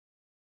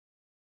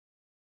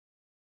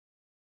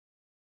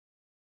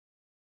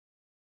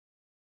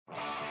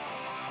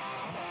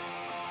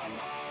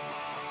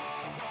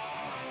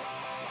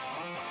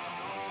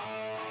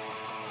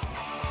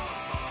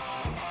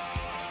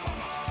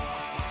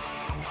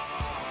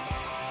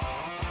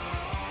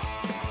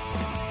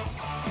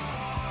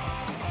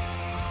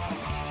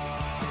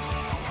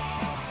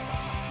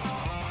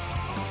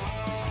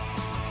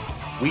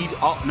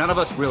None of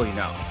us really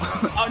know.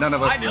 None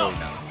of us really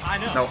know. I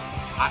know. No,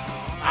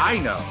 I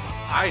know.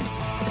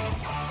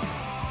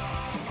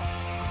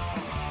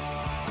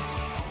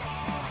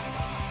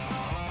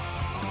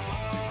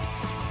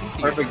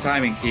 Perfect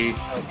timing, Keith.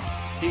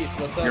 Keith,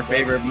 what's up? Your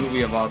favorite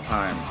movie of all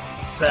time,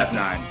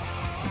 F9.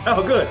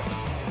 Oh, good.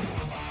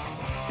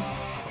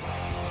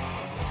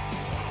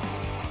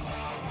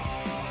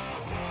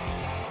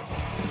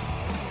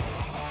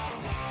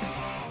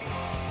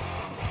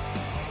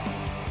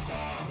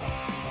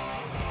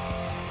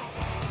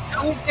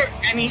 How is there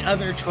any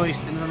other choice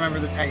than Remember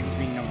the Titans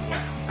being number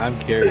one? I'm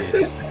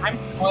curious. I'm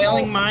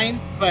spoiling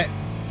mine, but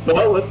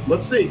Well,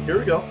 let's see. Here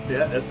we go.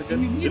 Yeah, that's a good,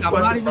 good I'm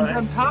question, not even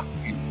Brian. done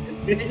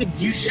talking.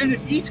 you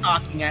shouldn't be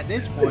talking at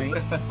this point.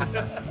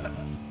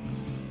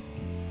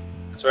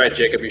 That's right,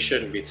 Jacob. You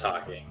shouldn't be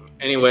talking.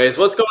 Anyways,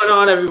 what's going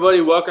on,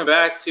 everybody? Welcome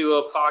back to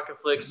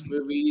Apocalypse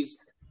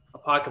Movies.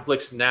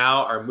 Apocalypse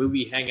Now, our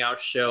movie hangout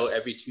show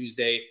every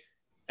Tuesday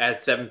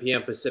at 7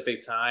 p.m.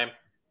 Pacific time.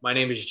 My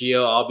name is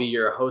Gio. I'll be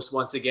your host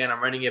once again.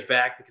 I'm running it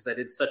back because I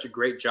did such a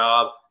great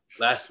job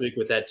last week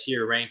with that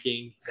tier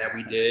ranking that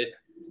we did.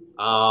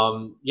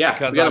 Because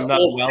we got I'm a not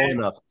full well panel.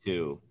 enough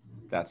to.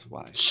 That's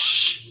why.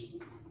 Shh.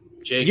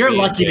 Jake, You're me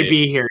and lucky to Jake.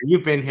 be here.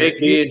 You've been here.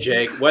 Jake, me and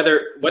Jake,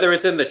 whether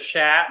it's in the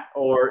chat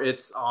or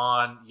it's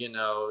on,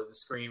 the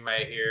screen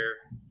right here,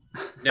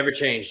 never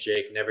change,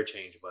 Jake. Never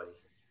change, buddy.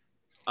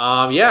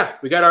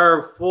 We got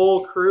our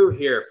full crew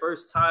here.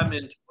 First time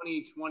in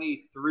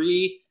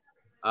 2023.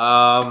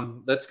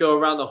 Let's go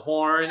around the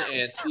horn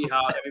and see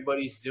how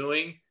everybody's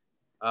doing.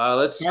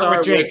 Let's start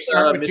with Jake.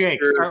 Start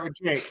with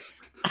Jake.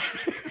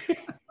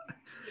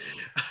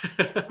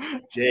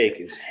 Jake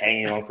is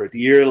hanging on for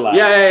dear life.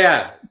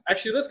 Yeah.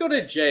 Actually, let's go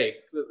to Jake.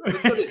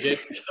 Let's go to Jake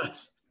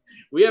because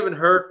we haven't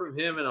heard from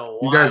him in a while.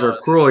 You guys are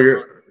cruel.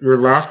 You're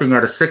laughing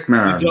at a sick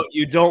man.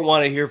 You don't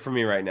want to hear from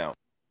me right now.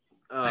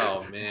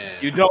 Oh man,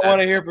 You don't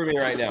want to hear from me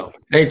right now.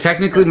 Hey,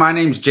 technically, my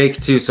name's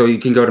Jake too, so you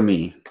can go to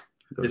me.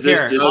 Is this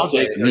Here, just I'll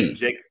Jake? me.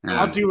 Jake,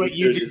 I'll do what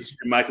you do. Is this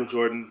your Michael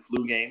Jordan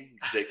flu game?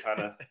 Jake kind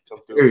of come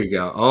Here through. you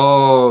go.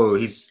 Oh,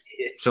 he's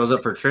shows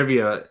up for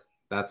trivia.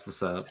 That's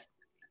what's up.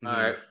 All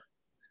right.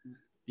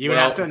 You would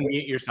Well- have to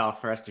unmute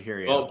yourself for us to hear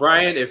you. Well,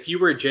 Brian, if you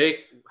were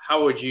Jake,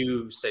 how would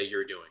you say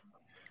you're doing?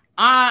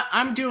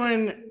 I'm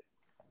doing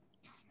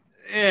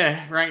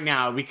right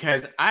now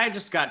because I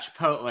just got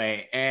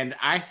Chipotle and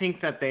I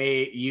think that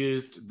they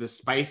used the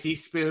spicy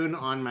spoon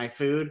on my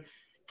food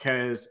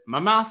because my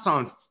mouth's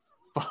on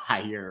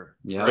fire.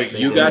 Yeah, Wait, they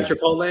you did. got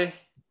Chipotle?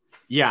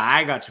 Yeah,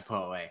 I got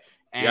Chipotle.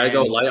 You gotta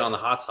go light on the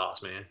hot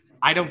sauce, man.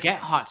 I don't get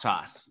hot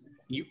sauce.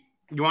 You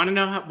want to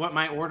know what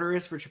my order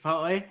is for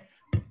Chipotle?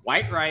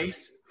 White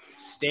rice,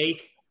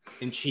 steak,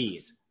 and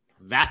cheese.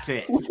 That's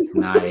it.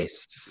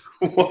 Nice.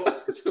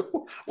 What? It's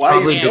Why are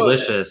probably you doing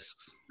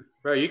delicious.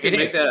 Bro, you can It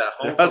make is. that at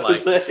home I for was gonna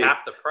like say, half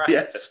the price.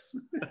 Yes.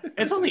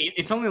 It's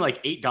only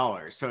like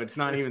 $8, so it's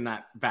not even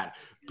that bad.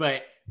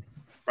 But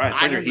Brian, I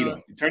turn your don't heat know.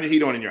 on. Turn your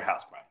heat on in your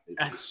house, Brian.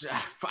 that's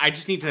I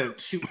just need to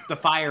shoot the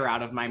fire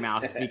out of my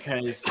mouth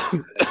because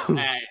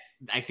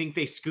I think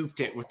they scooped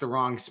it with the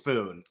wrong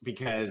spoon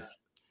because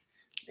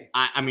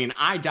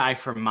I die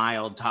from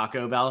mild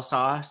Taco Bell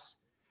sauce.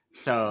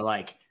 So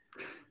like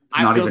It's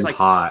not feels even like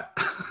hot.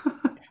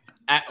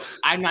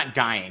 I'm not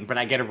dying, but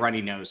I get a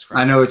runny nose from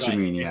I it. know what But you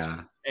mean. it's-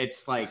 Yeah.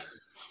 It's like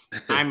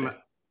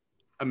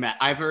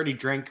I've already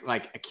drank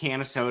like a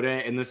can of soda,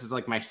 and this is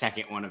like my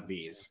second one of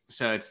these.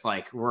 So it's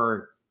like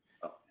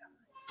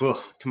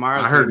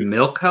tomorrow's I heard gonna be-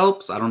 milk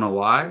helps. I don't know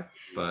why,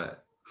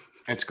 but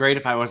it's great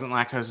if I wasn't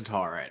lactose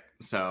intolerant.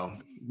 So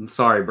I'm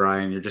sorry,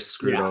 Brian. You're just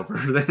screwed Yeah. over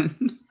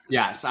then.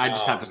 yeah, so I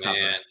just have to suffer.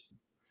 man.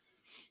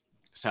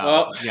 So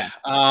Well, yes,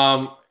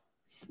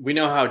 we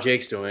know how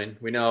Jake's doing.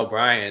 We know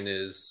Brian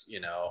is, You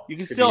could can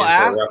be still in for a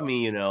ask rough-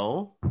 me,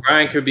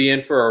 Brian could be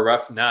in for a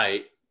rough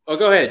night. Oh,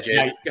 go ahead,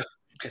 Jake.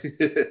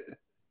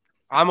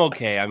 I'm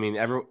okay. I mean,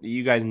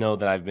 you guys know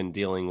that I've been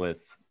dealing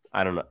with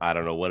I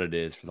don't know what it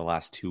is for the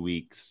last 2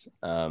 weeks.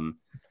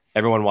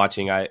 Everyone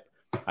watching,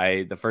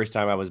 the first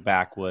time I was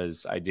back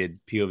was I did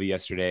POV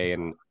yesterday,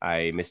 and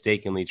I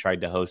mistakenly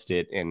tried to host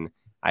it, and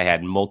I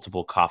had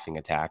multiple coughing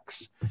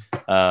attacks.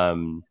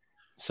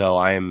 So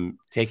I am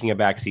taking a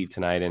back seat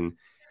tonight, and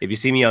if you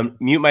see me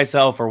mute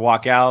myself or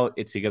walk out,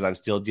 it's because I'm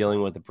still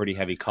dealing with a pretty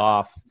heavy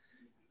cough.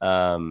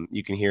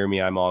 You can hear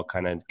me; I'm all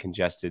kind of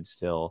congested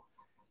still.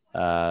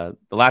 The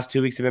last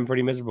 2 weeks have been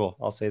pretty miserable.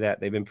 I'll say that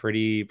they've been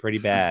pretty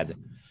bad.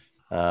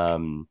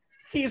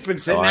 he's been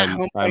sitting so at I'm-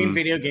 home playing I'm-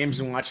 video games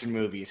and watching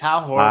movies. How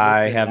horrible!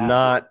 I could have that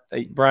not,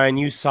 Brian.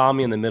 You saw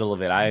me in the middle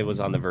of it. I was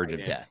on the verge I of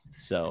did. death.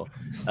 So,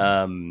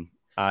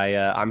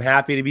 I'm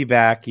happy to be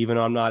back, even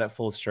though I'm not at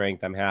full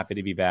strength. I'm happy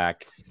to be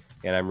back,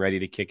 and I'm ready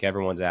to kick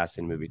everyone's ass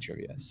in movie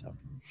trivia. So,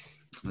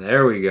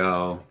 There we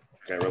go.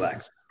 Okay,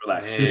 relax.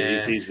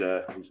 Man. He's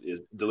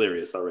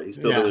delirious already. He's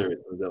still Yeah. delirious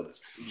from his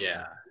illness.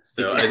 Yeah.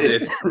 So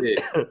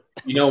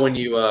when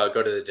you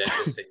go to the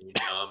dentist and you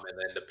numb and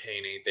then the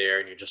pain ain't there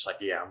and you're just like,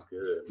 yeah, I'm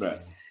good.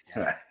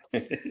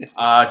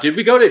 Right. Did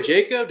we go to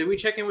Jacob? Did we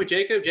check in with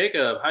Jacob?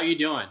 Jacob, how you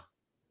doing?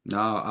 No,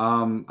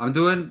 I'm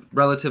doing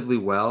relatively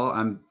well.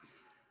 I'm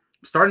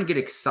starting to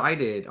get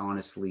excited,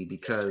 honestly,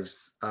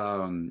 because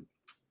I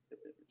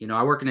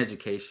work in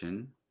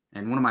education,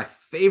 and one of my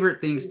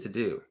favorite things to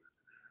do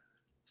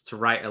is to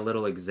write a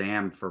little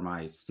exam for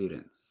my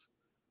students.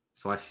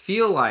 So I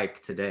feel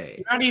like today,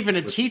 You're not even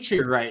a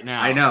teacher right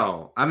now. I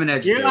know I'm an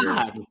educator,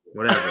 God.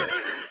 whatever.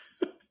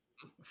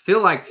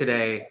 Feel like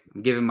today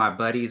I'm giving my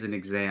buddies an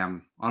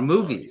exam on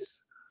movies,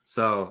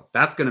 so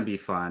that's gonna be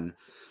fun.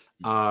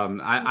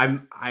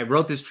 I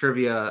wrote this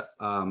trivia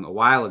a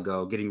while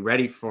ago, getting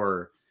ready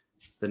for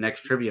the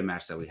next trivia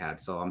match that we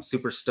had. So I'm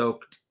super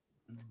stoked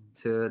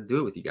to do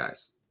it with you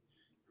guys.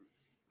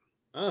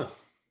 Oh,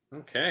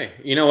 okay.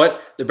 You know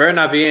what? There better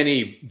not be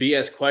any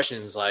BS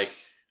questions like,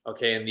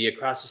 okay, in the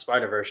Across the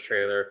Spider-Verse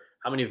trailer,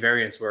 how many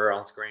variants were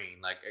on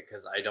screen? Like,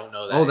 because I don't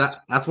know that. Oh,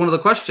 that's one of the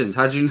questions.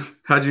 How'd you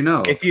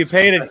know? If you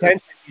paid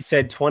attention, you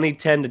said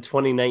 2010 to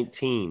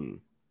 2019.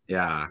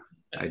 Yeah,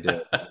 I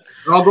did.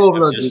 I'll go over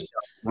those details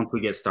once we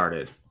get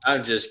started.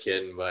 I'm just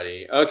kidding,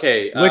 buddy.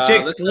 Okay. Which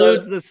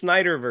excludes the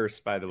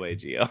Snyderverse, by the way,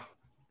 Gio.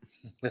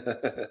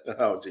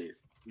 Oh,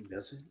 jeez.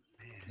 Does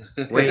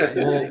it? Wait,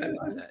 well,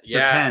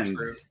 yeah. depends.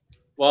 True.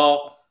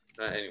 Well,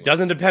 anyways.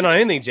 Doesn't depend on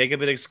anything,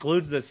 Jacob. It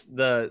excludes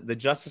the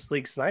Justice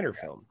League Snyder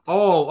film.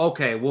 Oh,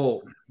 okay.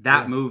 Well,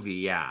 that movie,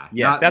 yeah.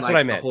 Yes, Not that's what I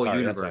the meant. whole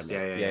Sorry, that's universe. what I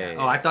meant. Yeah. Yeah.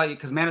 Oh, I thought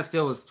because Man of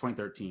Steel was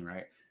 2013,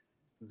 right?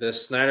 The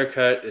Snyder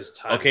Cut is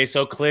time. Okay,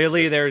 so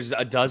clearly there's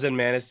a dozen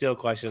Man of Steel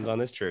questions on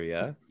this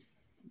trivia.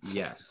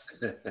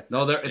 Yes.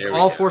 No, it's There we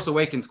all go. Force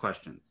Awakens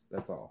questions.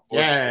 That's all.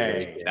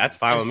 Yay. That's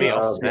fine with me.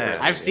 I'll smash.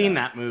 I've seen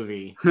that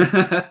movie.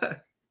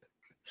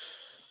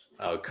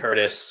 Oh,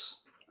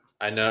 Curtis.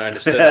 I know. I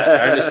understood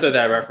that. I understood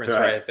that reference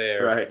Right, right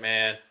there. right.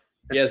 Man.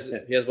 He has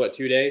what,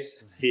 2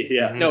 days?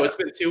 Yeah, No, it's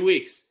been 2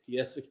 weeks.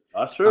 Yes.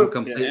 that's true. I'm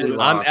completely Yeah.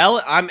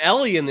 lost. I'm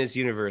Ellie in this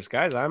universe,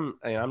 guys. I'm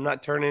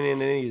not turning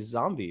into any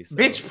zombies. so-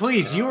 Bitch,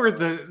 please, you were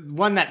the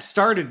one that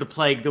started the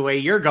plague the way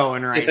you're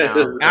going right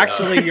now.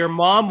 Actually, your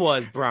mom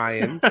was,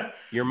 Brian.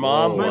 Your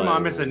mom My was.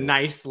 mom is a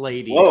nice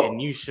lady, Whoa.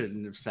 and you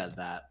shouldn't have said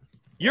that.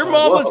 Your Whoa,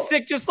 mom whoa. was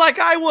sick just like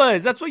I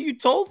was. That's what you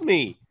told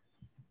me.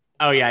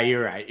 Oh yeah,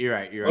 you're right. You're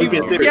right. You're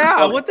Okay, right. there-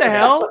 Yeah, what the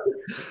hell?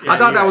 I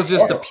thought that was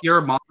just a pure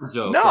mom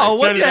joke. No, Like,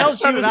 what the hell?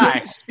 so did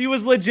I. She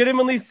was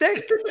legitimately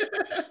sick.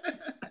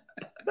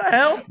 The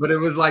hell? but it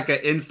was like an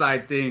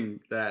inside thing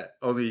that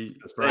only.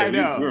 I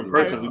know. We're in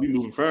person. We'd be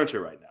moving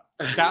furniture right now.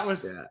 That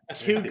was Yeah.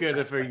 too good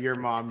of a your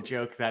mom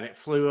joke that it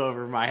flew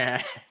over my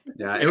head.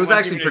 Yeah, It it was wasn't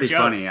actually even a pretty joke.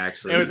 funny.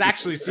 Actually, It was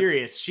actually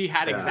serious. She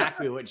had Yeah.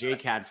 exactly what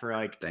Jake had for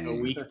like a Dang.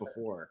 week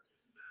before.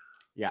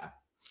 Yeah.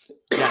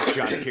 That's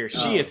John Pierce.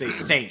 She is a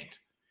saint.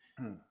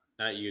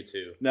 Not you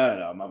two.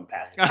 No, I'm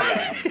past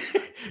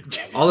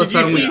it. all of a Did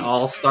you sudden we see-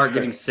 all start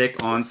getting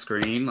sick on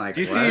screen. Like,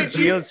 Did you what?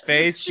 see Gio's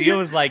face? Gio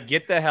was like,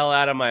 "Get the hell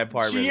out of my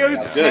apartment." Gio's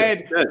right now." Good,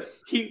 head. good.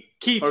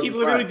 Keith, Hard he to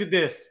literally find. did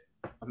this.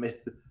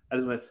 I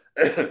just went.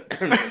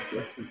 I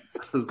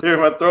was clearing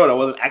my throat. I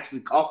wasn't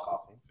actually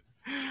coughing.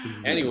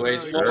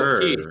 Anyways, Oh, well,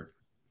 Sure. Keith,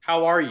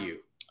 how are you?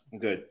 I'm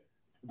good.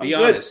 Be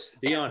I'm good.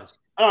 honest. Be honest.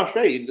 Oh,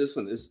 straight.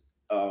 Listen,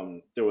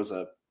 there was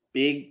a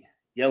big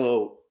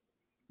yellow,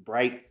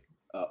 bright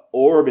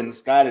orb in the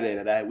sky today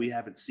that we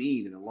haven't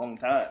seen in a long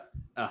time.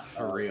 Oh,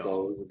 for real.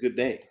 So it was a good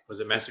day. Was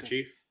it Master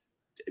Chief?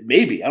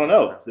 Maybe, I don't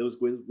know. It was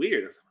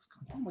weird. I was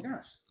oh my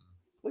gosh,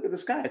 look at the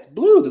sky. It's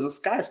blue. There's a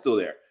sky still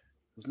there.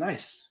 It was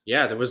nice.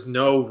 Yeah, there was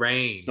no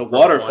rain. No for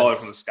water once falling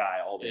from the sky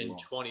all day in long.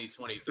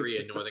 2023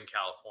 in Northern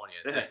California.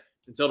 Yeah.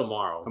 Until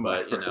tomorrow,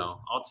 Tomorrow. but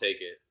I'll take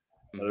it.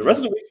 But the rest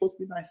of the week's supposed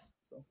to be nice.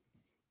 So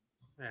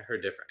I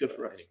heard different. Good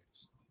for but us.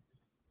 anyways.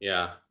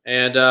 Yeah,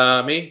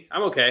 and me,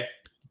 I'm okay.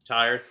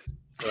 Tired,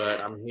 but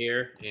I'm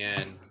here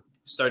and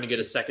starting to get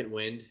a second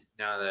wind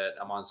now that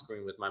I'm on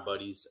screen with my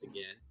buddies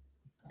again.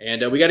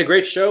 And we got a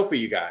great show for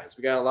you guys.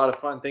 We got a lot of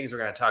fun things we're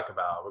going to talk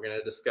about. We're going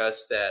to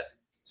discuss that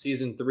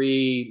season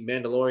 3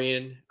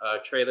 Mandalorian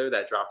trailer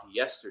that dropped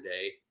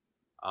yesterday,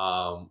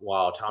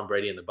 while Tom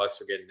Brady and the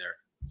Bucks are getting their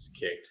asses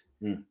kicked.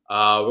 Mm.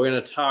 We're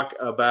going to talk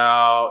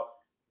about.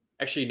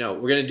 Actually, no,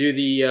 we're going to do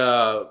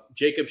the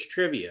Jacob's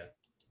trivia,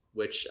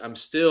 which I'm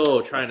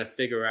still trying to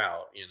figure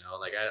out.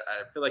 Like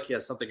I feel like he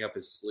has something up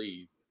his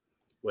sleeve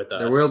with us.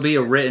 There will be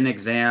a written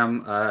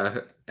exam,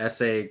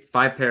 essay,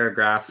 5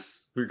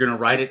 paragraphs. We're gonna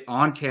write it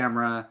on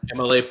camera,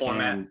 MLA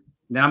format. and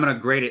then I'm gonna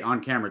grade it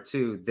on camera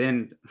too.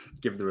 Then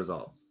give the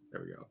results.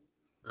 There we go.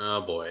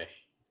 Oh boy,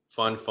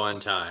 fun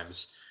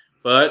times.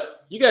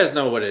 But you guys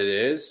know what it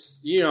is.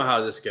 You know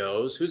how this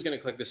goes. Who's gonna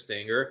click the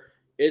stinger?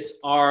 It's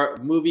our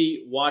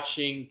movie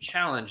watching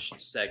challenge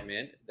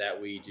segment that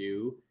we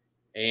do.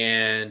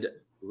 And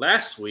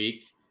last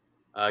week,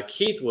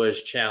 Keith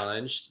was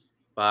challenged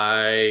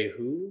by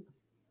who?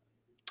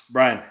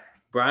 Brian,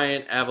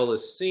 Brian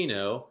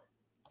Avalosino.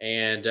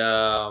 And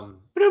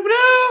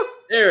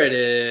there it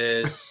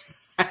is.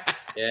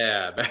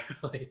 Yeah,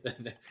 Beverly.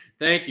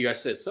 Thank you. I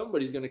said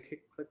somebody's going to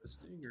click the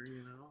stinger,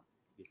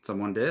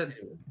 Someone did.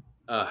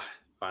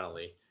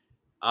 Finally.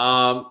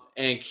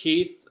 And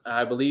Keith,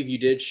 I believe you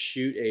did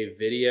shoot a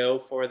video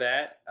for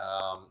that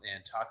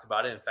and talked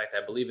about it. In fact,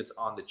 I believe it's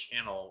on the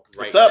channel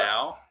right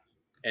now.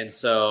 And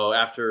so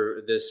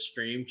after this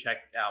stream, check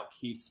out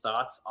Keith's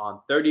thoughts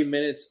on 30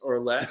 minutes or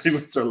less. 30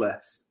 minutes or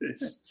less.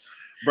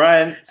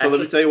 Brian, so let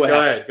me tell you what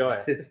happened. Go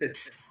ahead.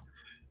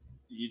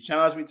 You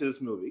challenged me to this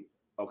movie.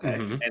 Okay.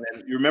 Mhm. And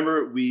then you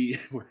remember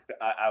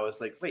I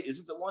was like, wait, is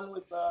it the one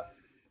with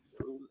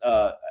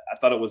I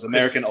thought it was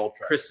American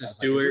Ultra. Kristen Is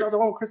Stewart. it the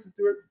one with Kristen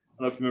Stewart?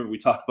 I don't know if you remember we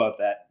talked about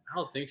that. I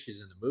don't think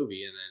she's in the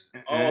movie. And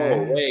then,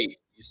 oh, wait,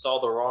 you saw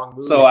the wrong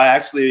movie. So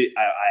I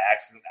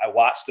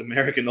watched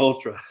American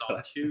Ultra.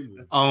 saw two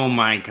movies. Oh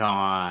my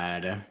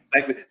god.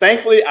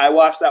 Thankfully, I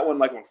watched that one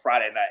like on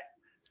Friday night.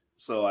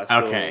 So I still,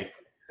 Okay.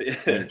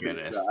 Thank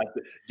goodness.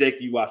 Jake,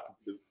 you watched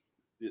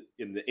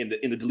in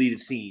the deleted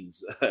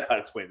scenes. I'll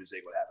explain to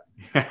Jake what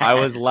happened.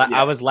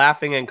 I was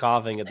laughing and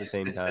coughing at the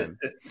same time.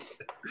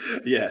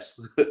 Yes.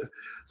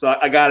 So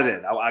I got it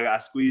in. I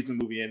squeezed the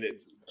movie in.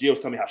 Gio was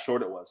telling me how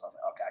short it was. So I was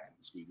like, okay, I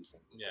can squeeze this in.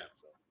 Yeah.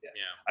 So yeah.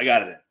 I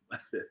got it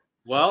in.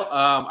 Well,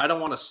 I don't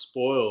want to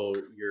spoil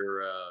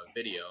your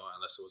video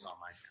unless it was on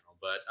my channel,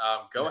 but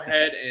go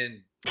ahead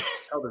and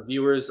tell the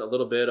viewers a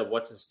little bit of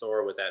what's in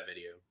store with that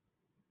video.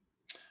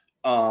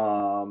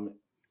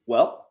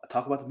 Well, I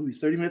talk about the movie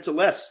 30 minutes or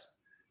less,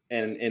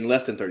 and in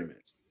less than 30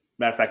 minutes.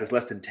 Matter of fact, it's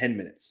less than 10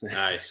 minutes.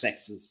 Nice.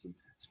 Thanks to some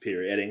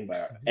superior editing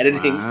Wow.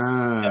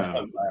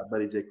 by our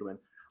buddy Jake Berlin.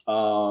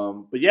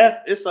 But yeah,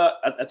 it's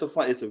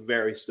a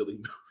very silly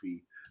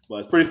movie, but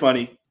it's pretty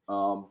funny.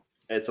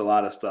 It's a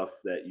lot of stuff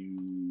that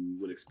you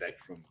would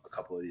expect from a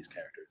couple of these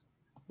characters.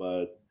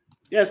 But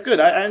yeah, it's good.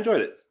 I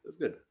enjoyed it. It's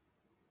good.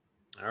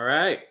 All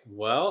right.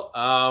 Well,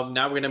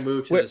 now we're going to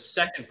move to the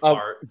second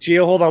part.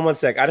 Gio, hold on one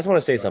sec. I just want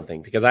to say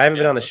something because I haven't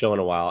been on the show in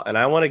a while, and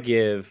I want to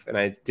give, and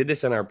I did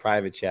this in our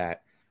private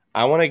chat,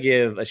 I want to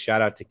give a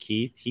shout out to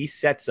Keith. He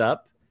sets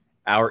up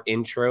our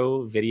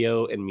intro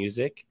video and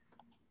music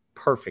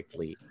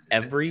perfectly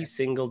every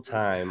single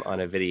time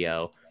on a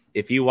video.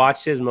 If you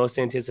watch his most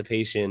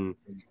anticipation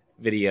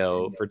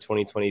video for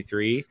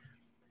 2023,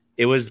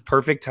 it was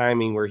perfect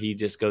timing where he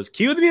just goes,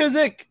 cue the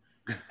music.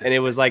 And it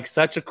was like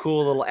such a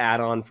cool little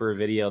add-on for a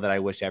video that I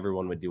wish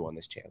everyone would do on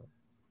this channel.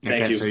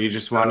 Okay, you. so you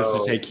just want us to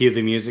say cue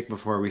the music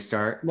before we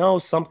start? No,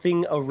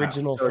 something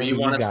original So for you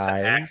you want us to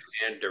act guys.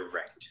 and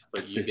direct,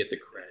 but you get the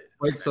credit.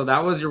 Wait, so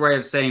that was your way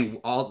of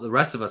saying all the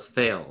rest of us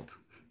failed,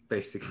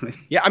 basically.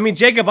 Yeah, I mean,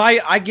 Jacob,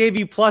 I gave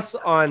you plus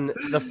on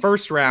the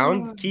first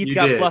round. Keith You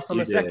got did, plus on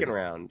you the did. second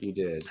round. You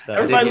did. So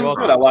Everybody you're was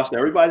good. welcome. I watched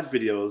everybody's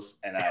videos,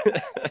 and I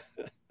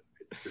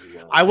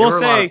They will were a lot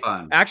say, of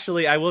fun.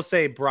 actually, I will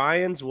say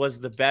Brian's was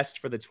the best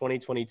for the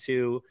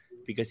 2022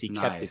 because he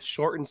kept it Nice.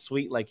 short and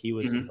sweet like he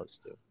was Mhm.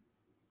 supposed to.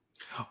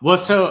 Well,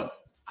 so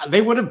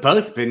they would have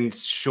both been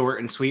short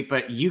and sweet,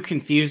 but you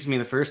confused me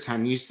the first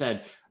time. You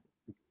said,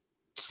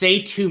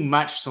 say too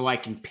much so I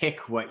can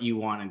pick what you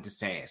wanted to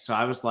say. So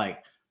I was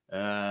like,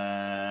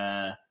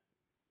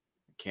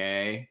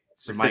 okay.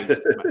 So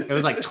it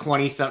was like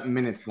 20 something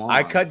minutes long.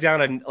 I cut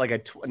down a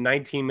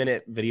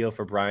 19-minute video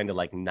for Brian to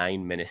like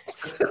 9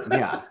 minutes.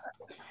 Yeah.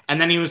 And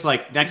then he was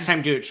like, next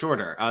time do it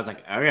shorter. I was like,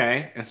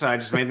 okay. And so I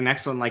just made the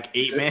next one like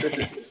 8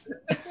 minutes.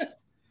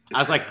 I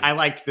was like, I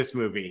liked this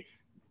movie.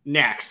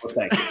 Next. Well,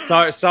 thank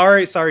you.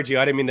 sorry, Gio.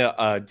 I didn't mean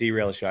to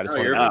derail the show. I just No,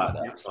 wanted you're to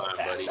fine. You're fine,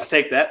 buddy. I'll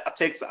take that. I'll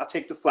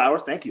take the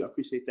flowers. Thank you. I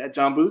appreciate that.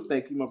 John Booth,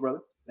 thank you, my brother.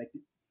 Thank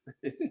you.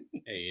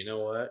 Hey, you know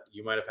what?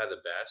 You might have had the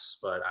best,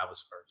 but I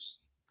was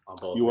first on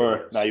both. You were.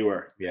 videos. No, you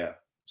were. Yeah.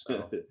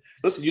 So,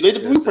 Listen, you laid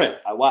the blueprint.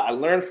 I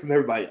learned from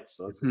everybody else.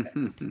 So it's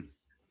okay.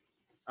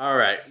 all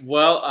right.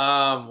 Well,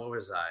 what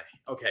was I?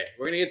 Okay,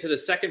 we're gonna get to the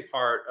second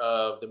part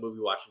of the movie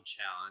watching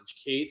challenge.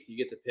 Keith, you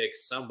get to pick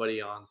somebody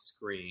on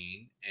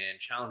screen and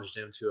challenge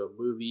them to a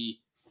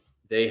movie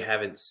they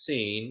haven't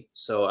seen.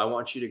 So I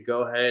want you to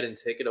go ahead and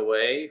take it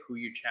away, who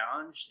you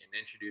challenged, and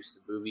introduce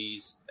the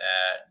movies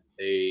that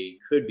they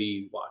could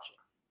be watching.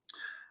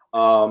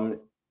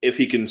 If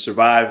he can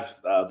survive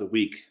the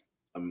week,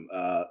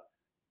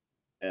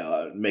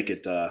 make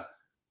it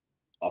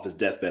off his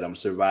deathbed, I'm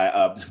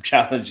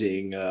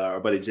challenging our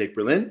buddy Jake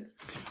Berlin.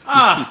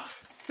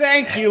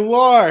 Thank you,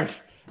 Lord.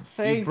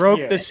 You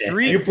broke the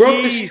streak. You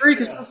broke the Keith. streak.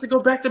 It's supposed to go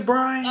back to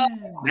Brian.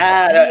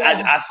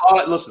 I saw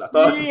it. Listen, I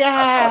thought.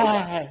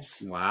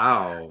 Yes.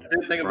 Wow. I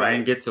didn't think about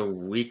Brian it. gets a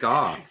week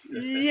off.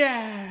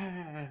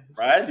 Yes.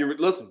 Brian, you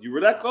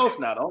were that close.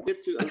 Now, don't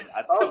get too.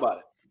 I thought about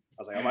it.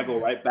 I was like, I might go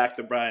right back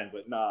to Brian,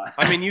 but nah.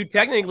 I mean, you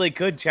technically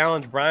could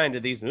challenge Brian to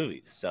these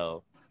movies.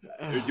 So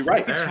You're right.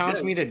 You could challenge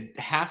Yeah. me to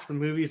half the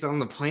movies on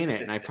the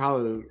planet, and I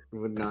probably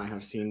would not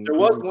have seen. There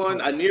was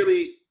one I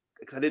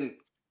didn't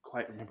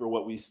quite remember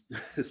what we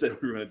said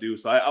we were going to do,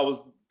 so I was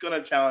going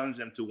to challenge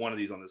him to one of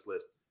these on this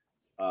list.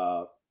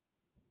 But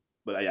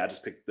yeah, I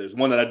just picked. There's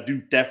one that I do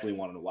definitely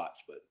want to watch,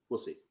 but we'll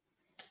see.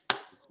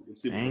 We'll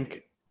see what we Thank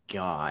can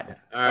God.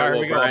 All right, All right, well,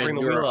 we gotta Brian, bring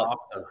the you are wheel up. off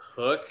the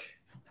hook.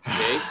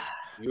 Jake,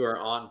 you are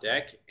on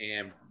deck.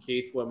 And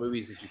Keith, what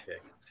movies did you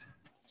pick?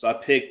 So I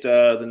picked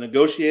The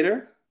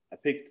Negotiator. I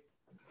picked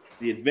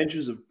The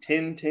Adventures of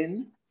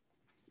Tintin,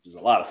 which is a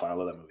lot of fun. I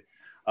love that movie.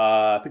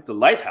 I picked The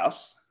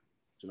Lighthouse.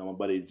 You know, my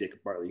buddy Jacob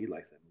Bartley, he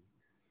likes that movie.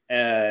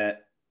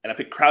 And I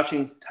picked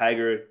Crouching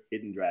Tiger,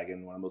 Hidden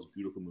Dragon, one of the most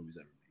beautiful movies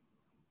ever made.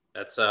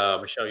 That's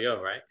Michelle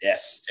Yeoh, right?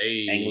 Yes.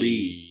 Hey. Ang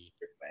Lee.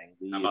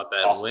 How about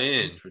that Awesome.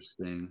 win?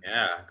 Interesting.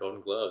 Yeah, Golden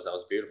Gloves. That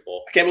was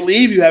beautiful. I can't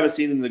believe you haven't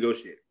seen The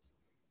Negotiator.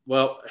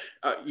 Well,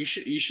 you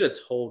should have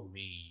told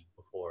me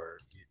before.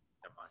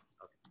 Never mind.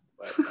 Okay.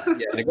 But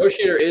yeah,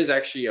 Negotiator is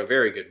actually a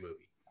very good movie.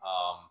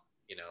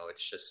 You know,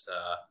 it's just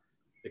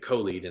the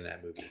co-lead in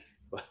that movie.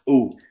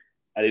 Ooh,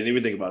 I didn't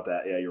even think about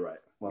that. Yeah, you're right.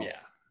 Well, Yeah.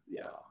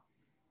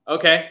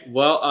 Okay.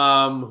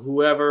 Well,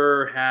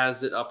 whoever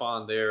has it up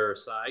on their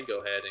side, go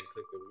ahead and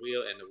click the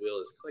wheel, and the wheel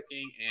is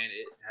clicking, and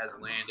it has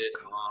landed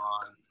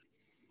on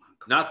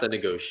not The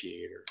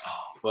Negotiator,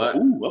 but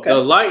The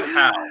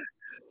Lighthouse.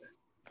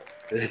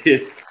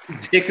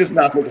 Dick does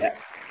not look happy.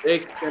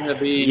 It's gonna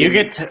be You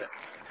get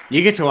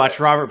to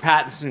watch Robert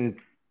Pattinson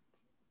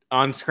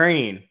on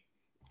screen.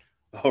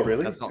 Oh,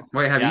 really? That's all.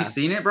 Wait, have Yeah. you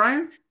seen it,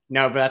 Brian?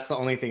 No, but that's the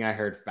only thing I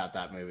heard about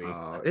that movie.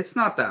 It's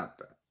not that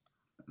bad.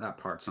 That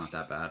part's not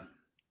that bad.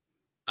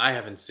 I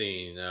haven't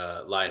seen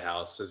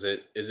Lighthouse. Is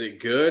it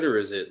good or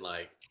is it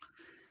like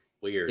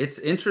weird? It's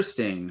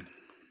interesting.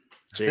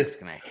 Jake's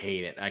gonna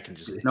hate it. I can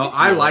just No,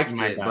 I liked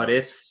my it, God. but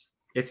it's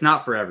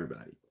not for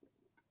everybody.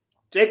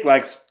 Jake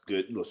likes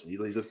good. Listen,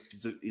 he's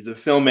a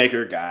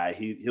filmmaker guy.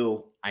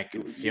 He'll. I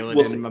can feel it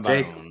We'll in see. my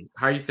Jake, bones.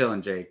 how are you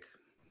feeling, Jake?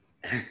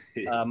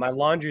 My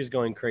laundry's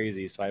going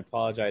crazy, so I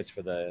apologize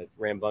for the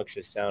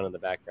rambunctious sound in the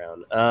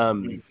background.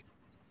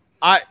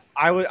 I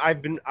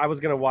was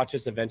gonna watch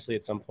this eventually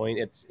at some point.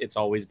 It's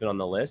always been on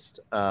the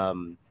list.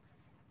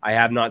 I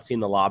have not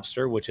seen The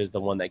Lobster, which is the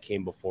one that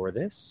came before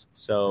this,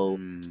 so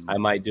I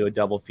might do a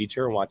double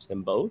feature and watch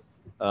them both.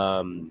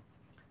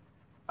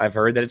 I've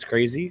heard that it's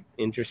crazy,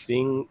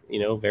 interesting,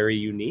 very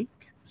unique.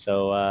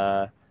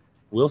 So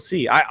we'll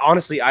see. I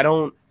honestly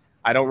don't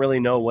really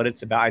know what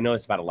it's about. I know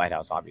it's about a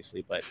lighthouse,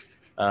 obviously, but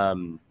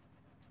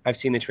I've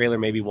seen the trailer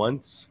maybe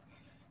once.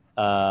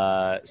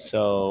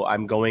 So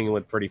I'm going in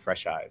with pretty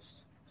fresh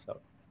eyes. So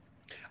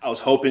I was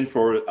hoping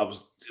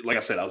like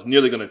I said, I was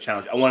nearly going to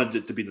challenge. I wanted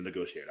it to be The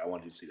Negotiator. I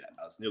wanted you to see that.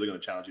 I was nearly going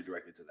to challenge you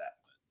directly to that.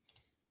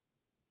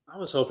 I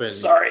was hoping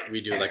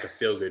we do like a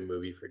feel good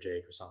movie for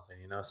Jake or something.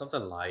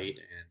 Something light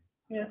and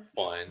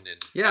fun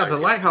and The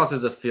Lighthouse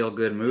is a feel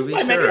good movie.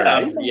 might make Sure. it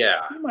out.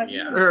 Yeah.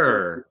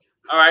 Sure.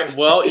 All right.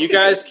 Well, you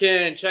guys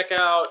can check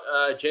out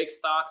Jake's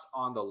thoughts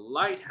on The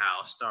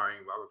Lighthouse, starring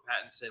Robert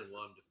Pattinson,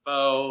 Willem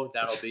Dafoe.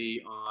 That'll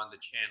be on the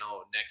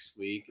channel next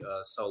week,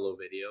 solo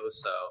video.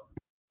 So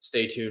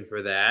stay tuned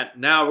for that.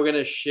 Now we're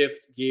gonna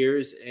shift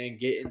gears and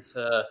get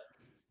into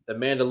the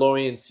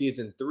Mandalorian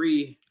season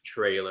 3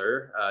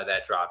 trailer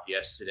that dropped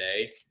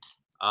yesterday.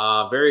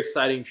 Very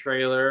exciting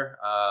trailer.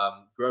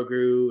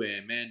 Grogu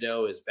and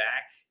Mando is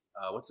back.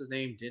 What's his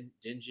name?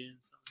 Dinjin?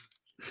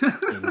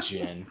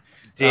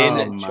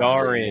 Din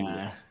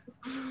Djarin.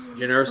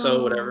 Jyn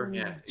Erso, whatever.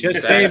 Yeah. Just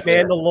He's say back.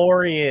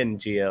 Mandalorian,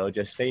 Gio.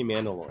 Just say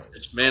Mandalorian.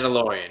 It's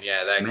Mandalorian.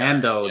 Yeah, that guy.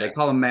 Mando. Yeah. They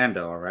call him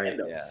Mando, right?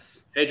 Mando. Yeah.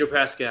 Pedro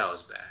Pascal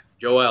is back.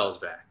 Joel is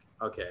back.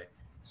 Okay.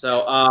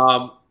 So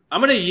I'm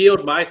going to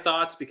yield my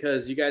thoughts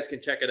because you guys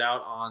can check it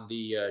out on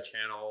the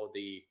channel,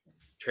 the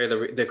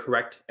trailer, the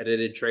correct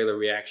edited trailer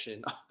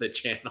reaction of the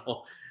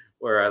channel,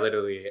 where I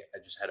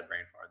just had a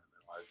brain fart in the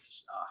middle. I was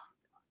just,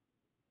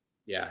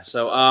 yeah.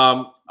 So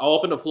I'll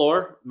open the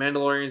floor.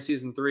 Mandalorian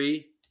season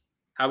 3.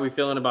 How are we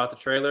feeling about the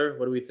trailer?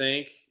 What do we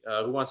think?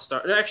 Who wants to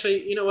start?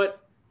 Actually, you know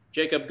what?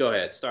 Jacob, go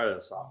ahead. Start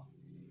us off.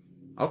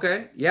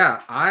 Okay.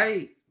 Yeah.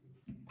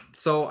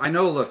 So I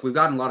know, look, we've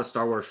gotten a lot of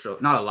Star Wars shows,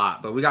 not a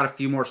lot, but we got a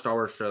few more Star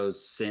Wars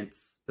shows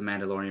since The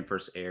Mandalorian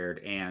first aired.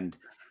 And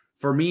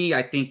for me,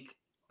 I think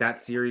that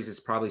series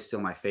is probably still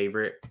my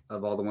favorite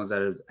of all the ones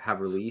that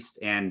have released.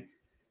 And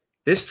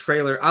this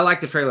trailer, I like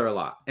the trailer a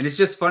lot. And it's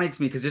just funny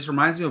to me because this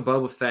reminds me of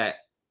Boba Fett,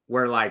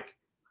 where like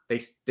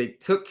they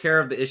took care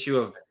of the issue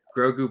of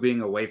Grogu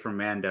being away from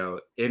Mando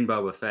in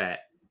Boba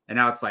Fett. And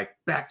now it's like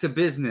back to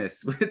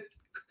business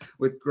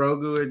with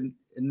Grogu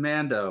and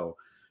Mando.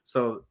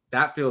 So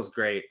that feels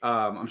great.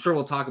 I'm sure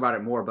we'll talk about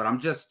it more, but I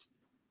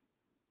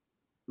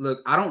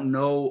don't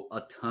know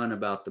a ton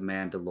about the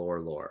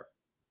Mandalore lore.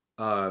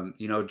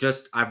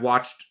 I've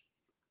watched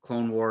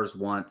Clone Wars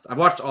once. I've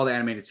watched all the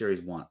animated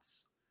series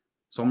once.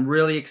 So I'm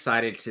really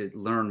excited to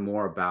learn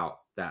more about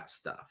that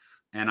stuff.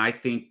 And I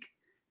think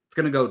it's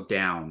going to go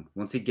down.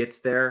 Once he gets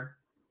there,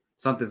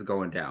 something's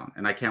going down.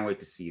 And I can't wait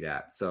to see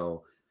that.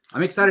 So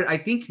I'm excited. I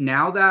think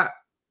now that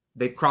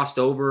they've crossed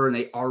over and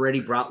they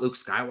already brought Luke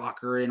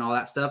Skywalker and all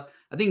that stuff,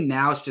 I think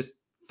now it's just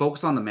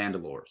focus on the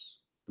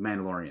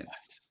Mandalorians.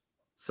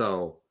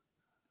 So,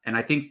 and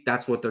I think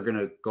that's what they're going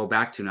to go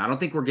back to. Now, I don't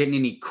think we're getting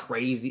any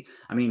crazy,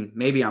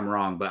 maybe I'm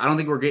wrong, but I don't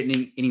think we're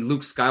getting any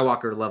Luke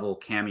Skywalker level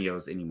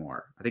cameos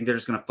anymore. I think they're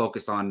just going to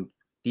focus on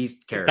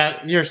these characters.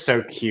 You're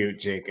so cute,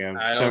 Jacob.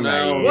 I So don't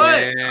know. naive.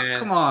 What? Man.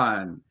 Come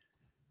on.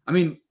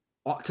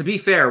 To be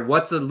fair,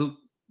 what's a Luke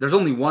there's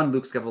only one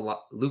Luke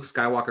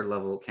Skywalker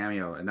level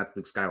cameo, and that's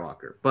Luke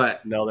Skywalker.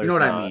 But No, you know what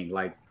there's I not. mean?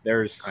 Like,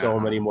 There's so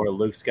many more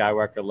Luke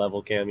Skywalker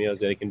level cameos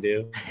they can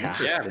do. Yeah,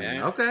 interesting.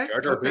 man. Okay. Jar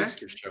Jar okay. Binks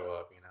could show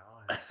up, you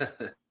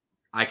know.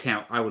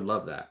 I would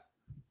love that.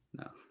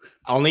 No.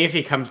 Only if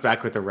he comes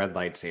back with a red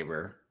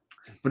lightsaber.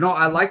 But no,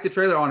 I like the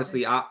trailer,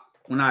 honestly.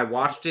 When I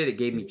watched it, it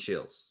gave me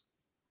chills.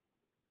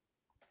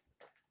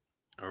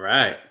 All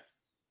right.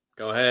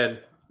 Go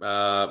ahead.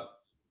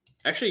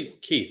 Actually,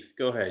 Keith,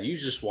 go ahead. You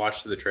just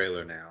watched the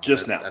trailer now.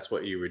 Now. That's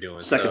what you were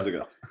doing. Seconds so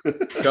ago.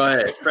 Go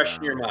ahead. Fresh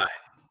in your mind.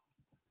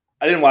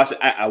 I didn't watch it.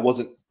 I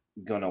wasn't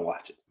going to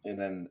watch it. And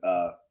then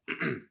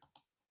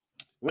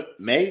what?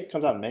 May?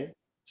 Comes out in May?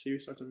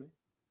 Series starts in May?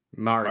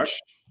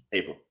 March.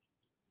 April.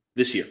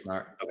 This year.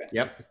 Okay.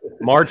 Yep.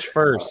 March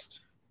 1st.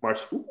 March.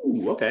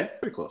 Ooh, okay.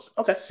 Pretty close.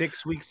 Okay.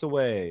 6 weeks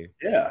away.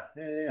 Yeah.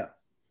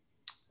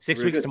 6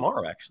 Very weeks good.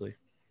 tomorrow, actually.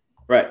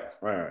 Right.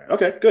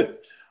 Okay, good.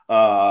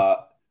 I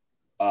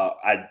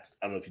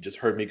don't know if you just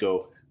heard me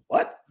go,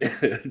 what?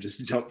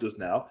 Just jumped just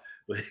now.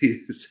 But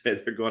he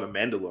said they're going to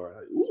Mandalore.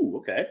 Like, ooh,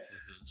 okay.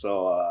 Mm-hmm.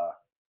 So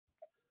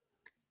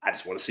I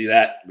just want to see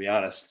that, to be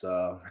honest.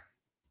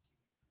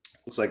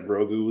 Looks like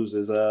Grogu's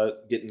is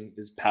getting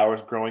his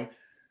powers growing.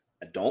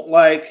 I don't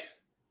like.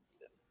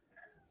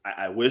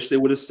 I wish they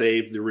would have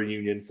saved the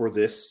reunion for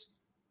this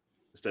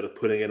instead of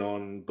putting it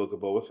on Book of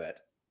Boba Fett.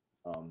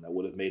 That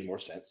would have made more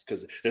sense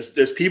because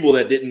there's people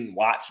that didn't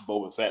watch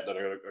Boba Fett that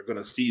are going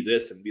to see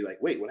this and be like,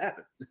 wait, what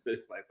happened?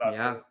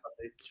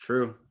 It's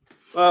true.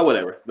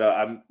 Whatever.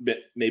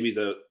 Maybe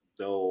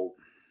they'll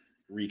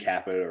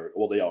recap it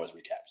they always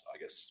recap. So I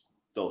guess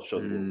they'll show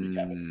the little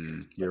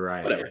recap. You're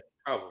right. Whatever.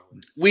 Probably.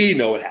 We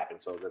know what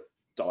happened, so that's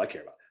all I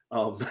care about.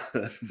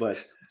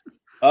 But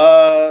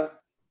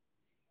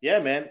yeah,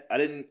 man, I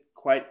didn't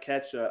quite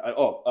catch. What's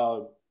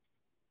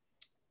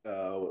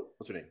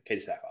her name?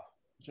 Katie Sackhoff.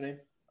 What's her name?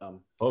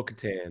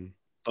 Bo-Katan.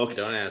 Okay.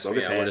 Don't ask me.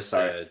 Bo-Katan, I would have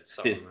sorry. said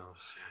something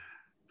else.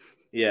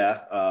 Yeah.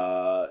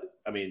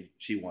 I mean,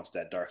 she wants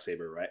that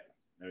Darksaber, right?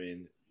 I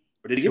mean,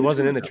 or did he She give it to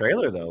wasn't her? in the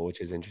trailer, though,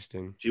 which is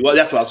interesting. She was.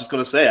 That's what I was just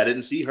going to say. I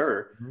didn't see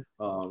her.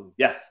 Mm-hmm.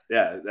 Yeah.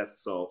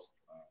 That's so.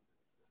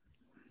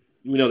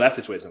 We know that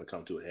situation is going to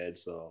come to a head.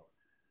 So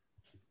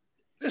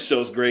this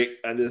show's great.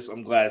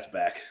 I'm glad it's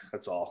back.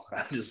 That's all.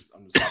 I'm just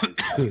happy.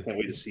 I can't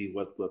wait to see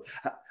what.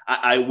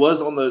 I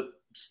was on the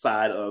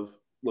side of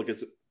look.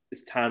 It's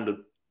time to.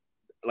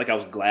 Like I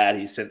was glad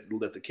he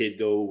let the kid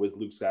go with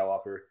Luke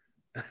Skywalker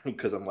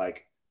because I'm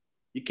like,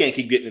 you can't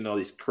keep getting in all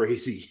these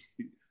crazy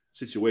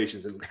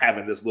situations and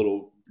having this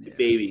little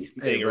baby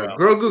hanging around.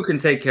 Grogu can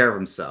take care of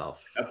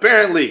himself.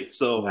 Apparently.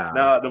 So Wow.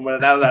 now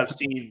that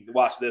I've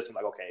watched this, I'm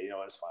like, okay,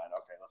 it's fine.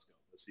 Okay, let's go.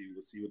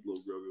 Let's see what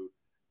little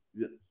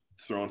Grogu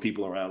throwing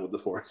people around with the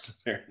Force.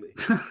 Apparently,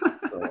 so,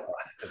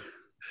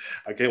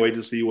 I can't wait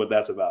to see what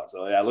that's about.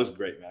 So yeah, it looks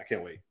great, man. I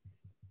can't wait.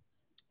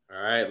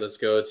 All right, let's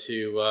go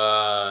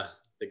to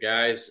the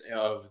guys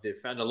of the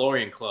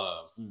Mandalorian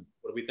Club.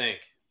 What do we think?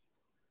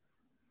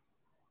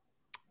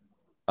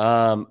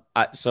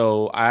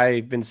 So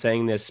I've been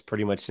saying this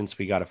pretty much since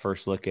we got a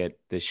first look at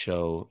this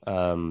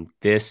show.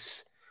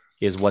 This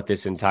is what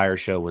this entire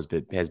show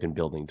has been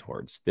building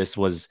towards. This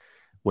was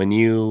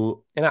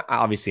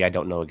obviously I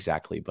don't know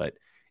exactly, but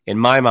in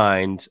my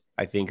mind,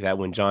 I think that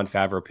when Jon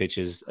Favreau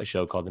pitches a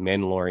show called The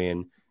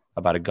Mandalorian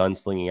about a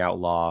gunslinging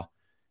outlaw,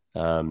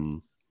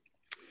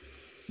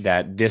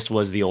 that this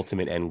was the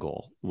ultimate end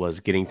goal,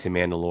 was getting to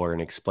Mandalore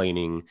and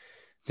explaining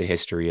the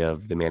history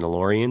of the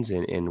Mandalorians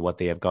and what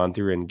they have gone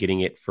through and getting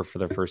it for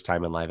the first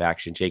time in live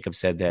action. Jacob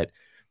said that,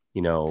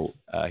 he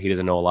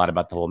doesn't know a lot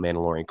about the whole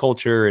Mandalorian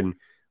culture, and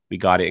we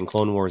got it in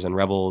Clone Wars and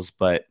Rebels.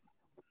 But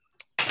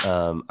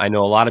I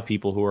know a lot of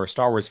people who are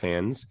Star Wars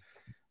fans,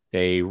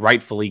 they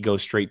rightfully go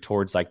straight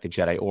towards like the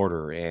Jedi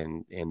Order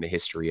and the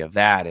history of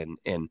that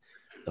and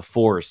the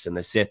Force and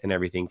the Sith and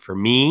everything. For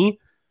me,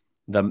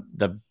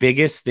 the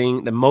biggest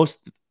thing, the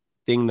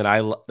thing that I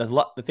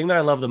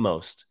love the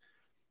most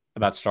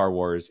about Star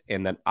Wars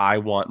and that I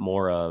want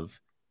more of,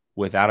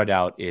 without a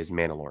doubt, is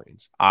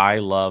Mandalorians. I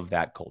love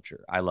that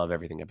culture. I love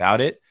everything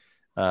about it.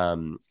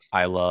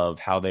 I love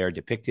how they are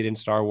depicted in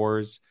Star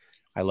Wars.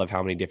 I love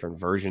how many different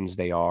versions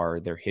they are,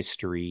 their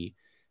history,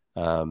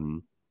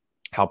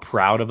 how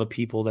proud of a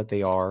people that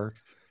they are,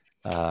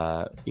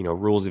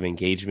 rules of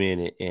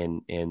engagement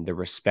and the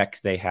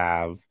respect they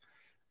have.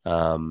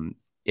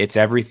 It's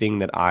everything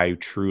that I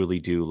truly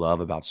do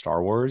love about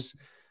Star Wars.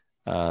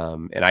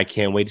 And I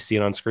can't wait to see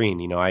it on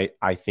screen.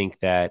 I think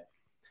that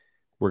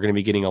we're going to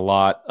be getting a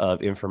lot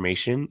of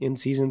information in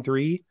season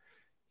 3.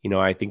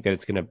 I think that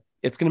it's going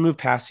to move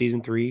past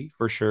season 3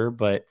 for sure.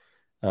 But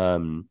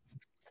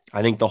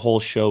I think the whole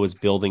show is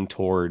building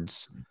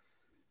towards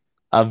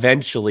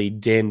eventually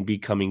Din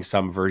becoming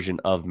some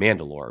version of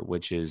Mandalore,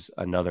 which is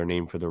another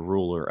name for the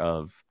ruler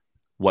of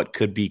what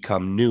could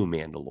become new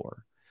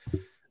Mandalore.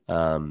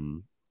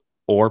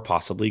 Or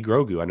possibly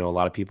Grogu. I know a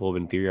lot of people have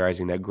been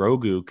theorizing that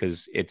Grogu,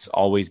 because it's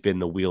always been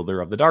the wielder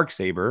of the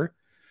Darksaber,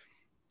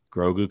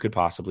 Grogu could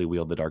possibly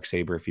wield the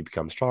Darksaber if he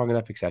becomes strong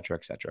enough, etc.,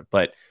 etc.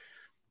 But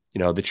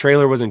the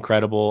trailer was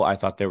incredible. I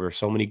thought there were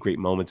so many great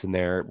moments in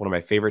there. One of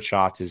my favorite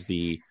shots is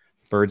the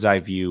bird's eye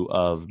view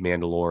of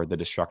Mandalore, the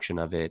destruction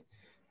of it.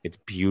 It's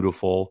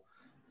beautiful.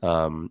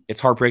 It's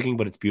heartbreaking,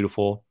 but it's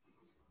beautiful.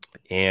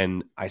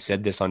 And I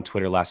said this on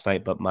Twitter last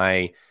night, but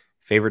my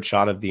favorite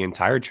shot of the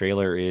entire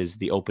trailer is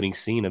the opening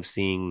scene of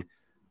seeing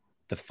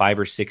the 5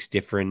 or 6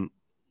 different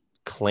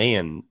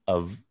clan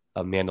of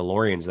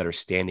Mandalorians that are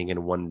standing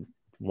in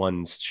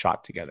one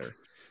shot together.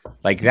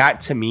 Like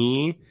that to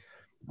me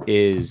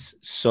is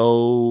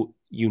so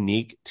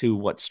unique to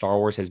what Star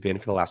Wars has been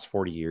for the last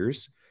 40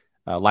 years,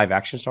 live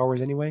action Star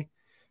Wars anyway.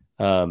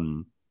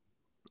 And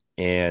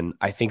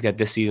I think that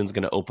this season is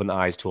going to open the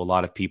eyes to a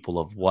lot of people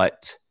of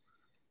what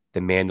the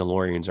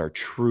Mandalorians are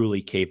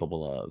truly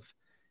capable of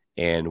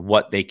and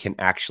what they can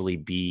actually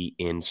be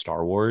in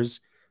Star Wars.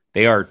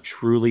 They are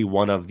truly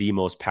one of the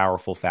most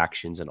powerful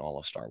factions in all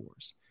of Star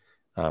Wars.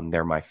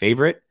 They're my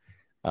favorite.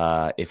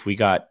 If we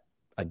got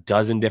a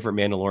dozen different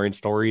Mandalorian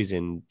stories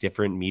in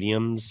different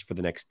mediums for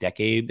the next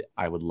decade,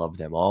 I would love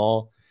them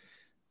all.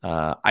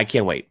 I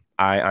can't wait.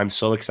 I'm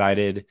so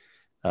excited.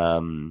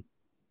 I'm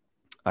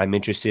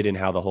interested in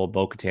how the whole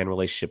Bo-Katan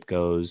relationship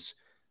goes,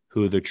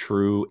 who the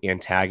true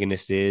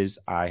antagonist is.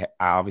 I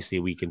obviously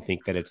we can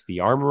think that it's the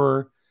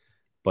Armorer,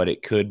 but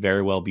it could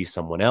very well be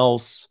someone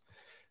else.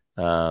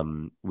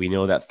 We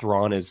know that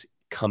Thrawn is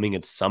coming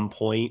at some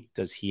point.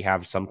 Does he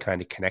have some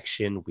kind of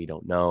connection? We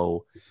don't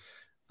know.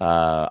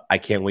 I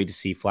can't wait to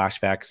see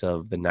flashbacks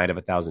of the Night of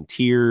 1,000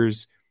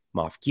 Tears,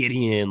 Moff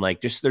Gideon. Like,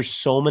 just there's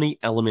so many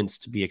elements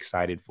to be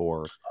excited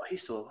for. Oh,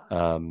 he's still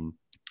alive.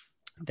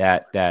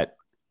 That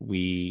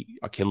we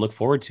can look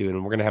forward to,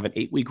 and we're gonna have an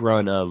 8-week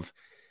run of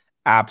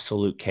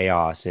absolute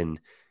chaos, and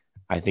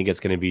I think it's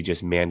gonna be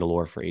just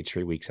Mandalore for 8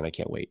 straight weeks, and I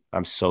can't wait.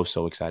 I'm so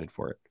excited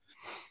for it.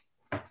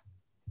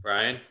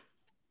 Ryan.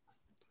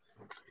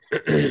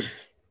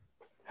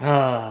 Oh,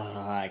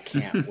 I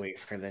can't wait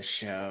for this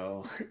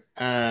show.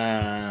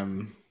 Yeah,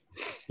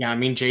 I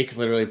mean, Jake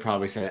literally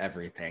probably said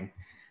everything.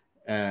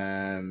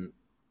 I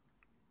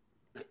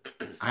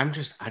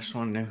just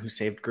want to know who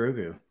saved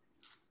Grogu.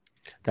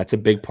 That's a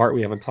big part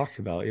we haven't talked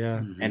about.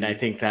 Yeah. And I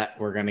think that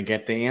we're going to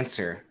get the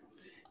answer.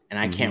 And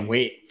I can't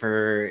wait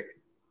for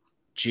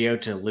Gio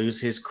to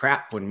lose his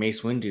crap when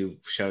Mace Windu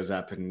shows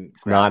up. And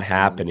it's not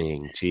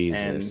happening.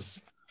 Jesus.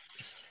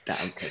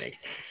 I'm kidding.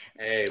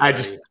 Hey, I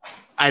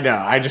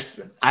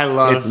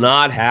love. It's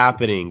not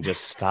happening.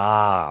 Just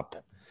stop.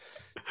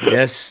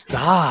 Just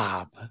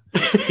stop.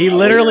 He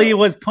literally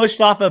was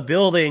pushed off a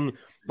building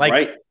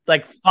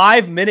like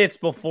 5 minutes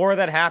before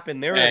that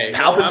happened. There is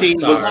Palpatine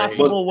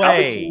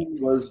Palpatine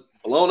was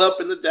blown up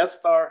in the Death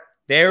Star.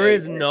 There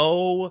is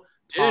no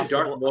Did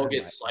Darth Maul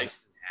get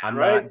sliced in half? I'm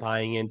not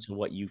buying into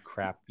what you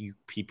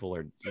people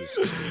are just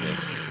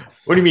this.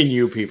 What do you mean,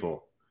 you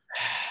people?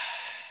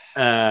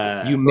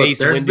 You Mace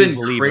there's Windu been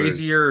believers.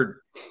 Crazier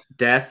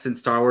deaths in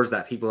Star Wars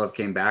that people have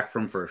came back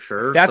from for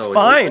sure. That's so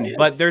fine,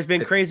 but there's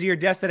been crazier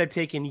deaths that have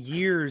taken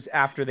years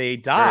after they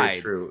died.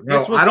 Very true.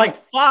 This was like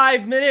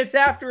 5 minutes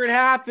after it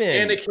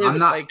happened. Anakin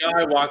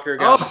Skywalker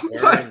got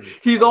burned.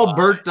 He's all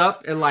burnt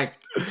up and like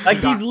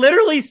he's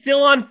literally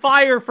still on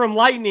fire from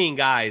lightning,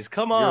 guys.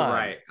 Come on. You're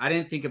right. I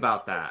didn't think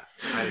about that.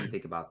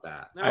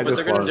 No, but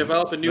they're going to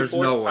develop a new There's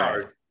force no way.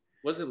 power.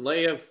 Wasn't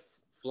Leia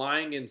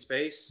flying in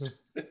space?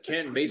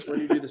 Can't Mace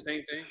Windu do the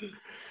same thing?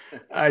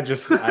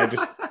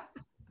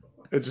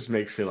 It just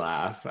makes me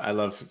laugh. I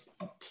love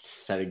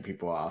setting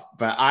people off.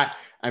 But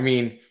I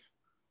mean,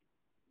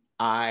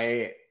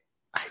 I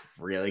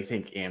really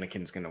think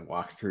Anakin's going to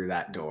walk through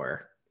that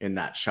door in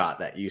that shot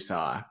that you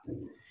saw.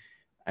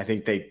 I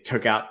think they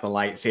took out the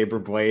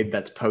lightsaber blade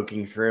that's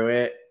poking through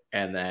it.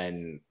 And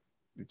then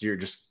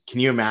can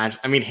you imagine?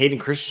 I mean, Hayden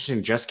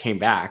Christensen just came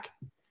back.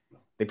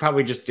 They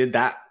probably just did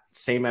that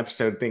same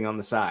episode thing on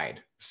the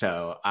side.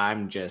 So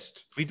I'm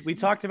just... We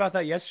talked about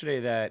that yesterday,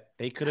 that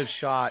they could have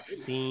shot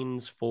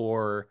scenes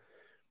for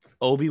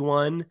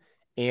Obi-Wan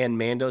and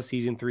Mando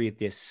season 3 at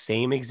the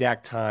same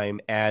exact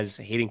time as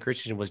Hayden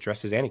Christensen was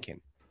dressed as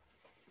Anakin.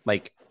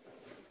 Like,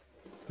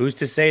 who's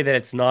to say that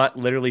it's not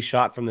literally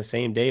shot from the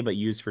same day but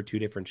used for 2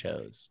 different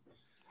shows?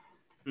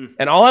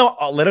 And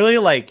all literally,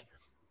 like,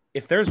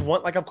 if there's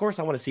one, like, of course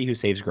I want to see who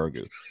saves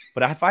Grogu.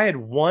 But if I had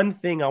one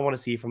thing I want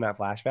to see from that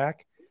flashback,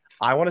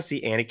 I want to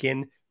see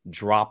Anakin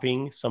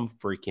dropping some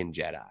freaking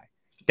Jedi.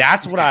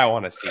 That's what I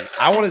want to see.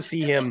 I want to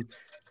see him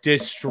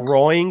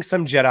destroying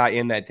some Jedi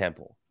in that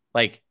temple.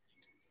 Like,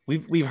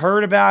 we've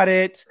heard about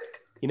it.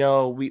 You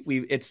know,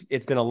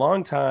 it's been a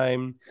long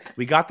time.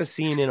 We got the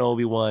scene in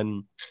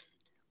Obi-Wan.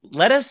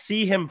 Let us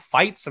see him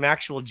fight some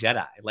actual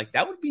Jedi. Like,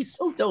 that would be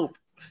so dope.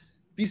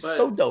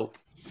 So dope.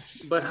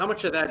 But how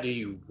much of that do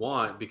you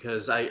want?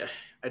 Because I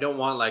don't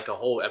want like a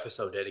whole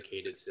episode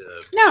dedicated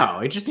to. No,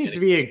 it just needs to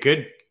be a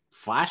good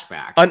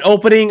flashback. An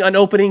opening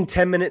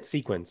 10-minute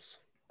sequence.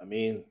 I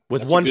mean,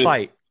 with one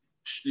fight.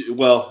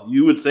 Well,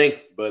 you would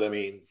think, but I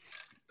mean,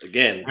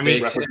 again,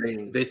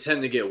 they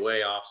tend to get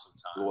way off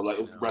sometimes. Well, like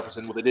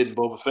referencing what they did in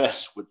Boba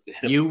Fett with the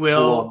you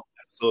will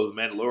episode of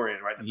The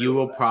Mandalorian, right? You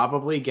will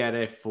probably get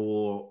a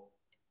full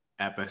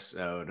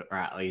episode, or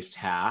at least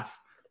half,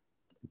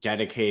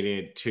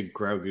 dedicated to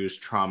Grogu's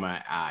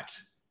trauma at.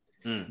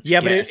 Yeah,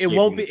 but it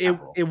won't be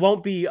Temple. it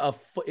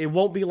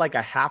won't be like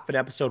a half an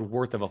episode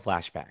worth of a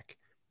flashback.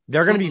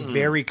 They're going to be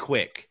very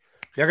quick.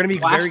 They're going to be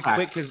very Flashback.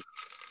 quick because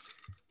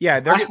the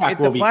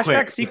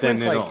flashback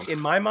sequence, like in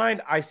my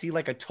mind, I see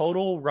like a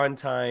total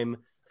runtime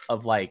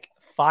of like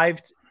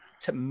 5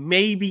 to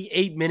maybe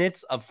 8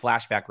 minutes of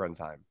flashback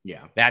runtime.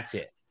 Yeah, that's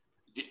it.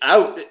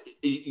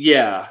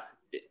 Yeah.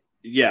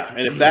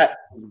 And if that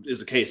is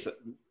the case,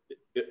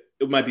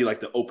 it might be like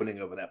the opening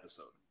of an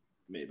episode,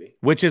 maybe.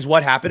 Which is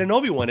what happened in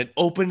Obi-Wan. It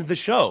opened the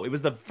show. It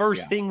was the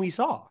first thing we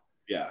saw.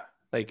 Yeah.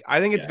 Like, I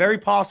think it's very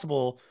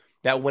possible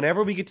that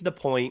whenever we get to the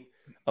point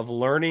of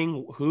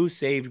learning who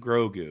saved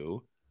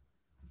Grogu,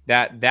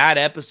 that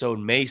episode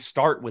may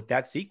start with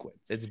that sequence.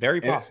 It's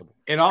very possible.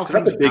 It all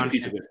comes that's a big down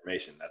piece to, of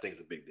information. I think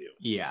it's a big deal.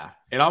 Yeah,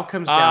 it all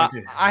comes down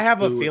to. I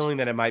have a feeling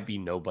that it might be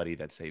nobody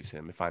that saves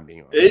him. If I'm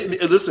being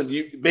honest, Listen,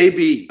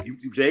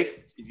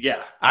 Jake.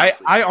 Yeah,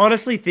 I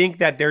honestly think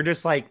that they're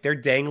just like they're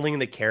dangling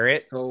the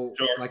carrot. So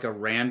like a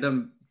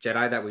random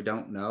Jedi that we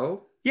don't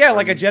know. Yeah,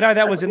 like a Jedi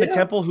that was in the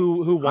temple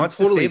who wants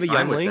totally to save a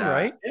fine with youngling, that.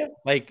 right? Yeah.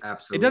 Like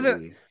Absolutely. it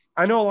doesn't.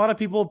 I know a lot of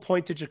people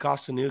point to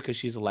Jocasta Nu because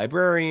she's a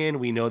librarian.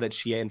 We know that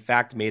she, in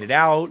fact, made it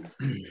out.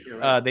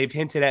 They've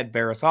hinted at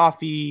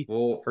Barasafi.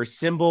 Well, Her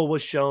symbol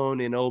was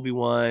shown in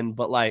Obi-Wan,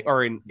 but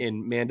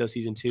in Mando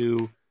season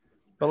 2.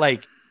 But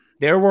like,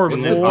 there were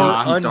Quinlan more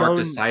Voss, dark unknown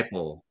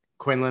disciple.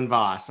 Quinlan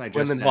Voss.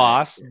 Quinlan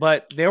Voss,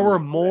 but there were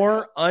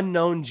more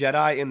unknown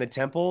Jedi in the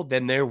temple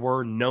than there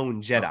were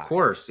known Jedi. Of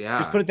course, yeah.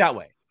 Just put it that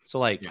way. So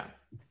like,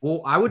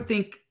 Well, I would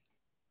think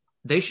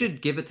they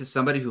should give it to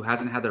somebody who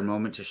hasn't had their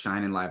moment to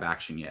shine in live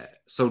action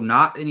yet. So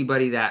not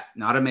anybody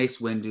not a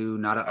Mace Windu,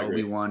 not an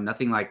Obi-Wan,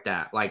 nothing like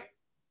that. Like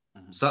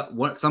some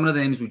of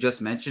the names we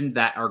just mentioned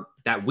that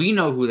we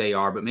know who they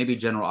are, but maybe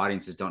general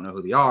audiences don't know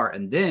who they are.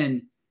 And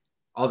then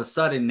all of a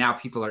sudden now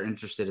people are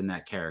interested in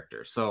that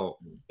character. So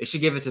it should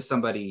give it to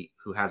somebody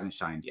who hasn't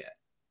shined yet.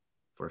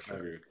 For sure. I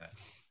agree with that.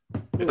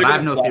 But I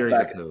have no theories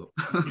of who.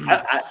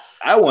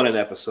 I want an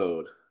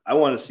episode. I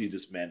want to see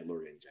this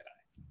Mandalorian Jedi.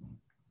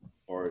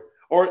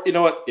 Or you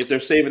know what? If they're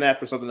saving that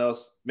for something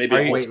else, maybe.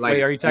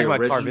 are you talking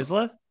about Tar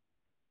Vizsla?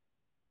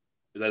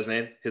 Is that his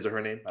name? His or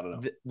her name? I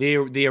don't know.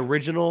 The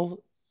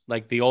original,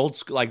 like the old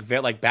school,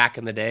 like back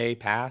in the day,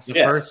 past. The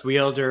first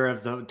wielder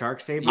of the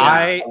Darksaber.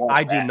 Yeah,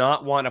 I do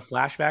not want a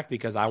flashback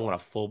because I want a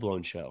full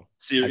blown show.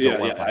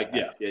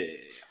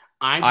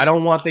 I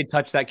don't want they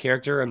touch that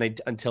character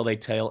until they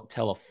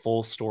tell a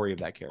full story of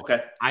that character.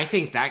 Okay. I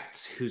think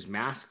that's whose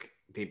mask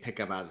they pick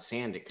up out of the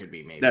sand. It could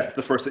be maybe. That's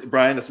the first thing,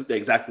 Brian. That's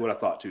exactly what I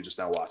thought too. Just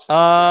now watching.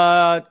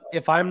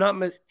 If I'm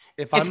not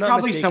it's I'm not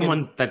probably mistaken,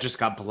 someone that just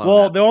got blown.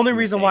 Well, up the only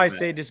reason why I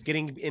say just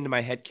getting into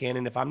my head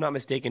canon, if I'm not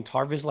mistaken,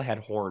 Tar Vizsla had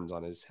horns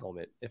on his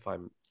helmet. If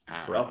I'm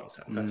correct,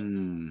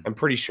 I'm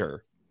pretty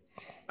sure.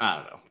 I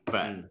don't know,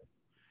 but do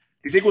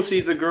you think we'll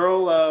see the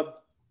girl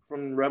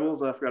from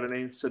Rebels? I forgot her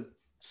name.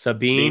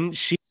 Sabine.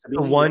 She's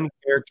the one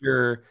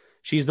character.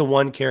 She's the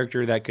one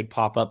character that could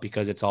pop up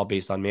because it's all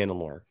based on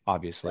Mandalore,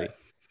 obviously. Right.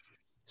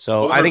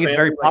 So I think it's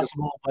very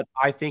possible, but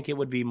I think it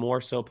would be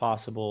more so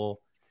possible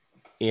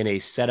in a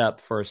setup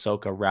for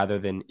Ahsoka rather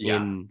than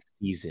in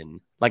season,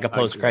 like a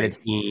post-credit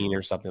scene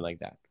or something like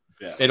that.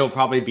 Yeah. It'll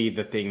probably be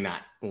the thing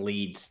that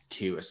leads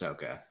to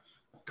Ahsoka.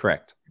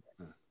 Correct.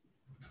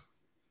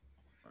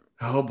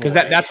 Oh, because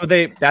that's what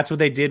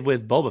they did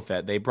with Boba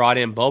Fett. They brought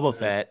in Boba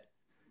Fett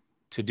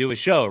to do a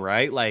show,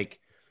 right? Like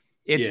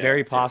it's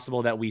very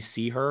possible that we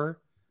see her,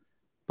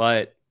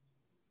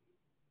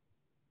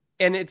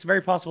 and it's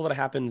very possible that it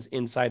happens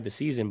inside the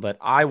season, but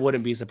I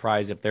wouldn't be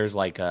surprised if there's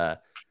like a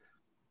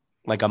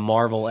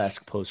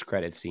Marvel-esque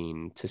post-credit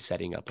scene to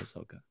setting up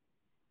Ahsoka.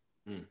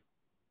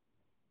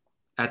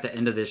 At the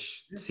end of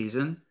this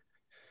season?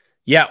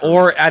 Yeah,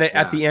 or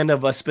at the end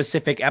of a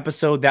specific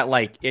episode that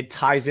like it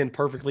ties in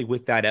perfectly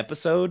with that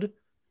episode.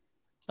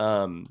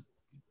 But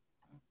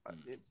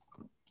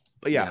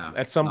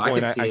at some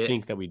point I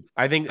think that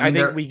I think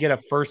we get a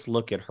first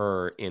look at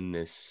her in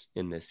this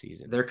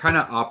season. They're kind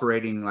of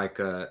operating like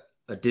a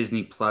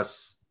Disney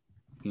Plus,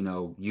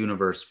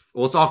 universe.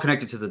 Well, it's all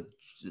connected to the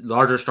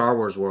larger Star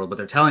Wars world, but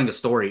they're telling a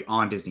story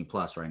on Disney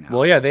Plus right now.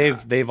 Well, yeah,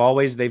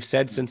 they've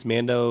said since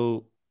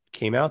Mando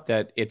came out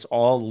that it's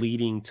all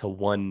leading to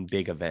one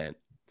big event.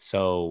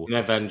 So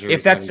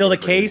if that's still the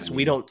case,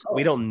 we don't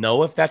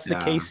know if that's the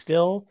case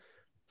still,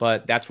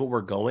 but that's what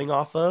we're going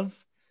off of.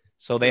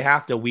 So they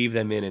have to weave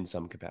them in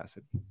some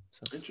capacity.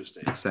 So.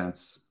 Interesting. Makes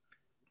sense.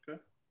 Okay,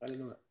 I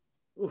didn't know that.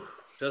 Ooh.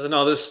 Doesn't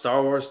all this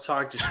Star Wars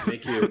talk just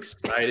make you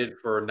excited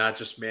for not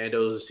just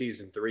Mando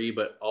season 3,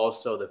 but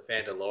also the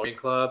Mandalorian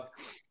Club?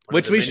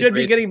 Which we should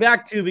be getting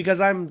back to because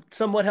I'm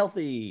somewhat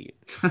healthy.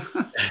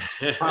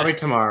 Probably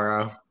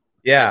tomorrow.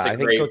 Yeah, I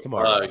think so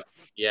tomorrow. Plug.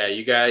 Yeah,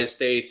 you guys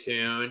stay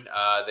tuned.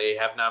 They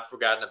have not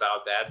forgotten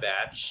about Bad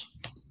Batch.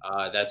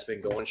 That's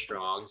been going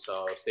strong,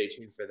 so stay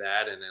tuned for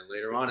that. And then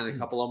later on in a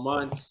couple of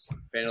months,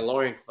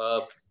 Mandalorian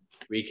Club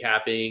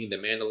recapping the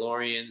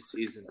Mandalorian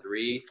season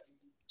 3.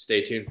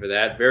 stay tuned for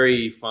that.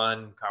 Very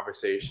fun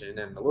conversation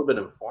and a little bit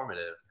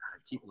informative. I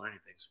keep learning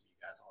things from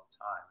you guys all the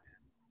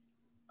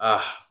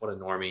time, man. What a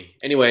normie.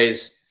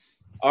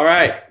 Anyways, all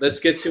right, let's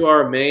get to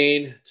our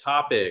main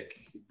topic.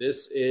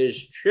 This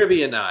is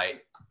trivia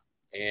night.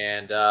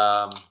 And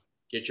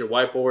get your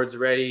whiteboards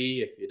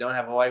ready. If you don't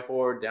have a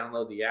whiteboard,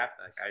 download the app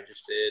like I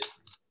just did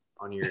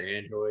on your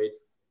Android.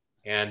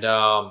 And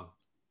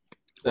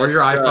or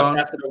your iPhone.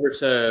 Pass it over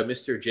to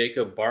Mr.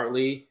 Jacob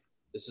Bartley.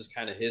 This is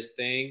kind of his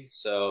thing.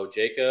 So,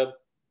 Jacob,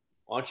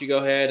 why don't you go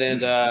ahead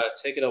and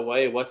take it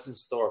away? What's in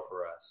store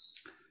for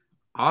us?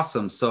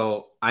 Awesome.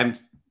 So I'm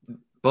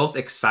both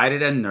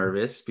excited and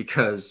nervous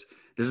because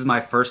this is my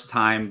first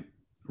time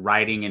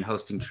writing and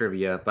hosting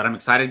trivia, but I'm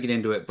excited to get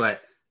into it.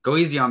 But go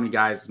easy on me,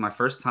 guys. It's my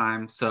first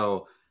time.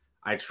 So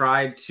I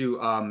tried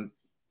to,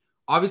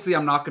 obviously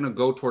I'm not going to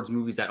go towards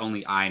movies that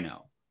only I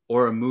know,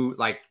 or a movie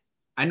like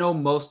I know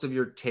most of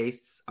your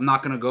tastes. I'm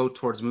not going to go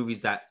towards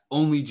movies that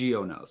only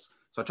Gio knows.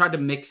 So I tried to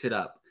mix it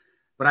up,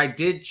 but I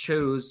did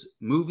choose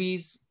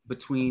movies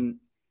between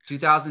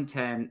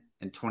 2010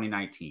 and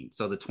 2019.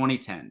 So the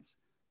 2010s.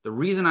 The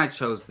reason I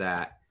chose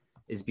that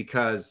is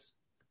because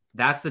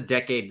that's the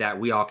decade that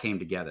we all came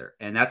together.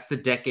 And that's the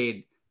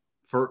decade.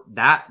 For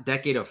that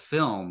decade of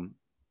film,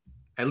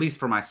 at least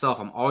for myself,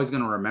 I'm always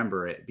going to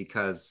remember it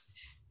because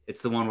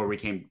it's the one where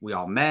we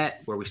all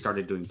met, where we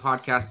started doing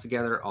podcasts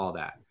together, all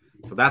that.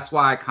 So that's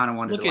why I kind of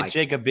wanted Look to at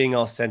Jacob being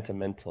all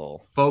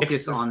sentimental.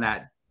 Focus on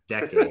that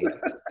decade.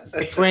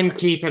 It's when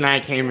Keith and I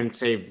came and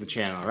saved the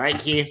channel, right,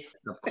 Keith?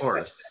 Of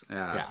course.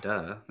 Yeah.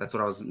 Duh. That's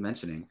what I was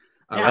mentioning.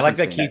 I like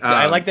that Keith.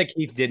 I like that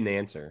Keith didn't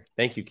answer.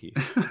 Thank you, Keith.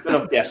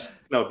 Yes.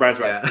 No, Brian's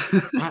right.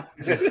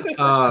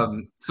 Yeah.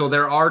 So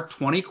there are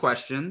 20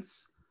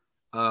 questions.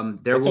 There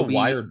What's will a be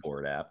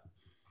Wiredboard app.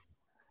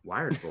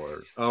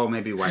 Wiredboard. Oh,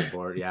 maybe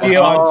whiteboard. Yeah.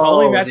 Gio, I'm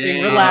totally messing.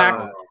 damn.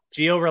 Relax,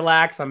 Gio.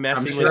 Relax. I'm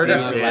messing I'm sure with it you.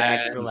 exists.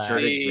 Relax. I'm Relax. sure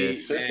it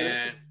exists.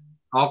 Man,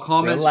 All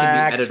comments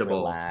Relax. should be editable.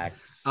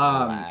 Relax.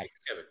 Um, Relax.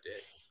 have a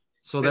dick.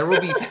 So there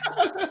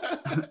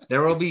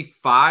will be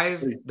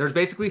 5. There's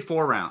basically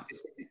 4 rounds: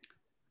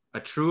 a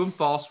true and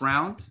false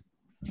round,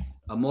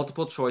 a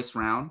multiple choice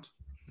round,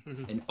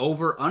 an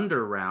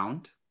over/under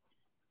round,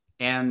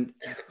 and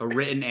a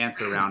written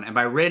answer round. And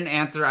by written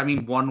answer, I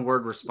mean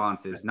 1-word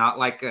responses, not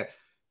like a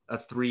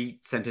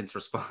 3-sentence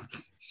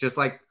response. It's just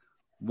like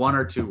 1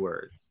 or 2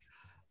 words.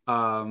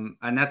 And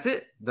that's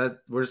it.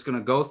 We're just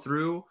gonna go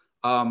through.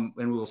 And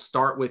we will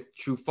start with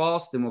true,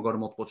 false, then we'll go to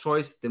multiple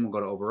choice, then we'll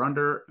go to over,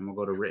 under, and we'll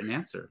go to written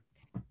answer.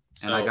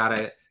 And I got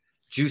a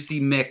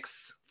juicy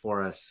mix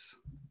for us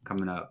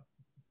coming up.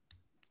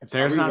 If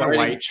there's Are we not a writing-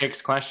 white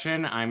chicks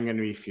question, I'm going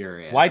to be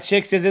furious. White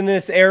chicks is in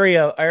this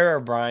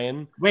era,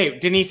 Brian. Wait,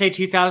 didn't he say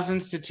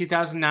 2000s to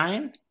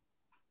 2009?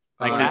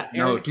 Like that?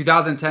 No, area?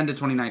 2010 to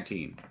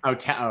 2019.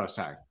 Oh,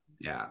 sorry.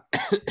 Yeah.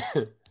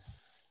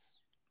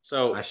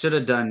 So I should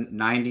have done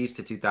 90s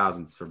to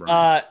 2000s for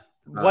Brian.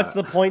 What's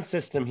the point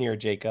system here,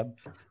 Jacob?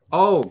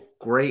 Oh,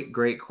 great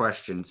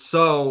question.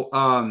 So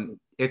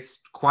it's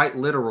quite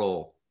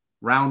literal.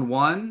 Round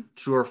 1,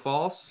 true or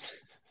false,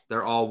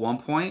 they're all 1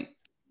 point.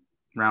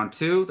 Round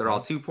 2, they're all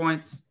 2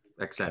 points,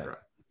 etc.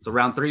 So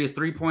round 3 is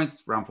 3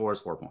 points. Round 4 is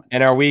 4 points.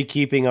 And are we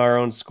keeping our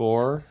own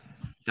score?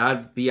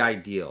 That'd be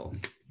ideal.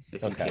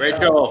 If you Okay. can.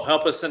 Rachel,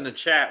 help us in the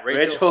chat.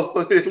 Rachel.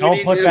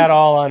 Don't put that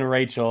all on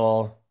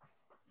Rachel.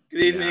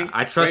 Good evening. Yeah,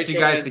 I trust you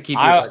Rachel guys is- to keep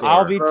your I'll, score.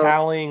 I'll be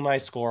tallying my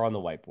score on the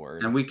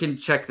whiteboard. And we can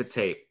check the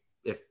tape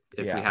if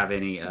Yeah. we have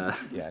any. Yeah,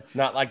 it's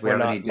not like we we're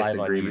have any not live on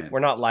disagreements. we're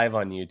not live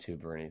on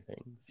YouTube or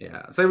anything. So.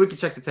 Yeah, so we can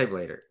check the tape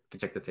later.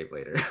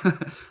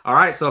 All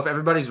right, so if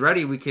everybody's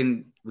ready, we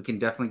can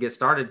definitely get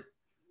started.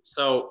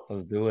 So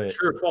Let's do it.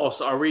 true or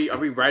false? Are we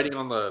writing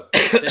on the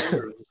thing?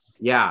 Or-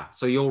 Yeah,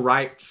 so you'll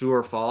write true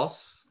or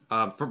false.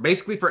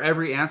 For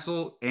every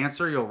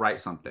answer, you'll write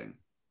something.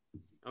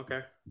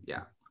 Okay.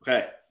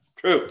 Okay.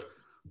 True.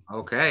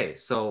 Okay,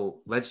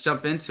 so let's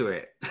jump into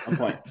it. 1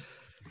 point.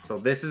 So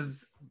this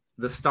is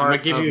the I'm start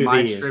gonna give of you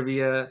my these.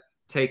 trivia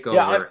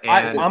takeover.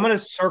 Yeah, and I'm gonna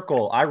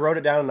circle. I wrote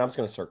it down and I'm just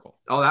gonna circle.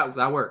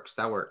 that works.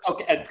 That works.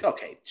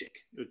 Okay, Jake.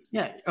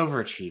 Yeah,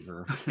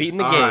 overachiever. Beating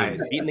the All game.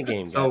 right. Beating the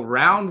game. So guys.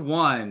 round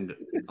 1,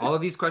 all of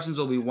these questions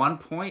will be 1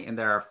 point, and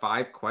there are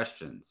 5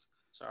 questions.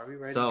 So are we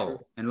writing So, true?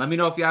 and let me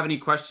know if you have any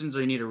questions or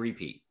you need a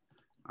repeat.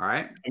 All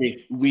right. I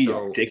mean, we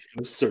So- are. Jake's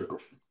in the circle.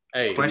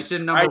 Hey,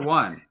 Question I- number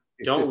 1.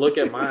 Don't look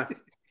at my.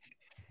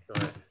 Go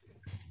ahead.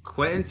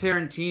 Quentin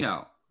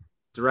Tarantino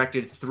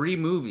directed 3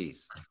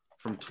 movies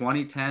from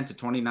 2010 to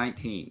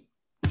 2019.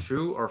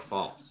 True or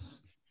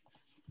false?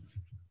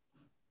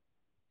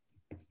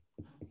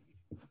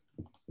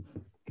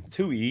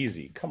 Too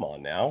easy. Come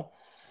on now.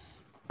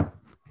 I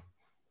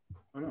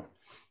don't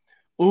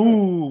know.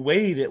 Ooh,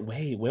 wait.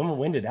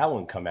 When did that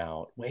one come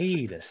out?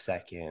 Wait a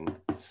second.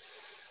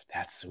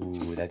 That's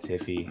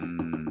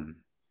iffy.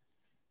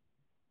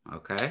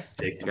 Okay.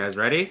 Jake. You guys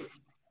ready?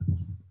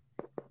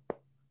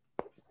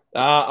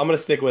 I'm gonna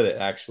stick with it.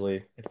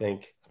 Actually, I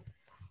think.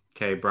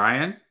 Okay,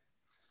 Brian.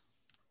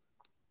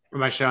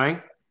 Am I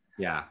showing?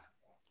 Yeah.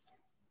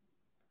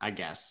 I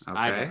guess. Okay.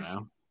 I don't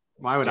know.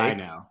 Why would I Jake?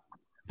 know?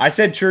 I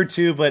said true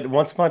too, but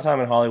Once Upon a Time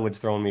in Hollywood's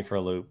throwing me for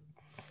a loop.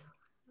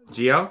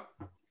 Gio?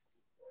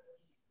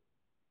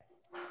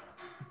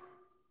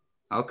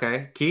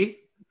 Okay. Keith?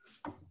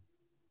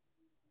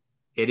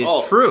 It is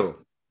true.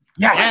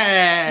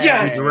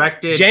 Yes. He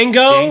directed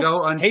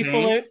Django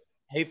Unchained.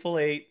 Hateful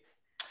Eight.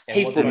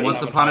 And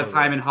Once Upon a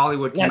Time in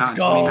Hollywood came out in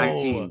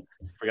 2019.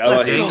 Forgot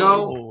about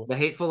Django, The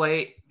Hateful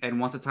Eight, and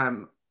Once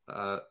Upon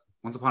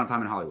a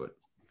Time in Hollywood.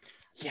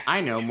 Yes.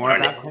 I know more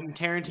about Quentin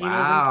Tarantino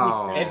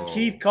Wow. than And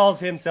Keith calls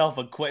himself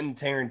a Quentin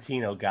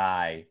Tarantino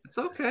guy. It's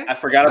okay. I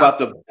forgot about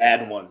the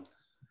bad one.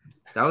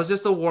 That was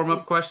just a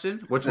warm-up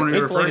question. Which one are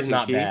you Hateful Eight referring is to,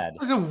 not Keith? bad. It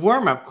was a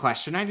warm-up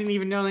question. I didn't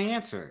even know the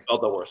answer. Oh,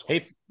 the worst.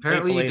 Apparently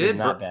Hateful you Eight did, is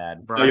not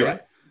bad. Brian. you're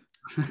right.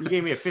 You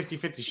gave me a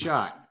 50-50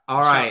 shot. All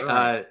right. Shot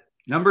right.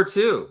 Number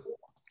 2.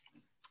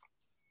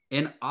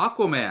 In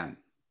Aquaman,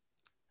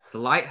 the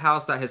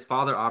lighthouse that his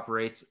father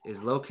operates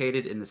is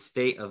located in the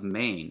state of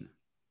Maine.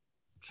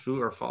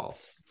 True or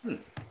false?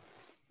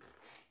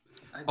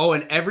 Oh,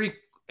 and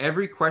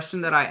every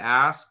question that I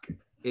ask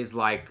is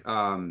like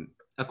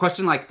a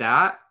question like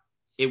that.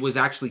 It was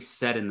actually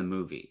said in the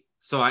movie,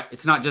 so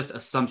it's not just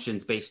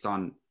assumptions based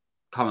on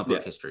comic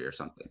book history or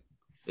something.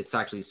 It's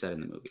actually said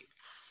in the movie.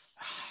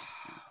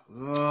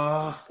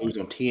 It was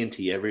on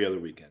TNT every other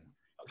weekend.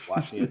 I was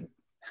watching it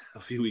a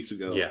few weeks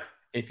ago. Yeah,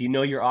 If you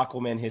know your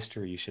Aquaman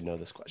history, you should know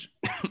this question.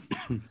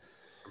 I'm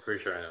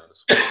pretty sure I know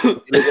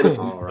this.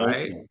 All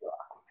right.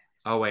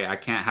 Oh wait, I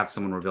can't have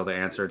someone reveal the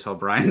answer until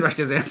Brian writes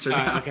his answer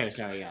down. Okay,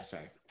 sorry. Yeah,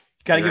 sorry.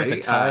 Gotta You give us a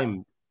ready?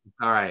 time.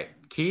 All right,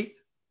 Keith.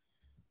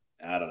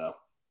 I don't know.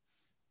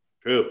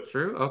 True.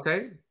 True.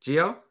 Okay.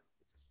 Gio.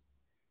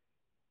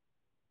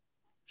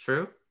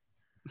 True.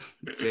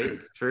 Jake.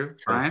 True.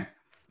 Brian.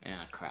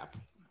 Yeah, crap.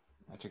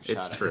 I took a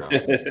It's shot true. at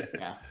it.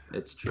 Yeah.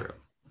 It's true.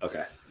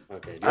 Okay.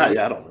 Okay. Yeah, I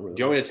don't remember.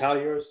 Do you want me to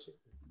tally yours?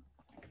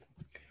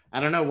 I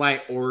don't know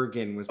why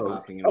Oregon was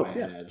popping in my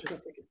head.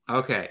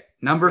 Okay.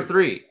 Number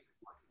 3.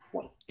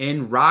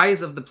 In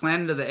Rise of the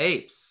Planet of the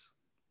Apes,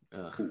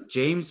 Ugh.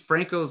 James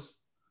Franco's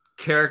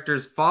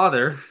character's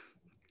father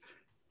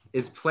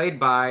is played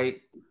by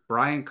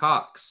Brian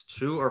Cox.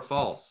 True or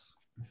false?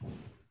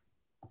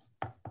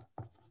 Go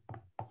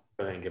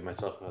ahead and give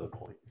myself another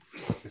point.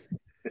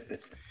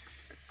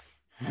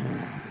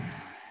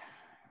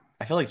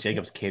 I feel like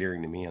Jacob's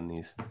catering to me on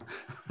these.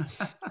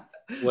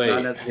 Wait.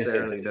 Not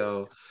necessarily,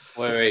 no.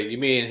 Wait. You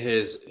mean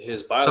his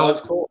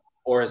biological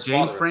or his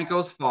James father?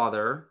 Franco's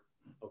father.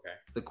 Okay.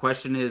 The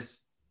question is,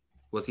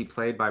 was he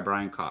played by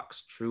Brian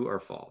Cox? True or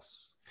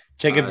false?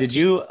 Jacob, did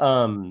you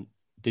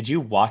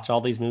watch all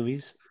these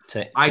movies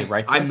to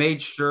write this? I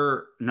made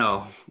sure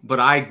but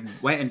I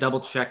went and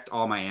double checked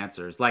all my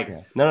answers. Like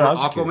No, I was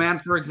for just Aquaman,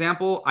 curious. for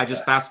example, I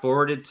just fast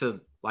forwarded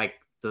to like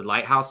the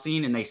lighthouse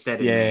scene and they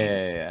said it.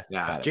 Yeah.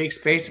 Yeah. Jake's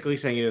basically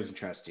saying he doesn't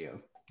trust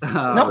you.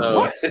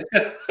 No.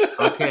 So,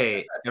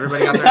 Okay.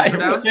 Everybody got their I answer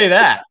never down? say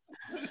that.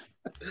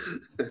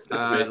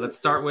 Let's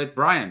start with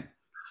Brian.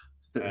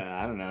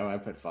 I don't know. I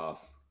put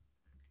false.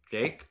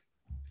 Jake,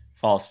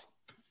 False.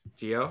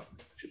 Gio,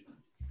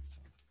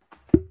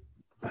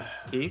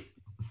 Keith.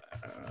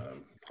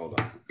 Hold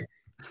on.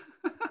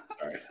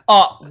 Sorry.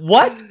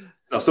 What?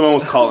 No, someone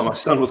was calling. My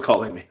son was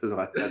calling me. So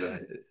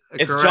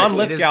It's Correct. John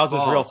It is Lithgow's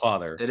real false.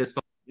 father. It is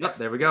false. Yep,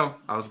 there we go.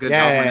 I was good.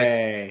 That was my next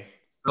Yay.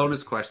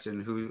 bonus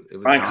question. Who it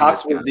was Brian John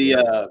Cox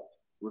Lithgow.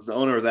 was the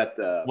owner of that.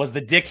 Was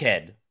the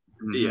dickhead.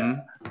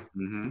 Mhm.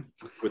 Mhm.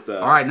 With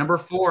the All right, number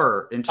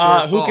 4. In true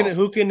or false?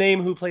 Who can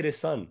name who played his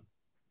son?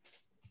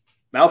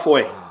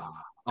 Malfoy. Oh,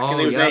 I can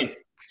name his yeah. name.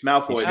 It's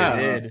Malfoy. He Yeah.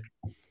 did.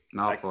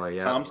 Malfoy,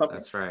 yeah. Tom something?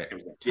 That's right.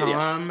 Yeah.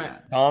 Tom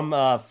Tom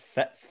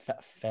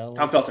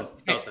Tom Felton.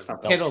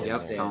 Felton.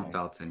 Hiddleston. Yep, Tom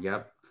Felton.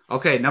 Yep.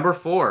 Okay, number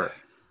 4.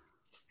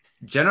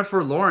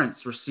 Jennifer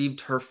Lawrence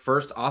received her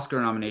first Oscar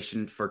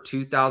nomination for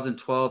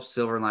 2012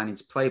 Silver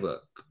Linings Playbook.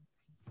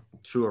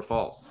 True or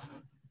false?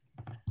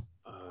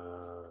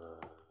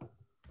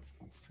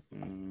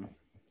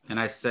 And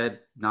I said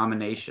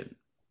nomination.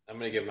 I'm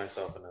gonna give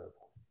myself another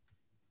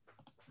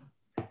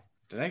point.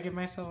 Did I give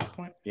myself a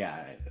point? Yeah.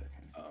 I did.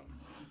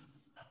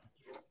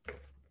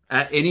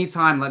 At any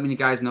time, let me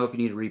guys know if you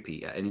need a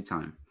repeat at any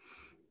time.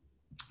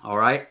 All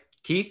right,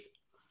 Keith,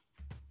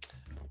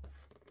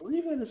 I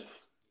believe that is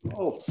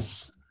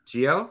false.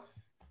 Gio,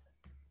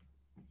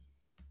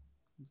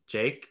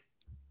 Jake,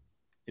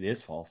 It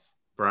is false.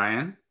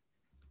 Brian.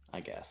 I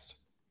guessed.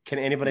 Can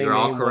anybody You're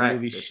all name correct.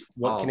 what movie? It's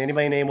Can false.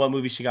 anybody name what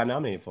movie she got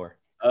nominated for?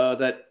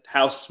 That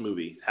House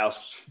movie.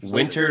 House.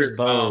 Winter's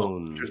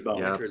Bone. Winter's Bone.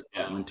 Yep. Winter's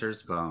Bone.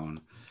 Winter's Bone.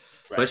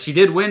 Right. But she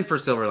did win for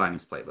Silver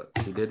Linings Playbook.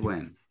 She did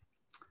win.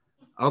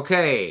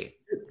 Okay.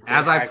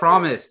 As I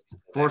promised,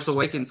 Force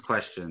Awakens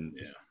questions.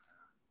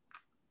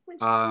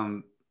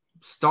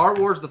 Star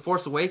Wars The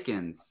Force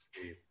Awakens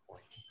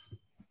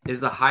is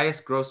the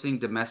highest grossing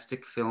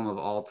domestic film of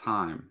all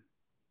time.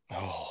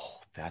 Oh,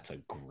 that's a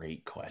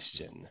great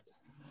question.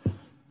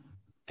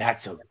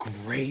 That's a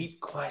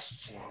great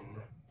question.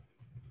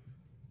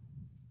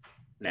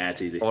 Nah,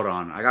 it's easy. Hold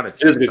on. I got to It is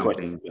check a good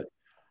something. question.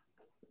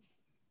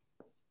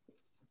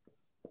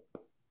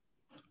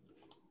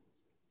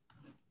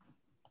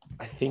 But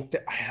I think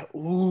that.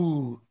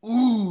 Ooh.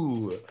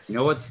 You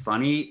know what's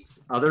funny?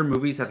 Other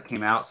movies have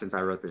came out since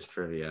I wrote this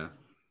trivia,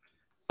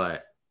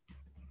 but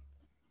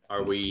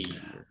Are we?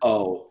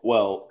 Oh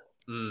well,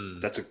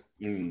 Mm, that's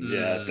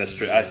yeah, that's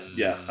true. I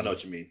know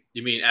what you mean.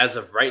 you mean as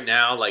of right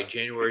now, like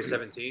January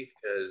 17th?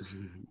 Because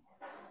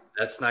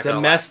that's not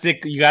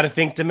Domestic. You got to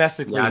think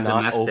domestically, Yeah, not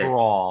domestic.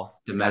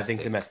 overall. You gotta Domestic. think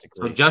So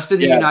domestically. just in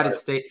the Yeah, United but-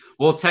 States.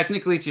 Well,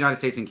 technically it's United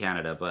States and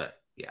Canada, but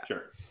yeah.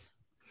 Sure.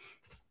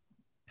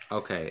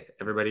 Okay,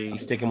 everybody. I'm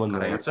sticking with got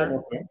my an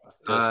answer.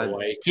 Does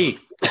Hawaii Keith.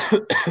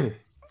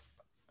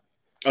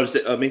 Oh, just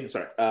me.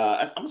 Sorry.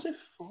 I'm gonna say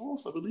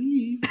false. I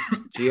believe.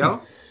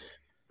 Gio.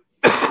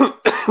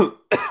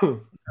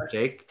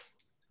 Jake.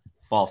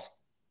 False.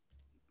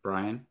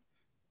 Brian.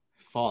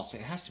 False.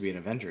 It has to be an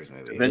Avengers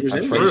movie. Avengers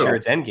I'm Endgame. pretty True. sure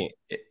it's Endgame.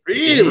 It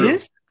Really?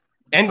 is?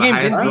 Endgame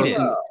highest didn't beat it.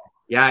 grossing-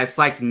 Yeah, it's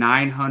like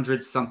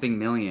 900 something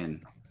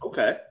million.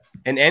 Okay.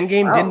 And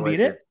Endgame didn't beat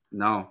it?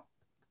 No.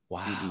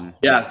 Wow. Mm-mm.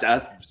 Yeah,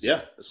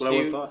 that's what I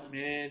would have thought.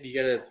 Man, you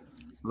gotta.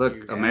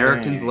 Look, Dang.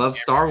 Americans love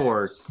Star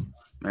Wars.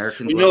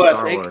 Americans You love know,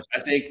 Star Wars. I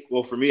think.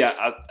 Well, for me,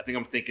 I think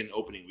I'm thinking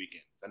opening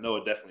weekend. I know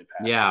it definitely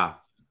passed. Yeah,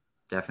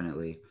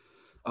 definitely.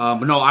 But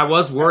no, I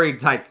was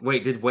worried. Like,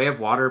 wait, did Way of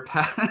Water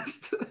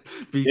pass?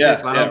 Because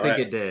Yeah, I don't think right.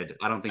 it did.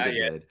 I don't think Not it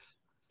yet.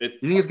 did.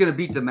 You think it's gonna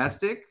beat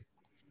domestic?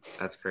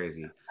 That's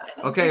crazy.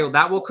 Okay, well,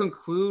 that will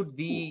conclude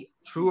the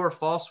true or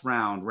false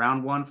round.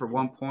 Round one for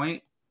 1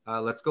 point.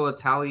 Let's go with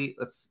tally.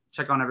 Let's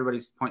check on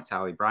everybody's point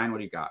tally. Brian, what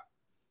do you got?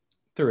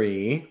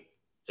 3.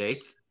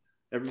 Jake,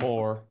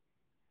 4.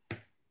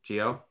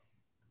 Gio,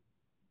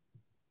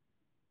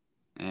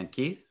 and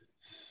Keith.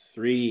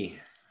 3.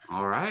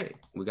 All right,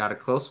 we got a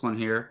close one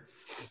here.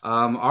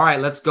 All right,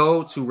 let's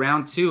go to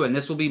round two, and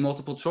this will be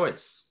multiple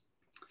choice.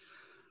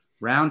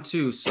 Round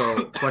two.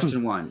 So,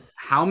 question one: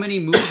 how many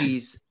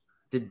movies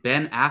did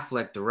Ben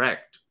Affleck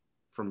direct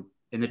from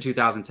in the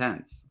 2010s?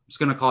 I'm just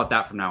gonna call it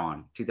that from now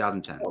on.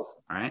 2010s. Oh. All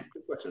right.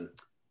 Good question.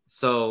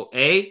 So,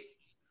 A,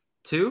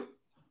 2,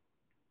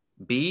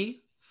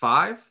 B,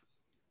 5,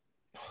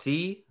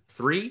 C,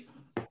 3,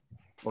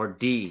 or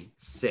D,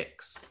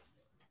 6.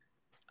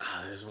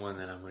 There's one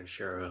that I'm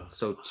unsure of.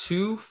 So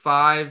 2,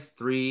 5,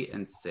 3,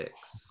 and 6.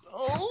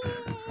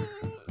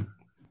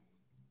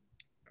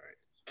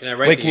 Can I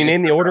write? Wait, can you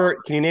name the order?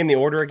 Can you name the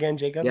order again,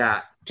 Jacob?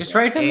 Yeah. Just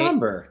write the A-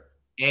 number.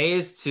 A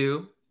is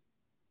 2,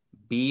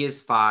 B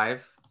is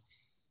 5,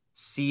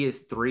 C is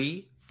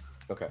 3,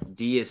 Okay.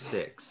 D is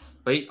 6.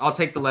 But I'll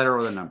take the letter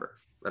or the number.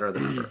 Letter or the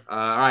number.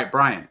 All right,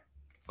 Brian.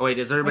 Oh, wait,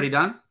 is everybody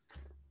done?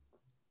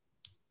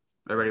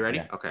 Everybody ready?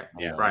 Yeah. Okay.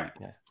 Yeah. Brian.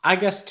 Yeah. I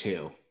guess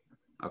 2.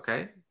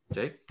 Okay.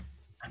 Jake.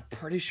 I'm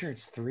pretty sure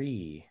it's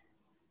 3.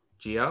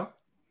 Gio.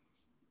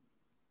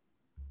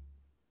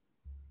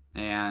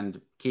 And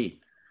Keith.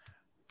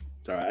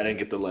 Sorry, I didn't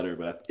get the letter,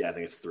 but I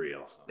think it's 3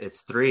 also.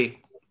 It's 3.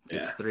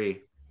 It's Yeah.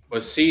 3.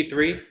 Was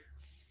C3?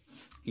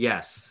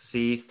 Yes.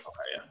 C.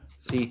 yeah.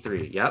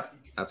 C3. Yep.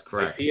 That's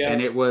correct. Yeah.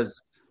 And it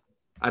was,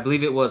 I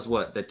believe it was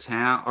what? The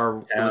town,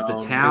 or it was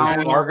the Town. It was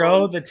town.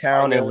 Fargo, the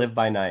town, and Fargo. Live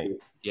by Night.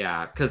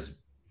 Yeah. Because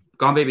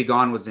Gone Baby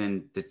Gone was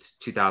in the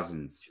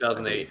 2000s.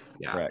 2008.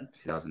 Yeah. Correct.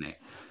 2008.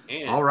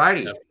 And All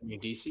righty. a new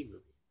DC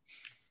movie.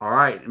 All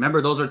right.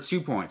 Remember, those are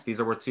 2 points. These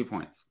are worth 2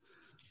 points.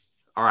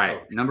 All right.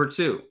 Oh. Number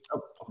 2.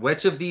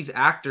 Which of these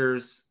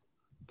actors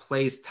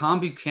plays Tom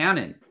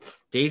Buchanan,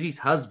 Daisy's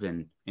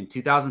husband, in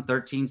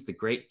 2013's The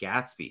Great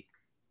Gatsby?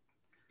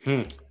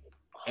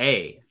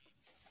 A,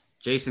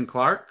 Jason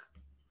Clarke.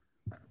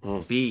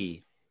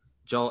 B,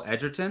 Joel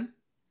Edgerton.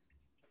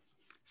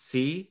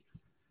 C,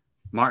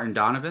 Martin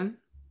Donovan.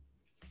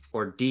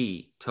 Or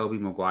D, Tobey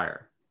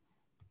Maguire.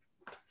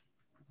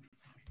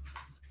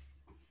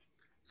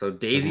 So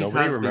Daisy's nobody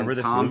husband, remember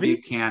this Tom movie?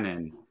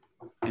 Buchanan,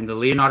 and the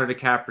Leonardo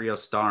DiCaprio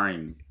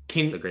starring The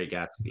Can Great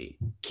Gatsby.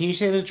 Can you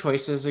say the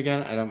choices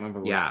again? I don't remember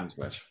which Yeah. one's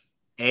which.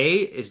 A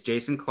is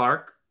Jason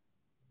Clarke.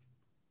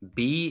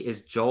 B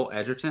is Joel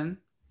Edgerton.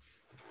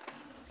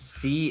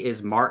 C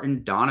is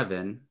Martin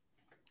Donovan.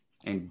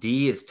 And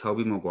D is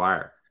Tobey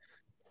Maguire.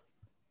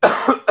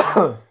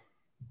 All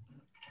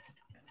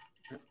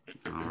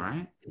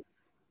right.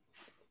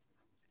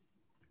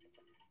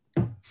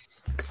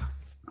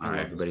 All right,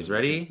 everybody's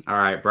ready. All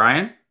right,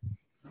 Brian.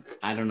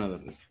 I don't know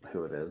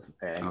who it is.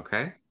 Okay.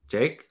 Okay.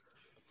 Jake.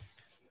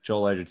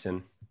 Joel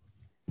Edgerton.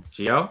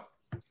 Gio.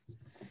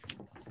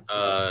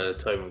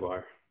 Tobey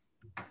Maguire.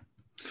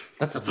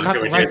 That's I'm not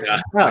okay the with right.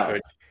 you. No.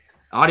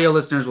 Audio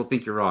listeners will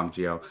think you're wrong,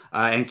 Gio.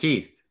 And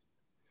Keith.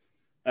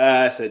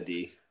 I said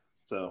D.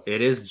 So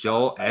It is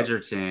Joel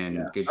Edgerton.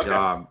 Yeah. Good Okay.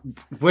 job.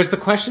 Was the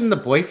question the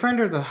boyfriend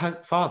or the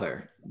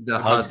father? The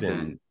husband.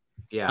 husband.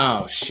 Yeah.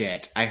 Oh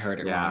shit! I heard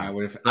it Yeah. wrong. I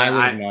would have. Yeah, I would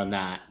I- have known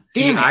that.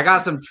 See, Damn it. I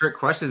got some trick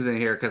questions in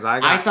here because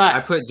I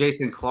thought- put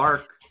Jason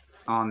Clarke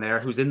on there,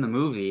 who's in the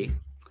movie,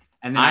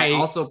 and then I I-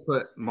 also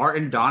put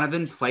Martin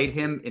Donovan played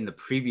him in the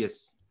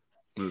previous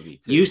movie.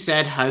 Too. You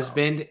said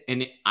husband,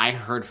 and I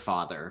heard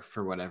father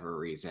for whatever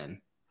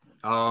reason.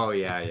 Oh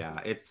yeah.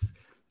 It's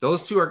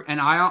those two are, and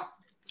I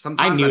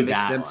sometimes I knew mix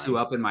that them one. two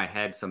up in my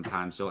head.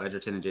 Sometimes Joel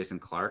Edgerton and Jason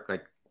Clarke,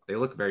 like they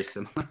look very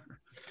similar.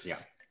 Yeah.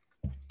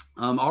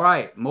 All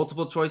right.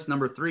 Multiple choice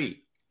number 3.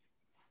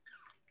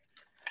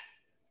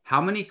 How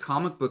many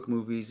comic book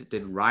movies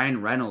did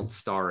Ryan Reynolds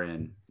star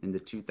in the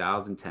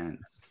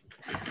 2010s?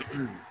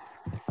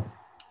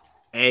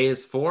 A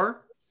is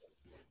 4,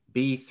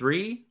 B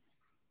 3,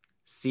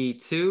 C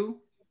 2,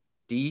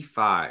 D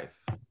 5.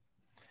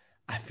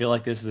 I feel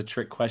like this is a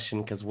trick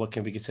question because what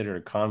can be considered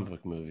a comic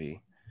book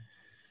movie?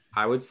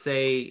 I would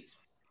say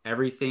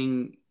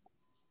everything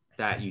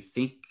that you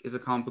think is a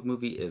comic book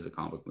movie is a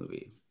comic book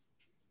movie.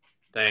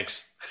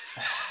 Thanks.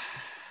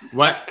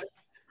 What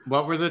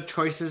were the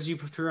choices you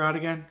threw out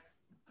again?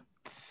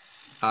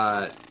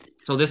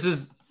 So this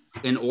is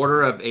in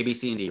order of A, B,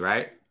 C, and D,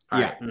 right? All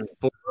Yeah. right.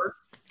 4,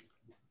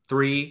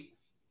 3,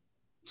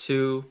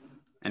 2,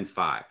 and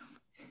 5.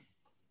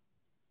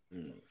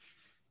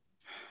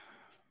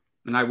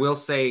 And I will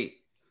say,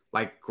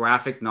 like,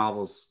 graphic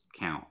novels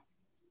count.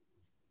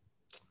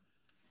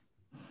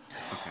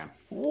 Okay.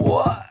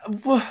 What?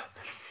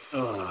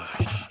 Oh,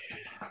 shit.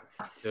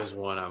 There's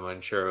one I'm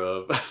unsure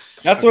of.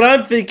 That's what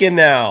I'm thinking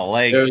now.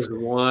 Like, There's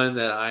one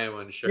that I am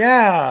unsure.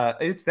 yeah,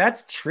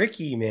 that's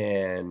tricky,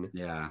 man.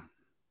 Yeah.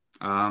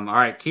 All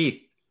right,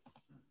 Keith.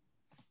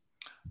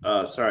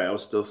 Sorry, I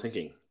was still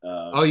thinking.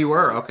 Oh, you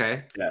were?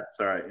 Okay. Yeah,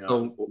 sorry.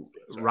 So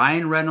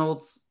Ryan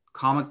Reynolds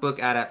comic book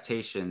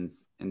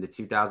adaptations in the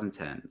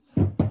 2010s.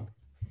 All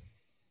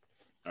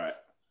right.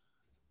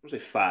 I'm going to say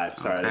 5.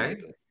 Sorry. I didn't Okay.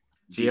 get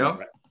the Gio?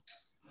 right.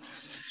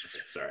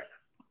 Okay, sorry.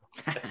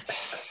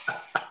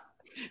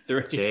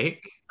 3.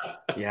 Jake?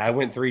 Yeah, I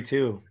went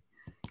 3-2.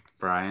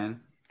 Brian?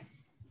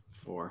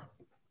 4.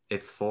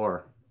 It's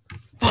 4.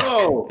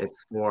 Oh!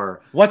 It's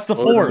 4. What's the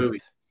What was the fourth?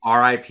 movie?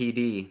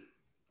 R.I.P.D.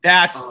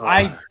 That's Oh.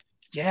 I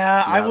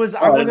Yeah. was Oh,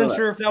 I I didn't wasn't know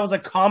sure if that was a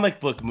comic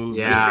book movie.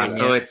 Yeah,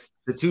 so it's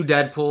the 2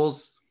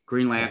 Deadpools,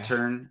 Green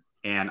Lantern,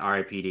 and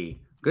R.I.P.D.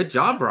 Good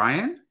job,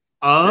 Brian.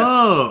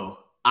 Oh,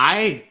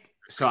 I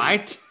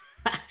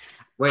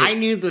Wait,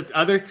 knew the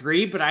other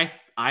 3, but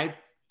I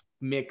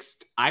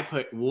mixed. I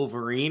put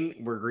Wolverine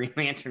where Green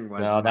Lantern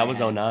was. No, in that my was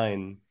head.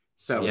 09.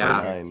 So yeah.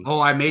 Nine. Oh,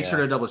 I made sure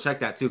Yeah. to double check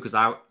that too because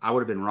I would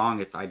have been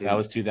wrong if I didn't. That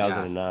was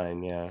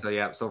 2009, yeah. So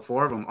yeah, so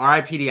 4 of them.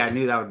 R.I.P.D. I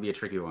knew that would be a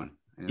tricky one.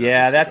 I knew that would be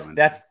Yeah, a tricky one.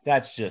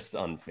 that's just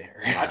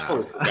unfair. I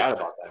totally forgot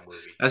about that movie.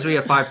 That should be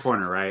a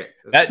 5-pointer, right?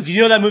 Did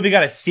you know that movie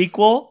got a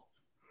sequel?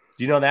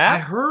 Do you know I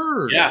that?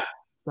 heard. Yeah.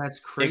 That's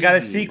crazy. It got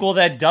a sequel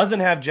that doesn't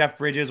have Jeff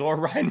Bridges or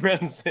Ryan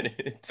Reynolds in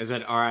it. is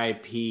it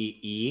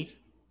R.I.P.E.?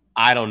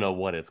 I don't know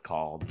what it's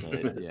called,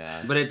 but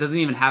yeah. but it doesn't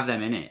even have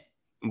them in it.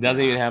 It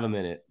doesn't even have him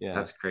in it. Yeah.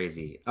 That's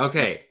crazy.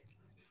 Okay.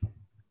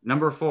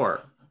 Number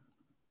 4.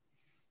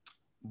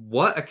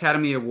 What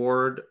Academy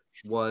Award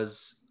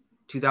was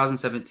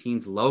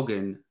 2017's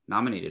Logan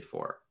nominated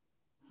for?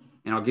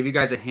 And I'll give you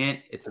guys a hint.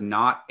 It's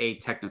not a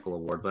technical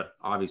award, but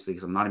obviously,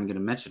 because I'm not even going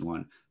to mention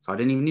one. So I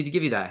didn't even need to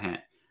give you that hint.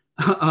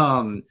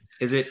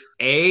 Is it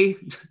A,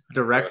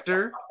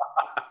 director,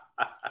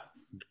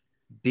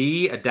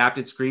 B,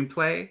 adapted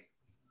screenplay,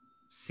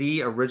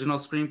 C, original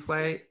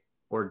screenplay,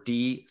 or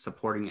D,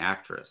 supporting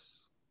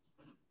actress?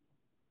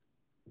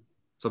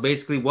 So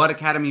basically, what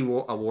Academy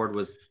Award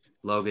was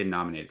Logan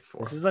nominated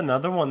for? This is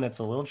another one that's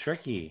a little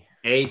tricky.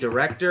 A,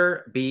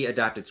 director, B,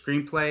 adapted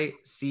screenplay,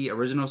 C,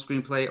 original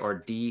screenplay, or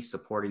D,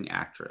 supporting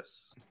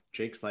actress?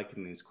 Jake's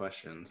liking these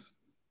questions.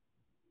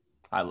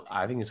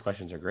 I think his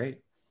questions are great.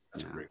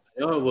 That's Yeah. great.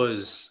 You know, it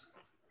was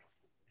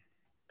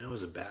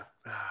a bad.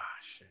 Ah,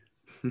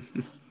 shit.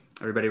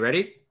 Everybody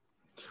ready?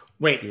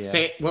 Wait, Yeah.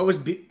 say what was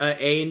B,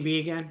 A and B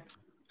again?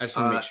 I just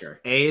want to make sure.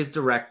 A is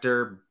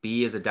director,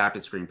 B is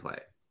adapted screenplay.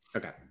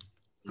 Okay.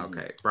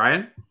 Okay.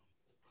 Brian?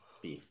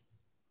 B.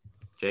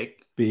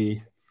 Jake?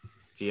 B.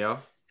 Gio?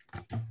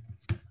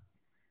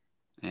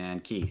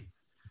 And Keith?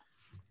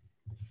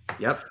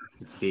 Yep,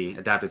 it's B,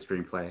 adapted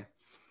screenplay.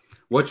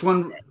 Which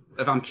one,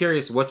 if I'm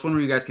curious, which one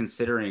were you guys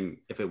considering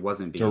if it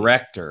wasn't B?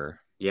 Director.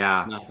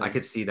 Yeah, Nothing. I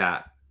could see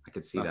that. I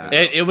could see Nothing.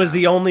 that. It was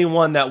the only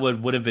one that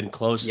would have been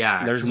close.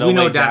 Yeah, There's 'cause no we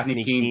know way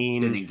Daphne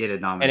Keane didn't get a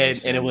and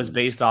nomination. it was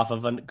based off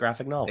of a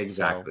graphic novel. so-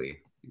 Exactly.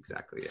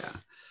 Exactly. Yeah.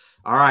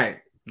 All right.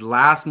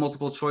 Last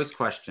multiple choice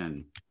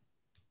question.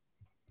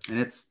 And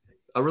it's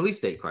a release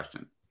date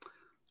question.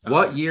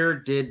 What year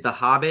did The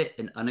Hobbit: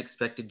 An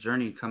Unexpected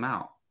Journey come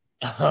out?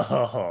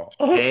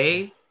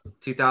 A,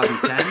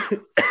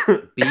 2010,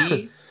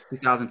 B,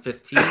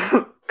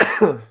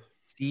 2015,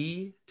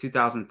 C,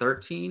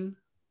 2013,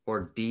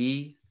 or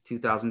D,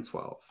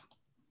 2012?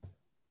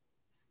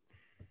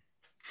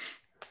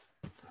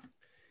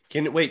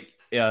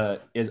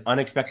 Is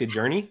Unexpected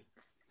Journey?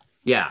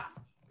 Yeah.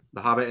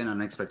 The Hobbit: An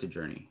Unexpected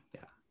Journey.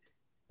 Yeah.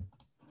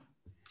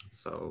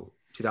 So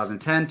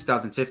 2010,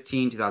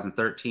 2015,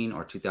 2013,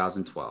 or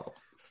 2012?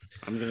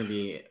 I'm gonna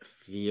be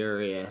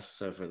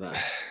furious over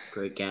that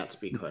Great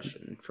Gatsby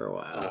question for a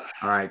while.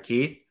 All right,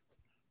 Keith.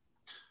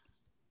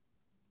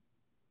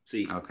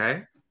 C.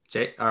 Okay.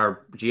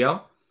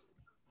 Gio?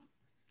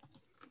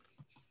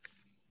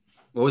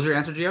 What was your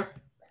answer, Gio?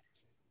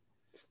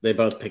 They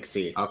both pick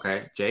C.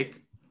 Okay.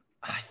 Jake?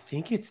 I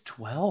think it's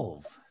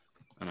 12.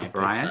 And I picked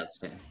Brian? that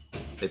same.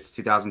 It's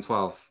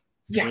 2012.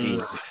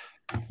 Yes.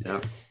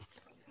 Yep.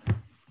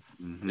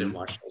 Didn't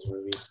watch those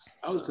movies.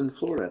 I was in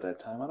Florida at that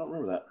time. I don't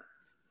remember that.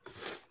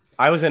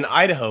 I was in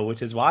Idaho,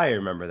 which is why I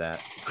remember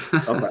that.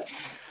 Okay.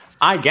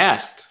 I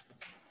guessed.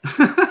 That's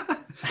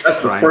the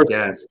Brian first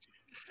guessed.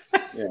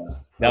 Yeah.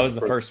 That was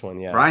the first one,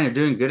 yeah. Brian, you're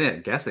doing good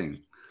at guessing.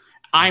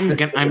 I'm really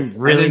And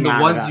then mad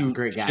the ones about you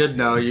Great should Gatsby.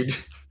 know. You.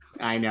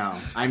 I know.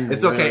 I'm.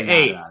 It's really okay. mad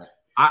Hey, about it.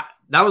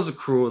 That was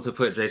cruel to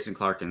put Jason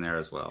Clarke in there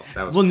as well.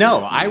 That was Well, no,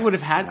 cruel. I would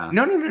have had Yeah.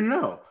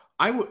 no.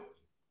 I would.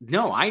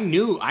 No, I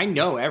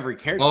know every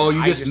character. Oh,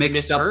 you I just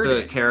mixed up misheard the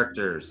it.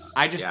 characters.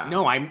 I just Yeah.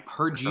 no. I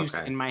heard you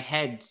Okay. in my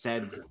head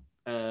said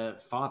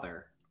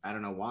father. I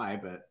don't know why,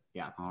 but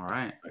yeah. All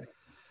right.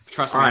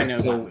 Trust All me, I right, know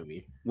so- that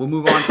movie. We'll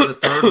move on to the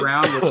third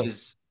round, which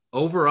is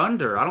over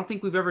under. I don't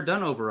think we've ever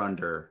done over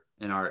under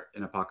in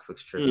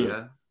Apocalypse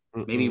trivia.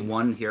 Maybe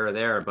one here or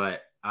there,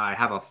 but I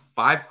have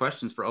 5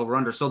 questions for over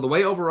under. So the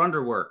way over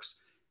under works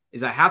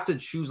is I have to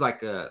choose like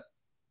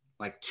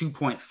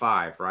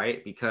 2.5,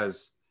 right?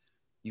 Because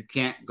you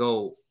can't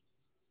go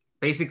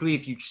basically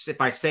if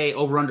I say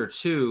over under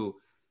 2,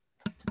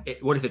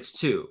 what if it's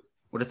 2?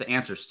 What if the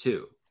answer's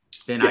 2?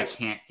 Then Yes. I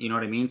can't, you know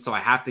what I mean? So I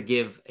have to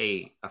give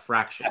a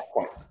fraction.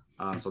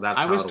 So that's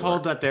I how was it'll told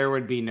work. that there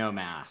would be no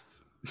math.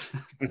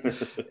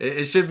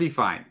 It should be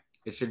fine.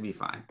 It should be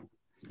fine.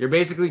 You're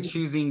basically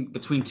choosing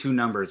between 2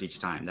 numbers each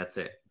time. That's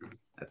it.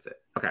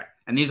 Okay.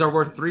 And these are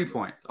worth 3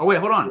 points. Oh, wait,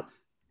 hold on.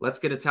 Let's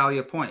get a tally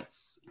of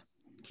points.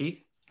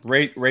 Keith?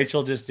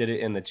 Rachel just did it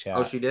in the chat.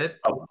 Oh, she did?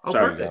 Oh, Oh,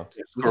 sorry. perfect.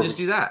 We can just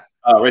do that.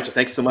 Rachel,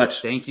 thank you so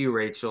much. Thank you,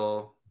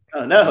 Rachel.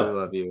 Oh, I no.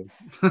 love you.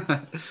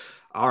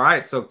 All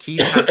right. So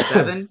Keith has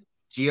 7.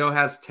 Gio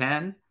has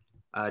 10.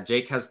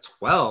 Jake has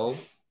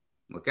 12.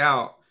 Look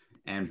out.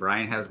 And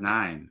Brian has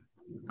 9.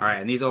 All right.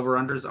 And these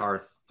over-unders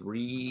are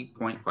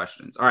 3-point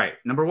questions. All right.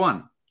 Number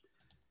 1.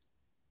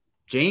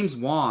 James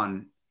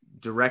Wan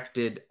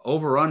directed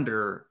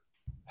over-under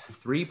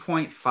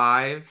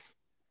 3.5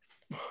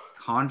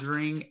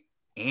 Conjuring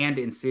and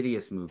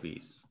Insidious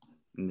movies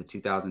in the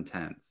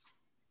 2010s.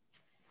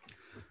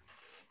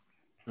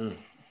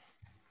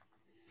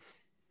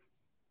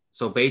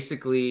 So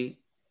basically,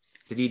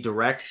 did he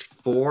direct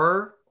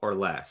 4 or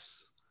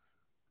less?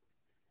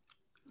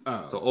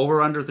 Oh, So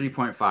over under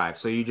 3.5.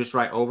 So you just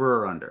write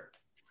over or under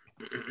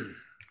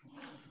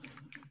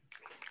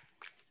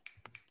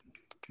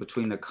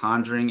between the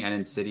Conjuring and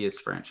Insidious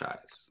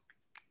franchise.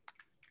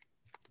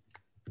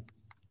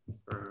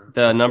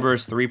 The number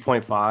is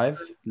 3.5.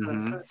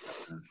 Mhm.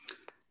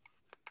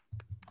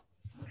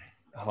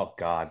 Oh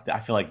God, I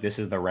feel like this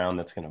is the round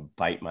that's gonna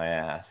bite my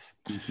ass.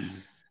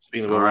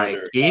 Speaking of All right,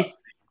 over-under, Keith.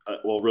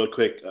 well, real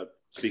quick,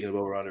 speaking of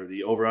over-under,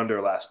 the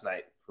over-under last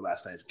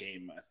night's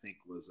game, I think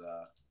was,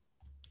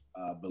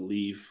 I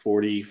believe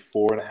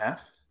 44.5.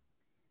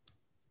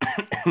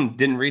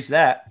 Didn't reach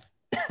that.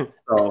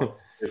 So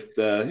if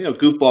the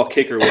goofball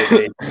kicker would have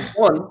made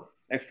 1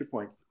 extra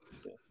point.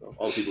 Yeah, so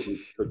all the people who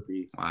took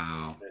the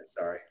Wow.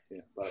 sorry.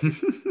 Yeah,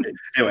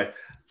 anyway,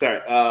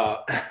 sorry.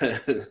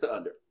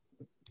 Under.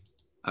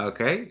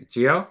 Okay,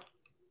 Gio.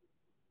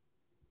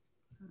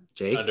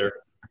 Jake.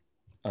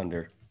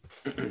 Under.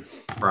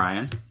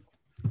 Brian.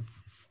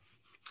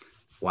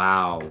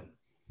 Wow.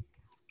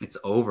 It's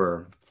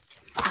over.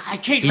 I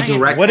changed He my answer.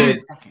 directed- What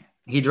is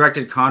He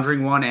directed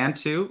Conjuring 1 and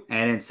 2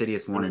 and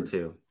Insidious 1 and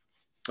 2.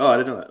 Oh, I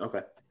didn't know that.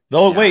 Okay.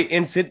 Though, Yeah. wait,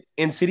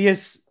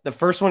 Insidious, the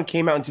first one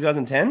came out in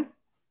 2010.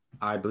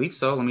 I believe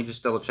so. Let me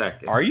just double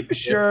check. Are you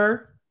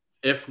sure?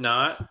 If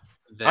not,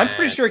 then I'm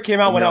pretty sure it came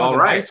out when I was in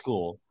All right. high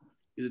school.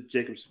 Is it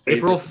Jacob's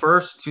April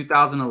favorite? 1st,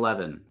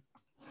 2011.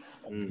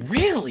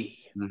 Really?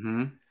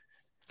 Mm-hmm.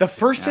 The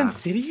first Yeah.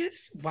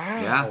 Insidious?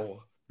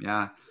 Wow.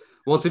 Yeah.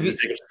 Well, to Is be it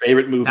Jacob's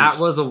favorite movies. that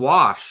was a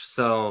wash,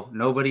 so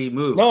nobody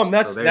moved. No,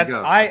 that's So there you that's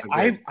go. I That's a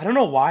good- I don't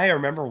know why I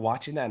remember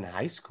watching that in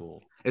high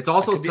school. It's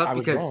also I tough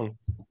was because wrong.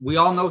 we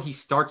all know he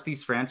starts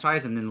these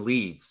franchise and then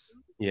leaves.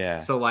 Yeah.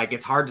 So like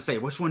it's hard to say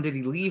which one did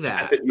he leave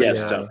at. Yes,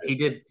 Yeah. John. He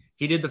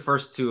did the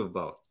first two of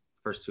both.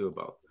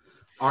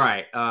 All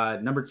right,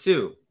 number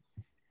 2.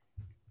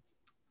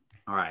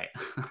 All right.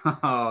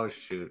 Oh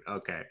shoot.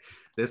 Okay.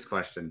 This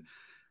question.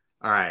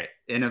 All right.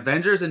 In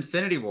Avengers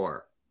Infinity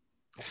War,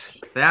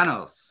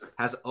 Thanos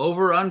has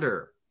over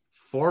under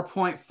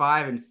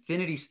 4.5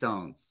 Infinity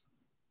Stones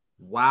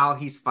while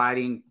he's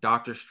fighting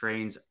Doctor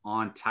Strange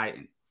on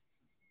Titan.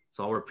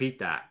 So I'll repeat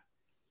that.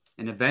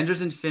 In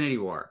Avengers Infinity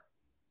War,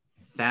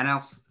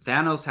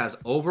 Thanos has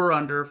over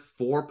under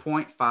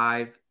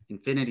 4.5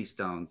 Infinity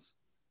Stones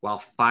while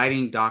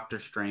fighting Doctor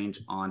Strange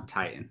on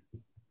Titan.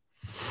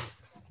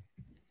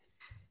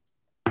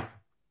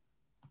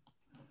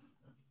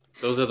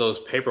 those are those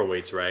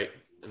paperweights, right?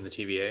 In the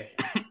TVA.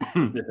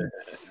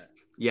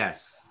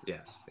 Yes,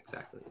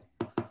 exactly.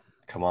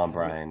 Come on,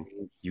 Brian.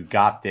 You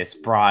got this,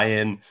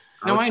 Brian.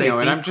 No, would I say know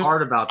it. think I'm just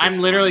hard about this I'm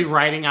literally one.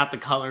 writing out the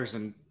colors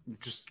and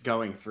just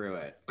going through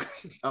it.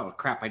 Oh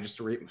crap! I just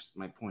erased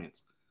my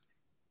points.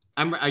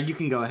 You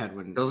can go ahead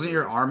when Doesn't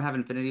your arm have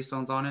Infinity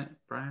Stones on it,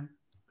 Brian?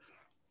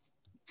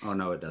 Oh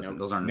no, it doesn't. Nope.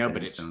 Those aren't No, but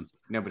Infinity it Stones.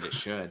 No, but it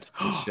should.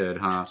 It should,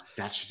 huh?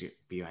 That should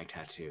be my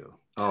tattoo.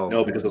 Oh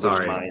No, because those are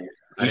sorry. mine.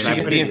 I You didn't should get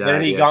have the that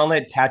Infinity idea.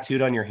 Gauntlet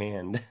tattooed on your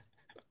hand.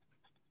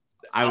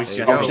 I was There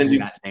you just go. thinking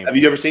that same. Have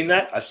you ever seen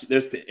that? I've seen,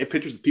 there's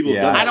pictures of people.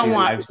 Yeah, Done I that. don't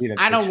want. I've seen a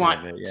I don't picture want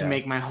of it, to yeah.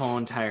 make my whole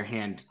entire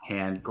hand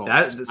hand. gold.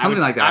 That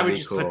something like that I would would be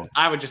just cool. put.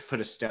 I would just put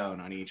a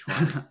stone on each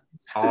one.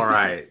 All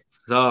right.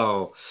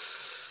 So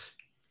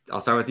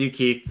I'll start with you,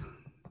 Keith.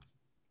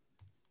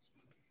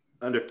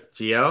 Under.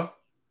 Gio,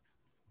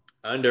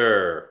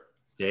 Under.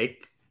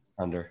 Jake,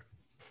 Under.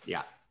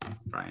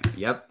 Brian.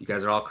 Yep, you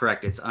guys are all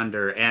correct. It's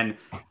under. And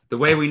the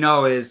way we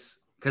know is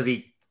because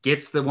he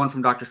gets the one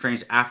from Doctor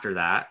Strange after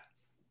that,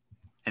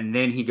 and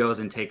then he goes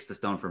and takes the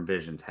stone from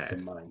Vision's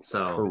head. Mine.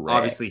 So Correct.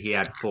 obviously he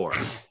had 4.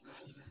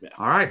 Yeah.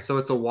 All right. So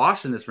it's a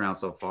wash in this round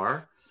so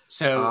far.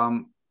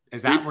 So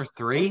is that worth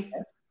 3?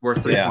 We're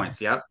 3 Yeah.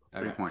 points. Yep.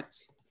 3 Okay.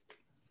 points.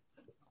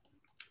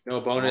 No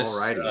bonus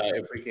Alrighty.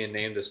 if we can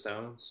name the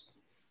stones.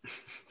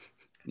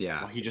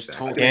 Yeah. Well, he just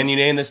exactly. told Can us. you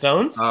name the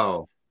stones?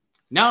 Oh,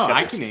 No, Got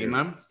I the- can name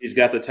them. He's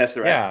got the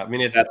Tesseract. Yeah, I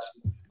mean it's That's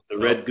the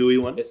red gooey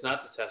one. It's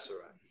not the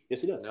Tesseract.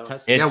 Yes, he does. No.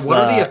 It's yeah. What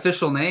are the the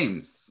official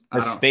names? I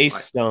the don't- Space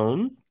like-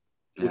 Stone,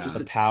 yeah.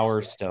 the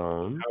Power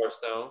Stone, Power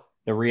Stone.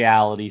 the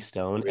Reality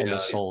Stone, and the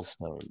Reality Soul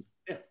Stone.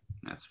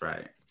 That's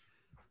right.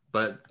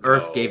 But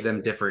Earth No. gave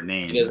them different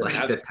He names, doesn't like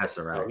have the the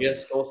Tesseract. He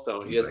has Soul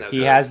Stone. He doesn't have He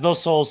the- has the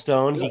Soul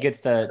Stone. He gets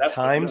the That's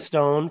Time what-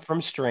 Stone from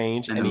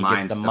Strange, And and, the he gets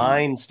Mind the Stone.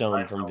 Mind Stone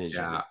Mind from Stone,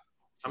 Vision. Yeah,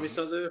 How many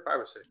stones are there? 5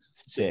 or 6?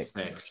 6.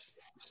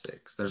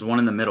 6. There's one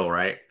in the middle,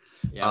 right?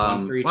 Yeah,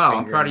 one for each Wow, I'm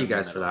finger proud of you and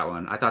guys the for middle. that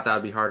one. I thought that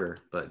would be harder,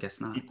 but guess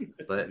not.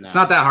 But No. it's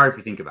not that hard if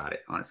you think about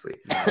it, honestly.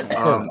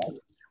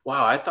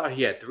 Wow, I thought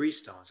he had 3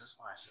 stones. That's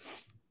why I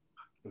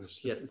said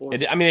he had 4.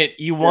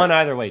 You won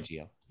either way,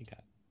 Gio. You got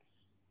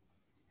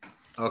it.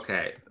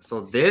 Okay,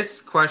 so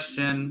this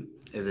question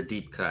is a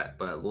deep cut,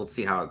 but we'll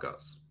see how it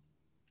goes.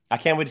 I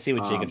can't wait to see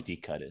what Um, Jacob's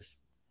deep cut is.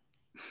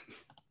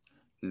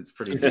 It's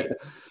pretty deep.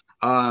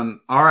 All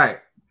right.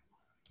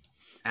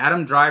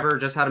 Adam Driver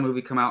just had a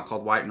movie come out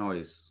called White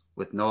Noise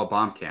with Noah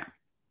Baumbach.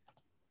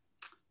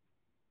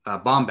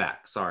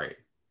 Baumbach, sorry.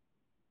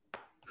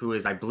 Who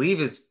is, I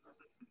believe, is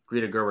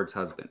Greta Gerwig's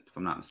husband, if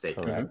I'm not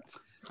mistaken. Correct.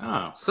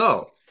 Oh,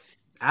 So,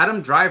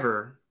 Adam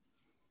Driver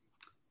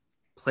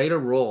played a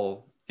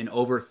role in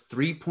over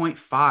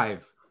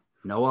 3.5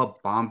 Noah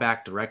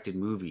Baumbach directed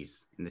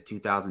movies in the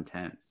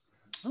 2010s.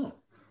 Oh.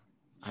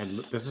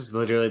 this is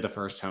literally the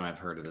first time I've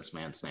heard of this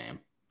man's name.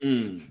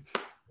 Mm.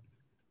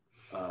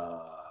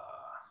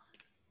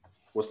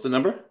 What's the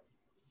number?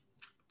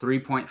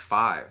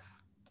 3.5.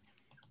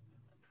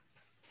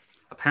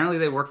 Apparently,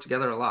 they work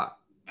together a lot.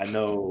 I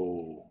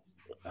know.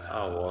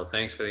 Oh, well,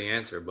 thanks for the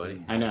answer,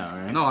 buddy. I know,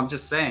 right? No, I'm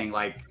just saying,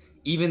 like,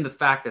 even the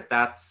fact that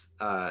that's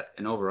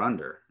an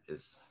over-under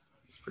is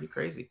pretty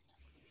crazy.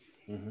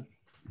 Mhm.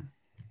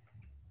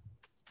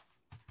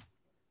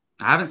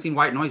 I haven't seen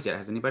White Noise yet.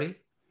 Has anybody?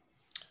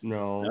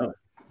 No. No.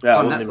 Yeah, I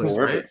On wasn't even Netflix,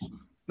 aware of right? it.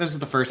 This is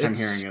the first time It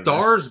hearing of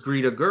stars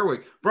Greta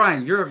Gerwig.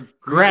 Brian, you're a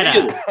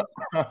Greta.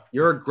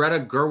 You're a Greta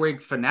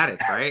Gerwig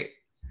fanatic, right?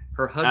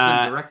 Her husband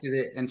Uh, directed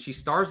it, and she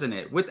stars in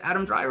it with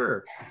Adam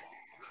Driver.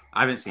 I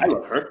haven't seen I it.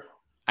 love her.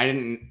 I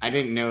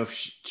didn't know if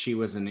she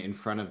was an in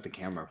front of the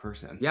camera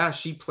person. Yeah,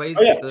 she plays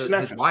Oh, yeah, she's an his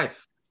actress.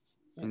 wife,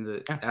 in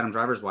the Yeah. Adam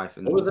Driver's wife.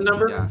 What was the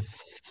number? Yeah,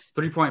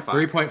 3.5.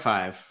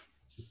 3.5.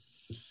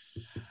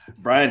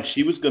 Brian,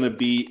 she was going to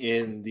be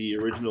in the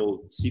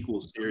original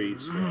sequel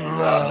series for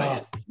How I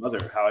Met Your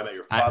Mother, How I Met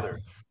Your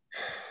Father.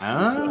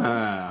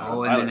 Ah.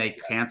 Oh, and then they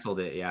canceled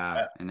it. Yeah,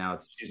 Yeah. and now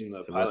it's She's in the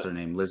what's pilot. her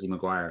name? Lizzie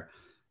McGuire.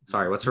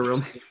 Sorry, what's her real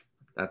name?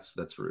 That's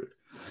rude.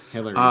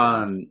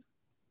 Hillary.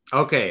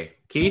 Okay,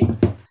 Keith.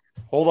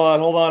 Hold on.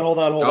 Oh,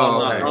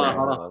 okay. Hold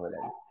on.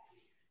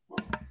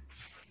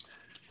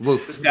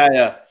 Woof. This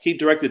guy, he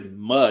directed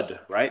Mud,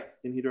 right?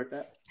 Didn't he direct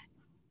that?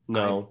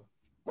 No.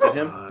 Is that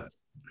him?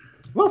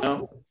 Woof.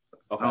 No?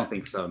 I Okay. don't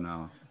think so.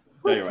 No.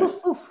 No, you're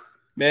right.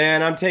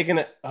 Man, I'm taking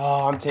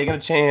a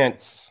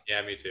chance.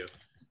 Yeah, me too.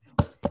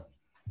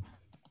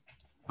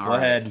 All Go right,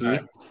 ahead.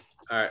 Keith.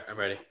 All right, I'm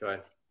ready. Go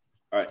ahead.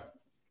 All right.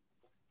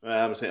 I'm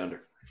going to say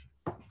under.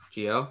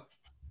 Gio.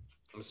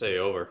 I'm gonna say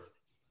over.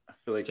 I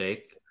feel like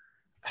Jake.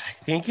 I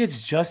think it's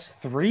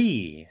just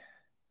 3.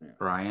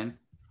 Brian.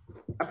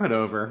 I put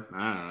over.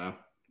 I don't know.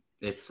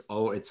 It's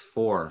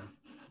 4.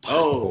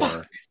 Oh. It's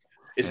 4.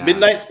 Is Yeah.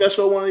 Midnight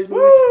Special one of these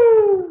movies?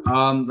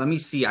 Let me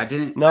see. I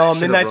didn't. I No,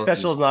 should've Midnight wrote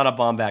Special these. is not a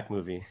Baumbach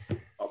movie.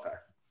 Okay.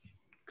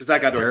 Because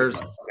that got There's-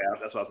 directed.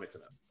 Okay, that's what I was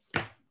mixing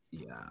up.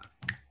 Yeah.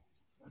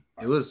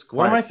 It was What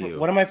quite am a I? few.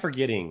 What am I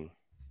forgetting?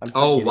 I'm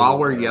Oh, forgetting While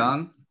We're one.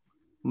 Young.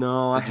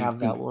 No, I Did you- have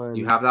that one.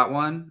 You have that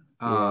one.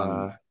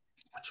 Yeah.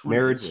 Which one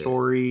Marriage is it?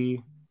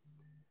 Story.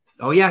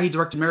 Oh yeah, he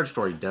directed Marriage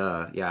Story.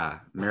 Duh. Yeah,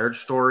 Marriage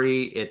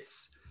Story.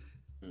 It's.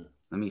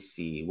 Let me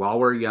see. While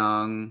We're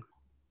Young.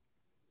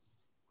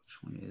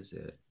 Which one is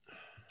it?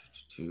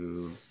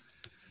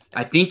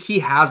 I think he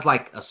has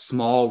like a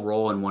small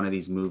role in one of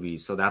these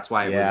movies, so that's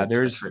why. It Yeah,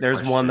 was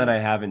there's one that I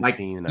haven't like.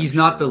 seen. He's I'm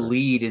not the sure.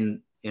 lead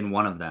in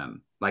one of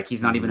them. Like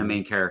he's not even a Mhm.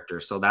 main character,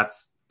 so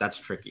that's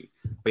tricky.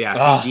 But yeah,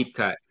 Ugh. see deep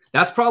cut.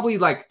 That's probably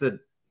like the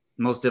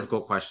most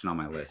difficult question on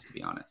my list, to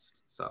be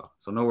honest. So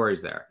no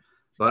worries there.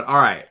 But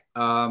all right.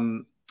 All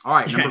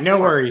right. Yeah, Number no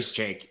 4. worries,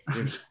 Jake.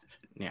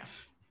 Yeah.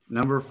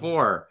 Number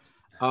 4.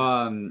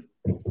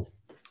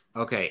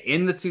 Okay.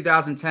 In the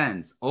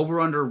 2010s, over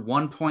under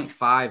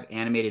 1.5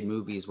 animated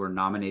movies were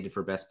nominated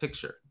for Best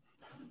Picture.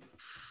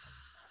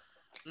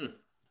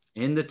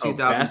 In the 2010s.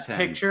 Best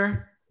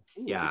Picture?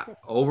 Yeah.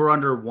 Over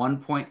under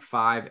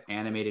 1.5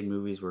 animated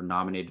movies were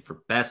nominated for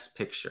Best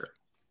Picture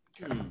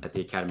at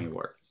the Academy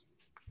Awards.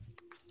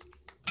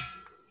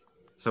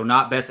 So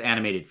not Best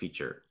Animated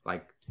Feature,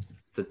 like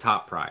the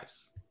top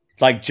prize.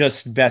 Like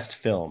just best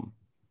film.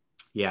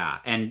 Yeah,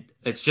 and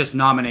it's just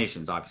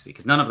nominations, obviously,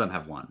 because none of them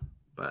have won.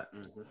 But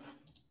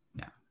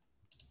yeah,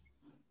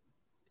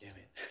 Damn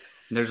it.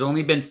 there's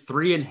only been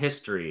 3 in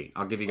history.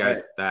 I'll give you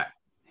guys that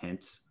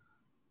hint.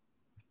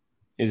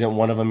 Isn't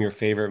one of them your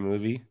favorite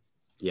movie?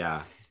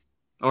 Yeah,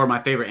 or my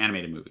favorite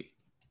animated movie.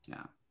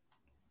 Yeah,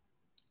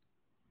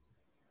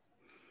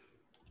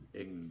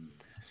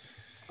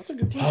 That's a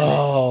good team.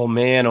 Oh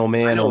man! Oh I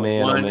man! know Oh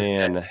man! Oh one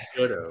man! that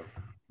should have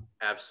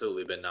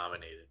absolutely been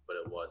nominated, but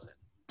it wasn't.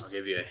 I'll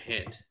give you a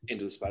hint.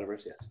 Into the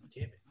Spider-Verse, yes.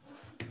 Damn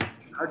it.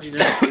 How'd you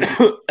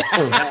know?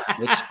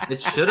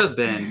 it should have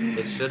been.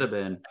 It should have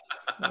been.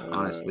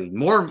 Honestly,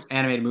 more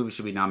animated movies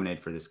should be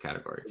nominated for this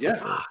category. for Yeah,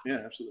 sure. yeah,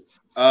 absolutely.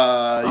 You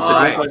All said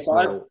right, 1.5?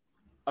 so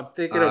I'm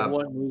thinking of Um,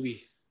 one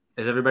movie.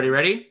 is everybody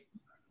ready?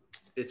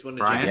 It's one of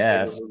Brian? Jacob's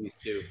Yes. favorite movies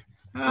too.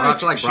 I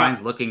feel like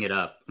Brian's looking it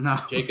up. No.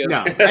 Jacob.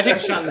 No, I think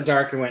Shot in the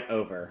Dark and went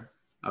over.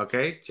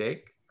 Okay,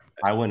 Jake,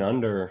 I went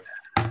under.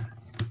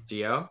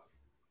 Gio,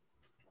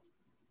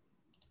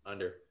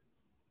 Under.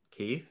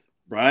 Keith.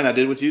 Brian, I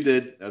did what you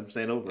did. I'm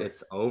saying over.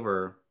 It's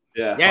over.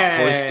 Yeah. Yeah.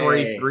 Toy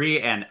Story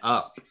 3 and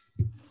Up.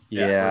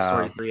 Yeah, Toy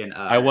Story 3 and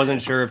Up. I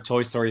wasn't sure if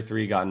Toy Story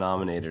 3 got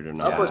nominated or Up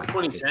not. was it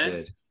 2010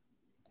 did.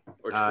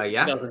 or Yeah, it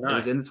 2009.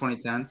 was in the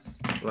 2010s.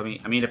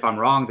 I mean, if I'm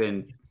wrong,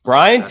 then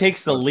Brian That's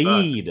takes the what's up.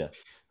 lead.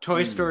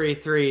 Toy Story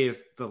 3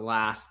 is the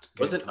last.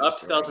 good Was it Toy Up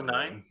Story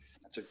 2009? movie.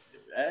 That's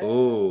a,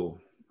 oh,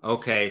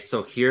 okay.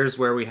 So here's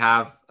where we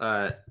have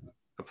a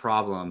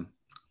problem.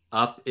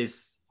 Up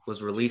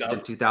was released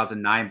in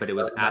 2009, but it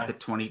was at the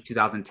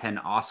 2010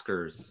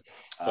 Oscars.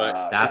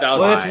 But That's 2000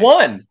 Well, it's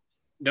one.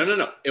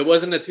 No. It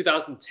wasn't a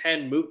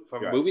 2010 movie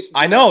from Right. movies. From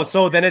I know.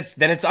 So then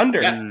it's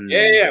under. Yeah.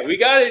 Yeah. We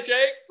got it,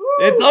 Jake.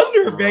 It's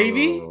under,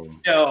 baby. Oh.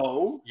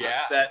 no.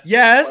 Yeah. That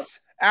Yes,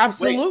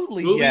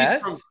 absolutely. Movies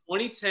yes. from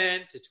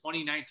 2010 to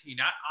 2019,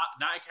 not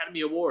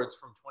Academy Awards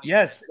from 2010.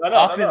 Yes. No,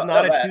 Up no, is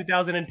not no, a no.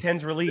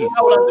 2010's release. That's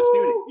not what I'm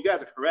disputing. You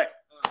guys are correct.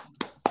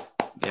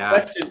 Yeah.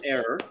 Question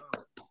error.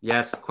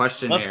 Yes.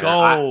 Question. Let's here.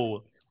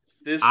 go.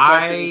 This I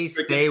question is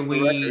strictly say for the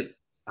record. we.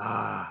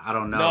 I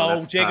don't know. No,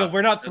 That's Jacob, tough.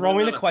 we're not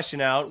throwing No. the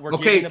question out. We're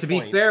Okay, giving the to be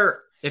points.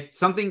 fair, if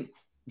something,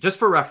 just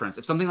for reference,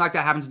 if something like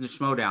that happens in the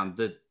Schmodown,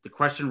 the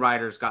question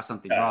writers got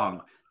something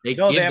wrong. They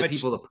No, they give have the a ch-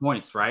 people the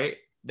points, right?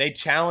 They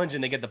challenge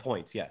and they get the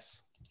points.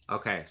 Yes.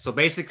 Okay, so And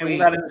basically,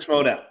 we're not in the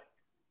Schmodown.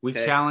 we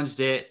okay. challenged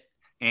it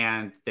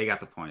and they got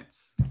the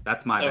points.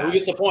 That's my So bad. who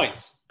gets the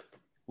points?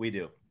 We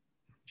do.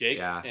 Jake.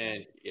 Yeah.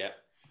 And yeah.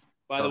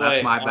 By So the that's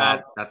way, my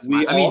bad. That's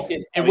we my. I all mean,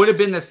 get it would have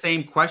points. been the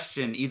same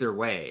question either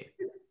way.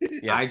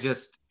 Yeah. I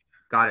just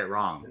got it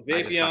wrong.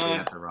 I just got the Vapion.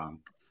 answer wrong.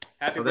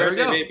 Happy So there we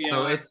birthday, go. Vapion.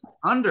 So it's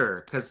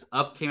under because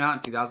Up came out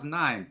in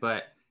 2009.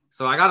 But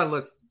so I got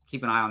to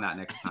keep an eye on that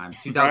next time.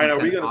 2010 Brian, are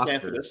we going to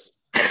stand for Oscars. this?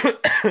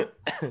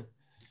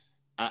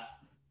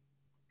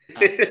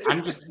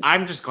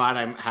 I'm just glad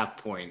I have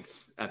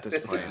points at this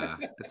point. Yeah,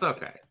 it's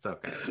okay. It's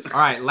okay. All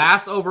right.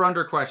 Last over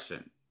under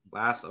question.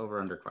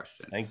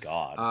 Thank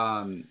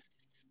God.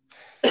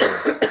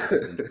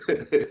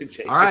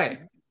 Jake. All right.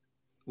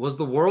 Was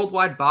the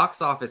worldwide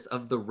box office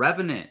of The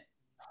Revenant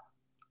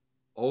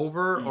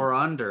over or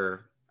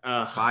under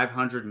Ugh,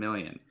 500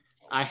 million?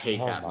 I hate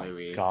Oh that my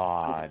movie.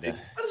 God. What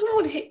does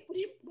everyone hate?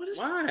 What is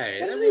Why? Why That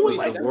does anyone movie's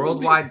like The that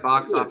worldwide movie?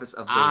 box It's good. office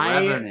of The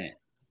I- Revenant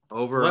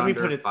over Let me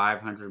under put it-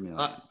 500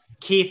 million.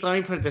 Keith, let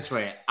me put it this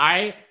way.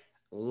 I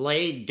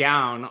laid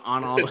down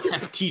on all the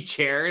empty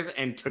chairs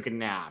and took a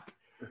nap.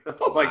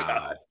 Oh my Wow.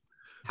 God.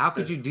 How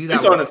could you do You that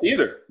saw it in the with,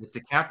 theater. with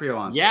DiCaprio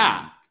on Yeah.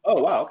 screen?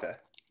 Oh, wow. Okay.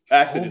 I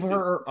actually did Over too.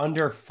 or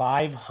under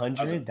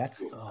 500?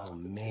 That's oh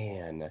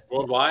man.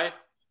 Worldwide?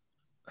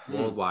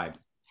 Worldwide.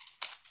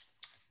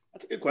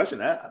 That's a good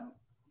question.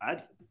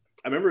 I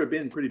remember it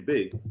being pretty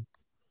big,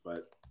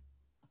 but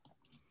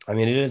I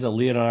mean, it is a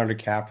Leonardo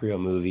DiCaprio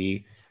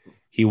movie.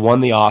 He won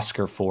the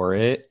Oscar for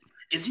it.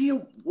 is he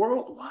a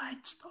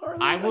worldwide star?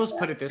 I will like put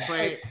that? it this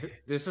way.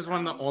 This is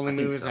one of the only I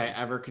think movies so. I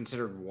ever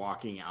considered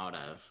walking out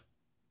of.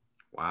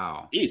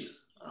 Wow. Jeez.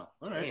 Oh,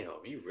 all right.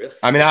 Damn, you really?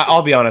 I mean,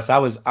 I'll be honest. I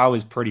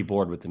was pretty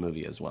bored with the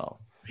movie as well.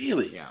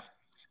 Really? Yeah.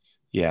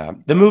 Yeah,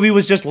 the movie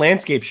was just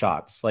landscape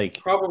shots. Like,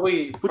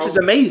 Probably. Which is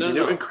amazing. No,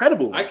 They're no.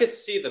 incredible. I could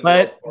see the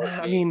But, middle part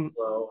I being mean-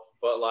 slow,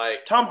 but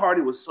like Tom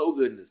Hardy was so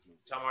good in this movie.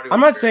 Tom Hardy I'm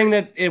was not great. saying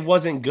that it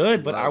wasn't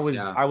good, but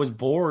Yeah. I was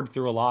bored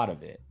through a lot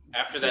of it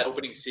After that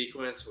opening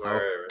sequence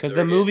where because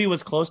they're the movie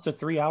was close to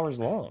 3 hours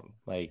long.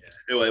 Like,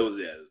 It was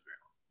yeah. It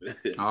was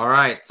All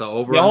right. So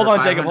over. Yeah, hold under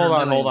on, Jacob. 500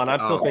 Hold million. on. I'm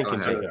still Oh, thinking,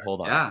 go ahead. Jacob.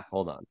 Hold on. Yeah.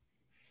 Hold on.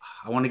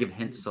 I want to give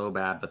hints so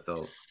bad, but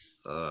though,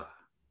 I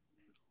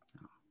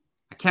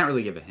can't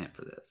really give a hint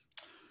for this.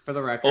 For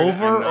the record,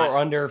 Over I'm not- or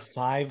under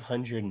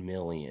 500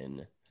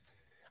 million?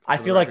 I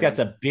For the feel like record. that's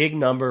a big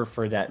number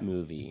for that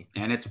movie.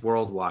 And it's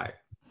worldwide.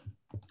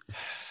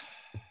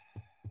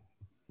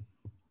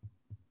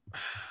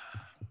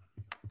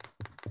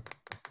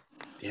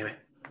 Damn it.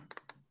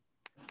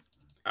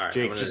 All right,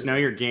 Jake, just know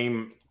your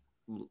game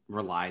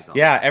relies on.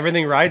 Yeah,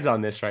 everything rides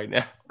on this right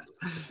now.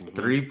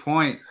 3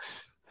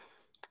 points.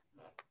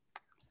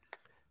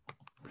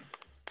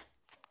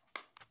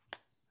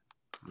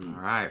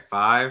 All right.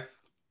 5,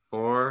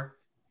 4,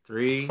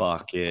 3,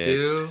 Fuck it.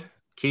 2.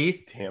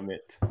 Keith, Damn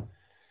it.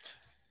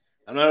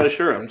 I'm not really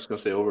sure. I'm just gonna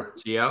say over.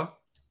 Gio,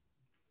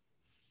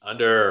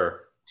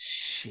 under.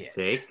 Shit.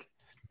 Jake,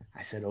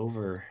 I said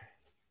over.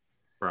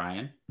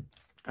 Brian.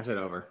 I said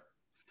over.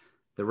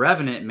 The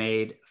Revenant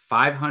made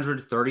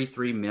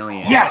 533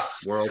 million.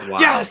 Yes!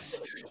 Worldwide.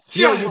 Yes!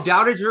 Gio, Yes! you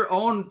doubted your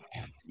own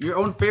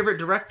favorite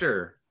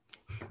director.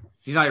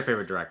 He's not your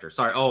favorite director.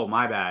 Sorry. Oh,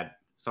 my bad.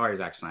 Sorry,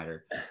 Zack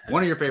Snyder.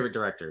 One of your favorite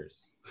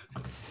directors.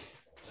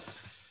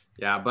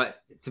 Yeah,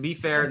 but to be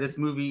fair, this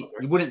movie,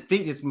 you wouldn't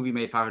think this movie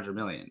made 500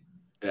 million.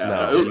 Yeah, No,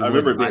 I remember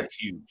it being wouldn't.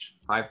 huge.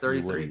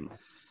 533.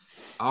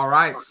 All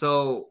right,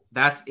 so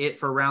that's it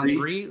for round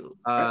 3.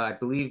 I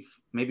believe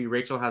maybe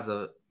Rachel has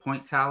a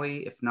point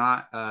tally. If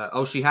not,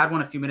 she had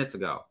one a few minutes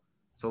ago.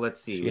 So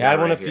let's see. She We had got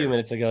one right a few here.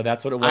 minutes ago.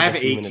 That's what it was. I have a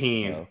few minutes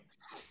 18. ago.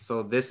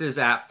 So this is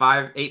at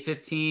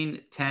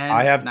 8:15, 10.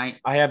 I have 9.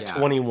 I have yeah.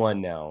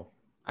 21 now.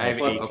 I have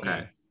Well, 18.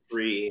 Okay.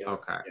 3.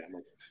 Okay. Yeah, I'm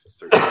like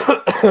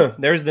 13.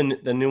 There's the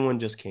new one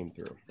just came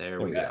through.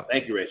 There we Yeah, go.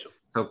 thank you, Rachel.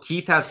 So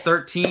Keith has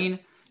 13,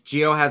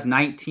 Gio has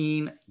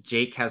 19,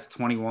 Jake has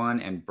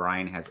 21, and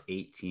Brian has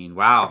 18.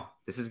 Wow,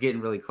 this is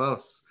getting really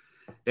close.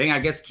 Dang, I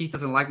guess Keith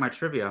doesn't like my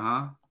trivia,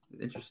 huh?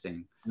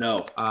 Interesting.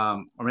 No.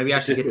 Or maybe I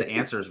should get the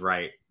answers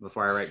right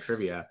before I write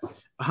trivia.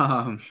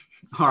 All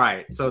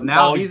right, so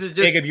now these are just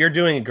Jacob, you're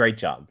doing a great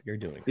job. You're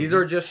doing. these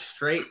are just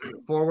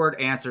straightforward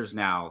answers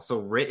now. So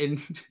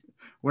written.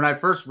 When I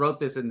first wrote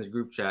this in the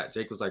group chat,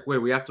 Jake was like, "Wait,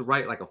 we have to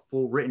write like a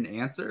full written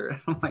answer."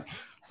 I'm like,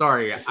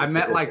 "Sorry, I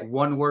meant like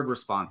one-word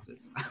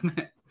responses.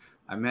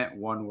 I meant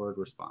one-word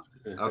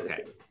responses."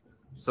 Okay,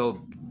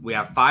 so we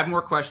have 5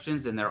 more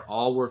questions, and they're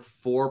all worth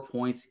 4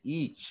 points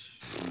each.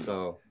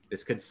 So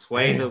this could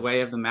sway the way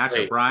of the matchup.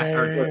 Wait. Brian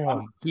or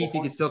Damn. Keith,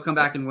 you can still come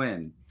back and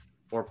win.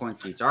 4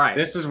 points each. All right.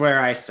 This is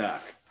where I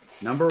suck.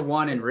 Number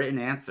 1 in written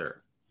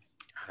answer.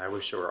 I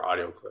wish there were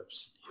audio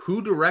clips.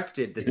 Who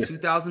directed the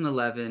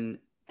 2011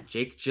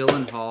 Jake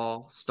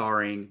Gyllenhaal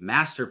starring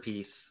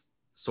masterpiece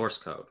Source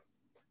Code?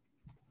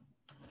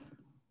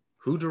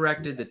 Who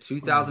directed the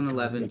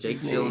 2011 Jake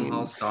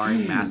Gyllenhaal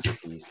starring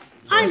masterpiece?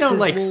 I know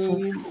like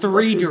name?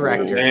 3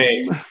 directors.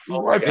 Hey,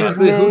 What's his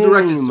Basically, who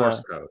directed name?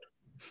 Source Code?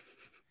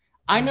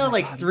 I know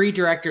like 3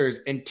 directors,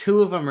 and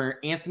 2 of them are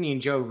Anthony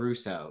and Joe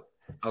Russo.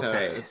 So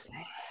Okay. it's-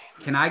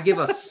 Can I give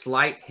a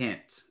slight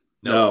hint?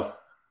 No.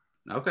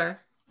 Okay.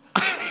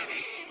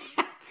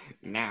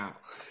 now.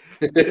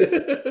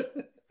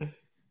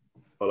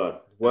 Hold on.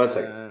 1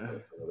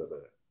 second.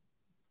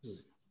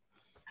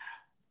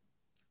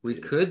 We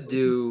could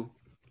do,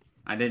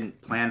 I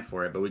didn't plan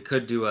for it, but we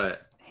could do a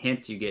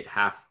hint you get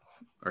half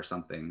or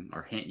something,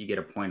 or hint you get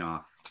a point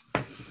off.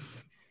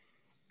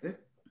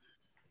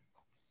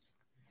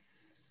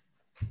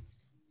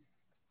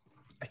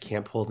 I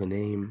can't pull the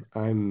name.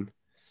 I'm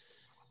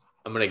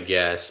I'm gonna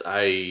guess.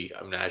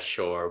 I'm not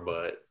sure,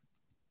 but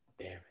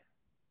damn it.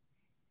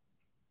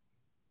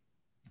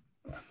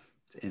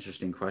 It's an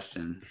interesting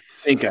question. I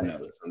think I know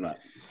this. I'm not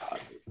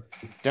positive.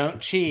 Don't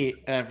cheat,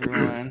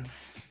 everyone.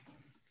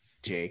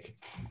 Jake.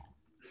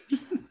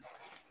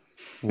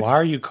 Why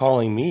are you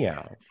calling me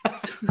out?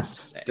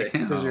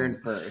 Because you're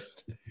in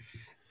first.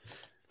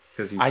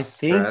 Because I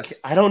think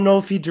I don't know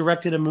if he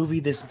directed a movie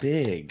this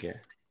big.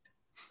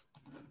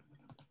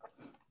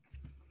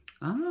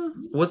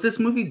 Was this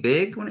movie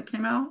big when it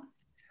came out?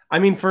 I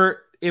mean,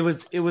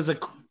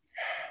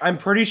 I'm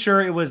pretty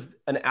sure it was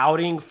an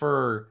outing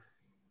for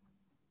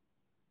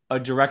a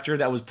director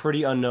that was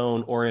pretty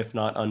unknown, or if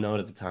not unknown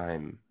at the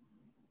time.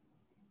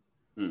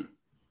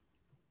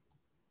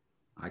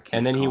 I can't.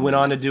 And then he went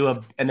on to do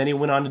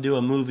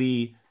a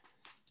movie,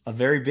 a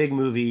very big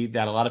movie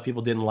that a lot of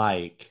people didn't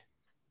like.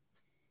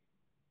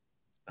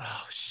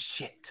 Oh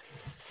shit!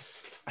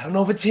 I don't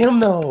know if it's him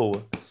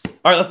though.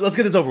 All right, let's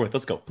get this over with.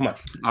 Let's go. Come on.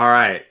 All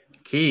right,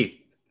 Keith.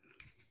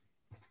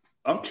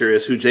 I'm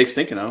curious who Jake's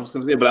thinking. I was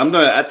going to say,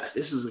 but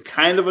this is a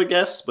kind of a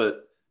guess,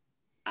 but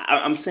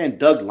I'm saying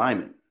Doug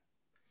Liman.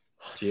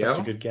 Such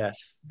a good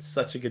guess.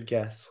 Such a good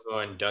guess. I'm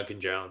going Duncan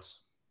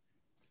Jones.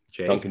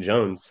 Jake. Duncan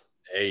Jones.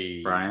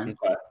 Hey, Brian.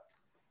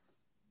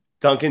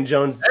 Duncan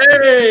Jones.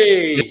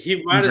 Hey,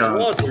 he might as Jones.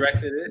 well have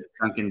directed it.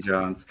 Duncan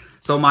Jones.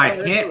 So my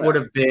Oh, hint yeah. would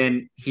have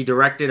been he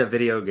directed a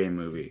video game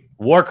movie.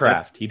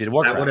 Warcraft. He did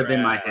Warcraft. That would have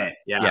been my hint.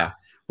 Yeah. Yeah.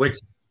 Which,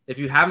 if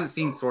you haven't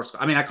seen Source Code,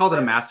 I mean, I called it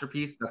a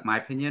masterpiece. That's my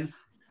opinion.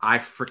 I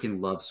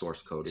freaking love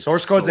Source Code. It's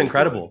Source Code's so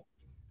incredible.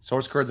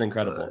 Source code's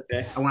incredible.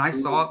 Okay. And when I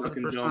Who saw was it for the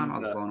Duncan first time, I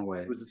Jones, was blown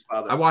away. Who's his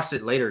father? I watched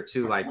it later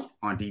too, like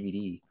on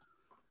DVD.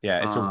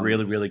 Yeah, it's a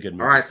really, really good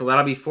movie. All right, so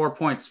that'll be 4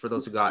 points for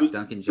those who got Who's-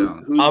 Duncan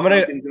Jones. Who's I'm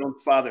gonna- Duncan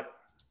Jones' father?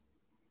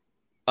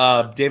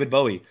 David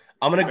Bowie.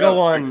 I'm gonna go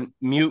on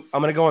mute.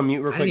 I'm gonna go on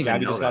mute real I didn't quick. even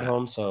Gabby know just got that.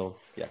 home, so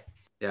yeah.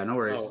 Yeah, no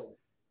worries. Oh,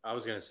 I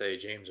was gonna say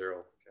James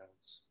Earl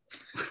Jones.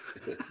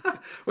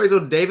 Wait, so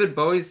David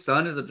Bowie's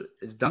son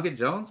is Duncan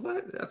Jones?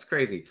 What? That's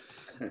crazy.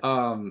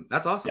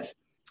 That's awesome. Yes.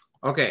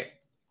 Okay.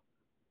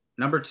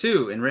 Number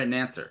 2 in written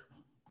answer.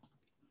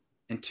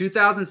 In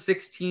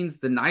 2016's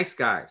The Nice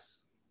Guys,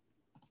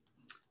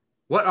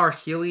 what are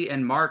Healy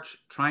and March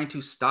trying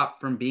to stop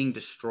from being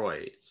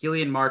destroyed?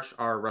 Healy and March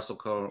are Russell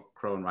Crowe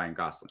and Ryan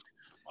Gosling.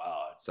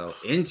 Wow. So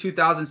in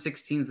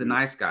 2016's The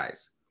Nice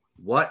Guys,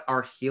 what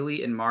are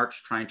Healy and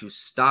March trying to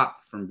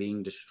stop from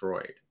being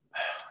destroyed? I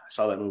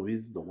saw that movie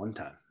the one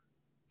time.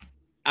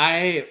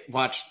 I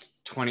watched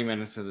 20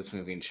 minutes of this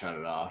movie and shut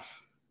it off.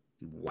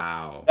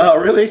 Wow. Oh,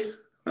 really?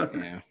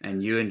 Yeah.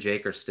 And you and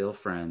Jake are still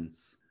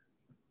friends.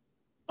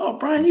 Oh,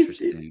 Brian,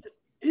 Interesting.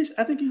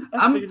 I think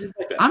I'm- figured you'd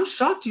like that. I'm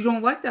shocked you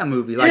don't like that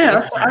movie. Like, Yeah,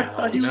 it's, I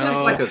thought he's you just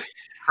No. like a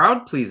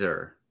crowd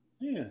pleaser.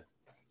 Yeah.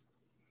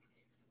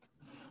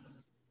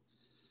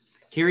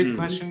 Can you read the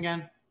question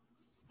again?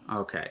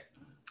 Okay.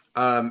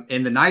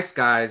 In The Nice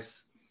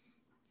Guys,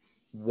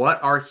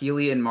 what are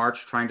Healy and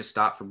March trying to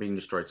stop from being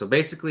destroyed? So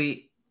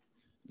basically,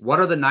 what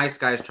are the Nice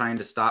Guys trying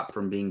to stop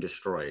from being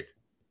destroyed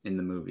in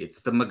the movie?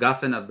 It's the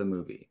MacGuffin of the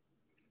movie.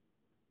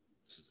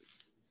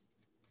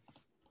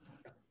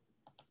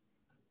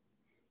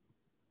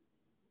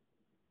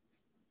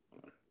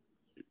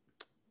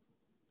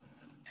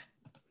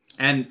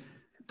 And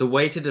the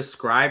way to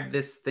describe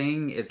this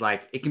thing is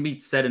like it can be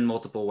said in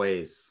multiple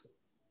ways,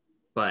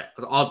 but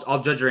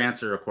I'll judge your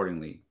answer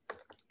accordingly.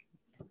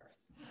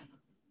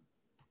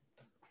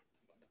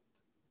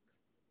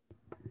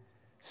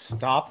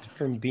 Stopped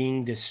from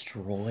being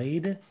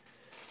destroyed.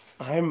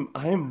 I'm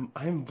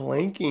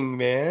blanking,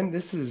 man.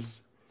 This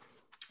is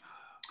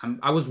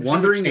I was I should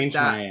wondering if change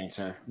my that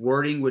answer.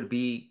 wording would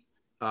be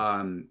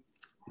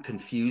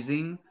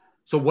confusing.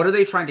 So what are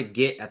they trying to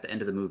get at the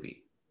end of the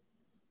movie?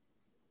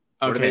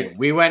 What are Okay, they-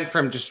 we went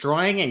from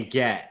destroying and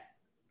get.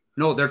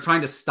 No, they're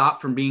trying to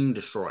stop from being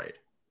destroyed.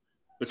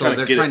 They're So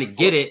they're trying to before-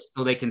 get it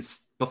so they can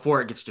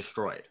before it gets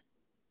destroyed.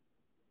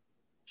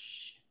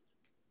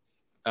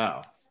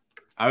 Oh,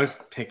 I was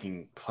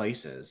picking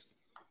places.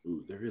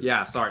 Ooh, there is.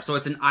 Yeah, sorry. So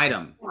it's an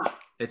item.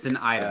 It's an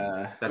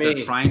item that I they're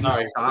mean, trying to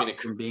sorry, stop I mean,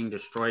 from being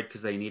destroyed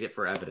because they need it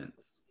for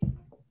evidence.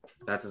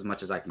 That's as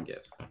much as I can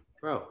give.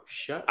 Bro,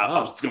 shut I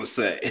up. was gonna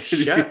say.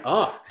 Shut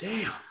up.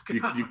 Damn.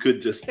 you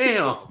could just.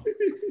 Damn.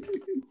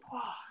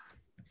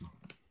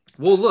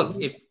 Well, look,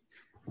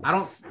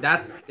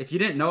 if you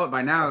didn't know it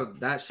by now,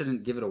 that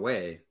shouldn't give it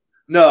away.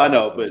 No, I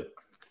know, but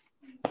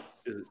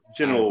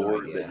general I have no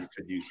word idea. that you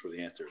could use for the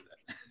answer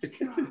that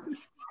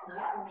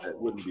that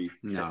wouldn't be.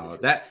 No,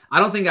 that I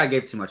don't think I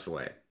gave too much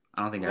away.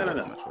 I don't think I No, gave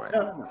no, too no. much away.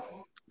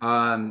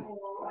 No.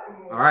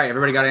 All right,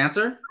 everybody got an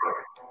answer?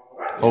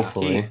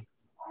 hopefully. Keith.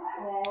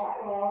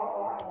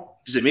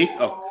 Is it me?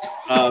 Oh,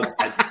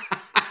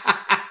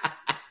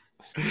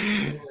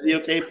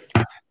 videotape.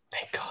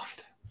 Thank God.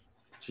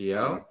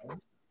 Gio.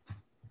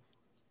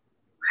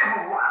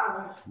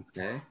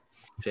 Okay.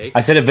 Jake.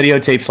 I said a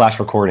videotape /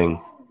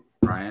 recording.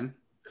 Brian.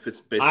 If it's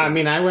based I on-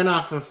 mean, I went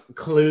off of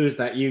clues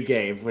that you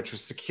gave, which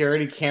was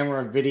security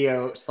camera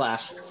video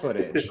 /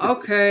 footage.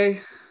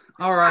 Okay.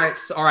 All right.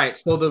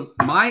 So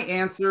my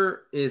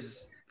answer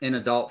is an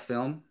adult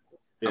film.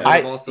 yeah, I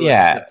would have also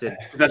accepted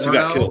that's who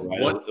got porno, killed,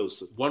 right? What? It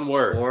was- One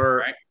word. or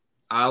right?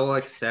 I will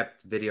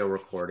accept video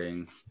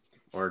recording.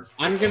 Or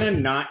I'm gonna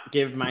not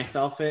give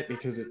myself it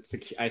because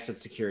I said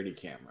security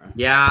camera.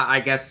 yeah, I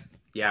guess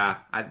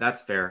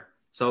that's fair.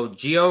 So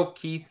Gio,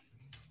 Keith,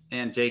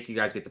 and Jake, you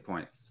guys get the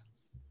points.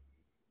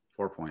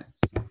 4 points.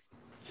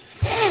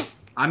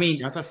 I mean,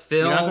 You have to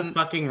film.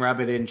 fucking rub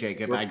it in,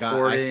 Jacob. I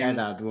said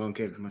I won't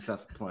give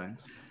myself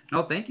points.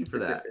 No, thank you for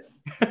that.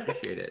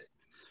 Appreciate it.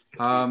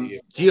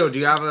 Gio, do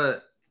you have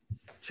a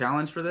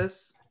challenge for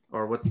this,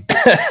 or what's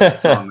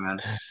wrong, man?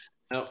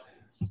 Nope.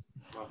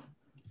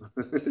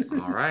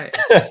 All right.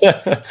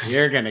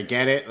 You're gonna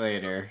get it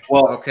later.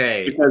 well,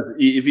 Okay. because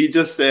if you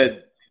just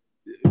said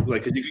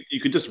like you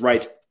could just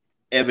write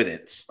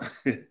evidence.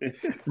 No,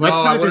 Let's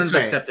I put it wouldn't this have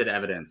way. accepted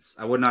evidence.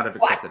 I would not have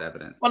accepted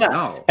evidence. Why not?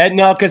 No. And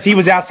no, because he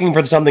was asking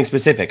for something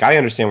specific. I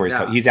understand where he's Yeah.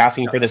 coming. He's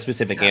asking for the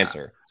specific Yeah.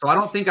 answer. So I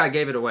don't think I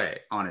gave it away.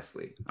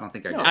 Honestly, I don't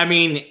think I did. I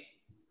mean,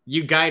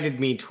 you guided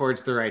me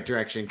towards the right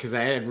direction because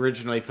I had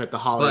originally put the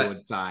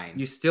Hollywood sign.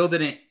 You still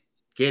didn't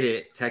get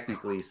it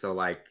technically, so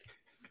like,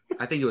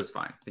 I think it was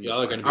fine. I think it was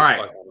Y'all are fine. gonna be All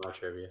right. fucking on my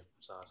trivia.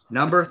 So.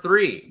 Number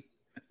 3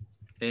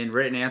 in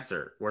written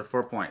answer, worth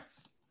 4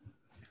 points.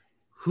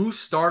 Who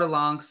starred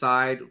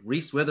alongside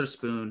Reese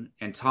Witherspoon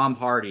and Tom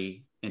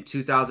Hardy in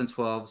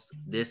 2012's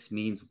This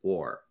Means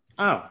War?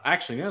 Oh, I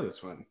actually know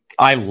this one.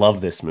 I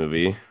love this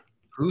movie.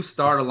 Who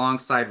starred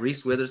alongside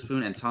Reese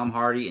Witherspoon and Tom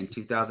Hardy in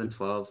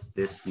 2012's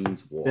This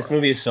Means War? This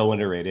movie is so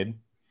underrated.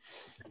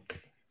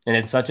 And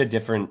it's such a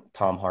different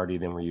Tom Hardy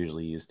than we're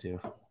usually used to.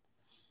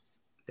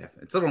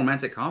 Definitely. It's a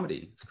romantic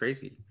comedy. It's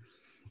crazy.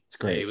 It's Yeah,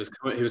 great.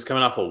 he was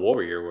coming off a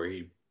Warrior where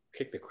he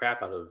kicked the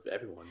crap out of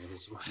everyone. It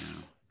was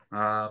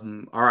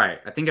All right.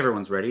 I think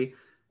everyone's ready.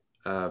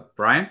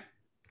 Brian,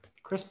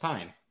 Chris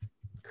Pine.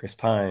 Chris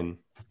Pine.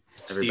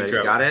 everybody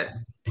Trevor. got it?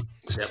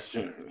 Theo?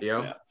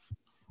 Theo?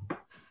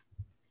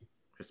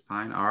 Chris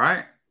Pine. All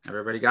right.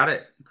 Everybody got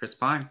it. Chris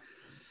Pine.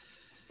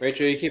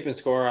 Rachel, you keeping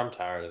score? I'm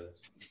tired of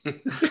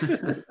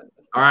this.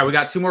 All right. We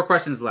got 2 more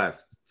questions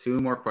left.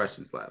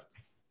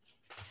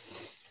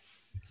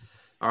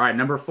 All right.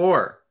 Number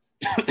 4.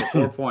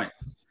 4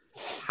 points.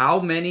 How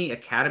many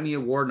Academy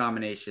Award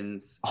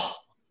nominations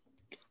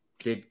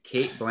did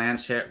Kate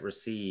Blanchett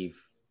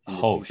receive in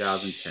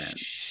 2010?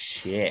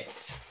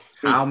 Shit.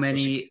 How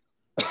many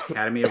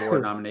Academy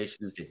Award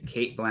nominations did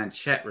Kate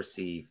Blanchett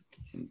receive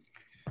in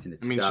the 2010?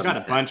 I mean, she got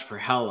a bunch for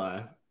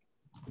Hella.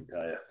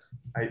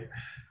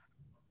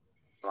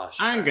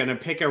 I'm going to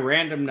pick a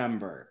random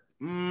number.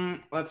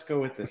 Let's go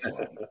with this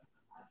one.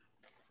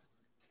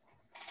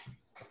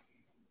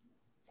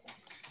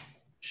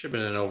 Should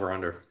have been an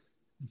over-under.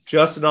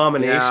 Just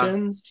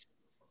nominations?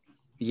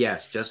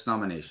 Yes, just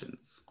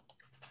nominations.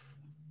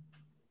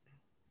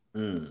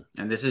 Mm.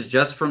 And this is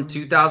just from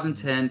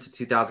 2010 to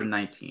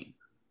 2019.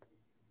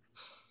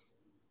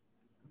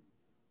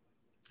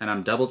 And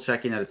I'm double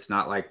checking that it's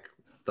not like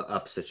the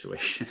Up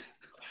situation.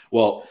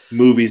 Well,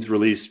 movies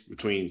released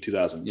between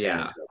 2010.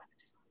 Yeah.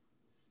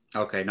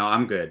 Okay, no,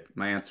 I'm good.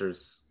 My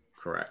answer's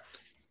correct.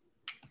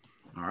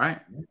 All right.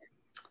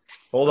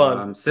 Hold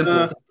on.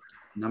 Simple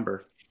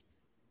number.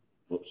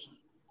 Whoops.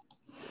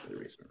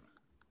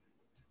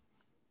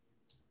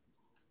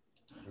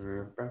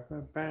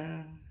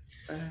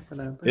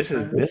 This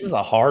is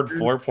a hard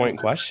 4-point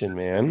question,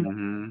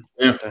 man.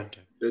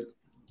 Mhm.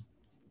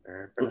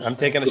 I'm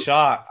taking a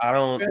shot. I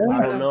don't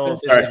know if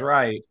this is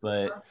right,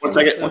 but One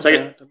second. I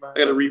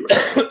gotta rewrite.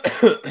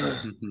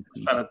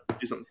 Trying to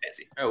do something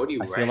fancy. Oh, what do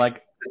you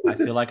I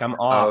feel like I'm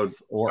off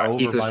or over.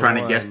 Keith was by trying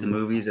to one. guess the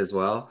movies as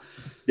well.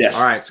 Yes.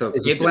 All right, so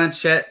Kate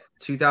Blanchett,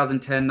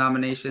 2010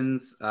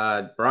 nominations.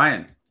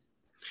 Brian,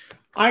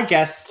 I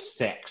guessed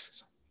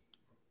 6.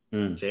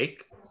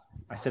 Jake,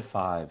 I said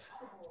 5.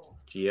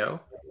 Gio,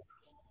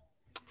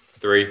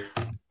 3.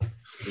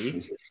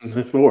 Steve.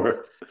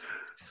 4.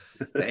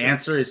 The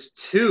answer is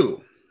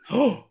 2.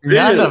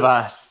 None of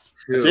us.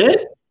 That's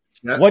it?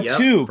 What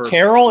two? for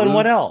Carol and Blue-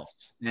 what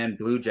else? And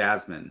Blue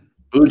Jasmine.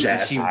 Blue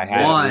Jazz. She I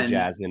had won. Blue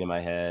Jasmine in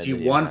my head. She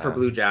won for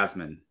Blue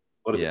Jasmine.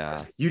 What a-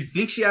 Yeah. You'd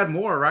think she had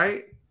more,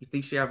 right? You'd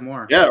think she had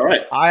more. Yeah,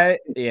 right.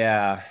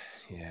 Yeah.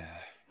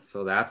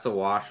 So that's a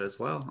wash as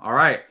well. All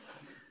right.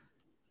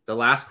 The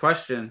last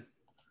question.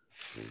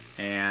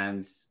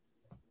 And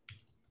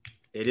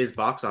it is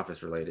box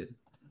office related.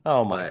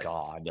 Oh my But-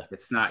 god.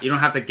 It's not, you don't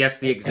have to guess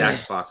the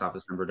exact box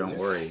office number. Don't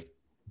worry.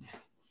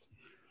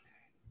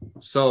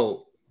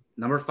 So,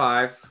 number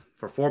 5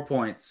 for 4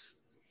 points.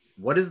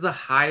 What is the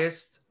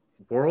highest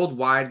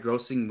worldwide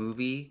grossing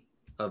movie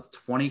of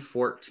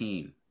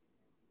 2014?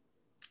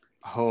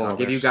 Oh, I'll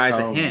give you there's guys a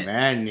so hint.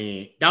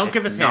 Many. Don't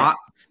give It's us not.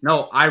 hints.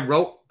 No, I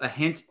wrote a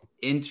hint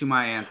into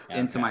my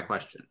Okay. my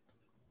question.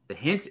 The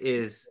hint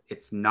is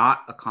it's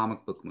not a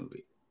comic book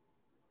movie.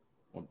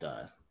 Well,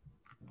 duh.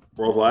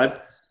 Worldwide.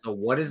 So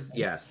what is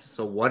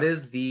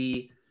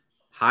the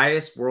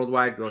highest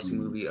worldwide grossing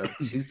movie of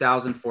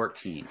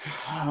 2014? It is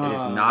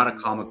not a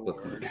comic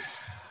book movie.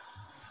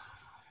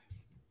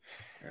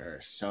 There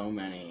are so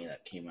many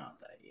that came out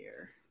that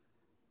year.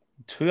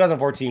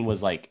 2014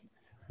 was like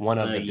one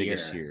of The the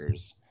biggest year.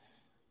 years.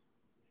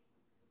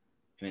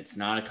 And it's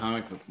not a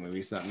comic book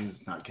movie, so that means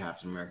it's not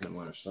Captain America and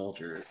Winter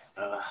Soldier.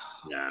 Ugh.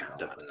 Nah,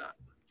 definitely not.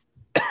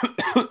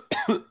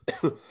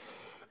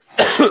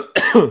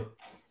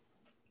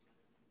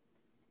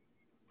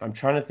 I'm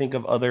trying to think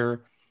of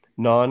other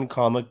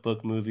non-comic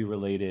book movie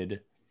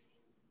related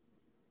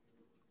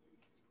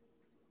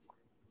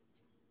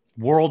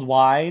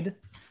worldwide.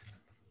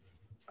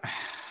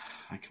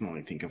 I can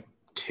only think of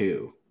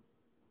 2.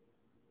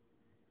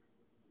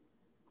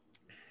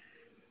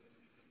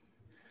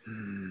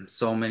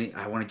 So many.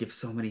 I want to give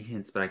so many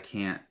hints, but I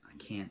can't.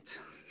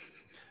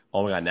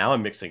 Oh my god, now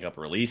I'm mixing up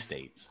release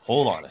dates.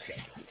 Hold on a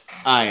second.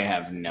 I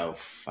have no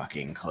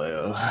fucking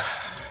clue.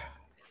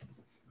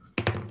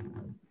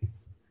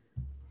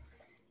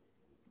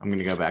 I'm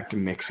gonna go back to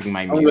mixing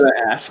my I'm music.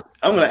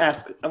 gonna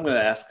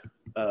ask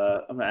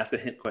a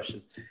hint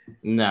question. The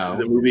No,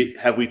 movie.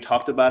 Have we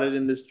talked about it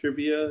in this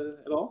trivia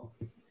at all?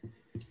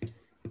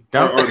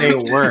 don't or- say a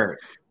word.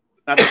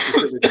 Not the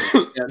specific.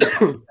 Yeah,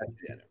 no.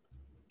 Yeah, no.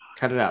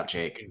 Cut it out,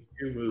 Jake.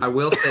 I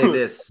will say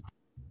this.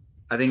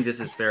 I think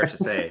this is fair to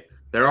say.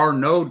 There are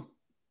no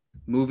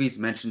movies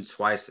mentioned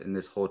twice in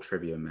this whole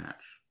trivia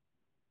match.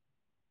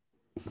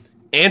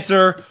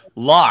 Answer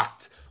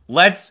locked.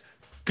 Let's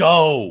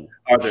go.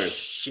 Are there?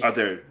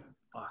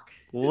 Fuck.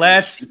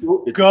 Let's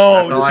It's- go.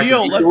 That's all I can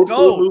Gio, think. let's Cool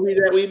go. movie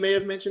that we may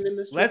have mentioned in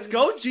this. Let's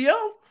trivia?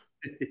 go, Gio.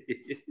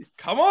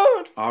 Come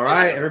on. All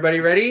right, everybody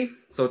ready?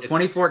 So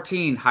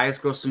 2014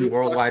 highest grossing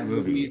worldwide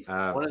movie.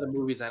 One of the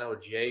movies I know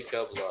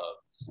Jacob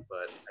loves,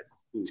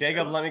 but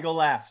Jacob, let me go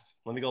last.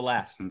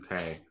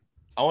 Okay.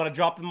 I want to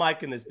drop the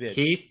mic in this bitch.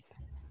 Keith?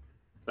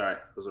 Sorry,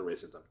 those are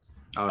racing time.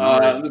 Oh, no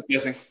I'm worries. just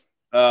guessing.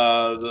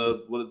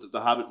 The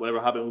Hobbit, whatever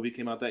Hobbit movie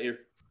came out that year.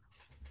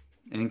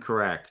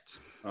 Incorrect.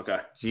 Okay.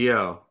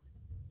 Gio.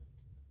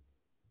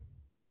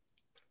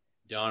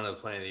 Dawn of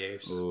the Planet of the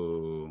Apes.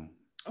 Ooh.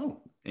 Oh,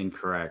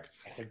 Incorrect.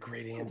 That's a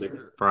great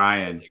answer.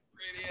 Brian.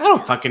 I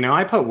don't fucking know.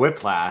 I put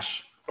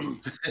Whiplash.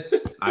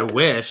 I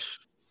wish.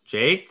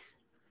 Jake?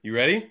 You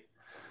ready?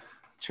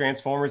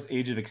 Transformers: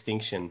 Age of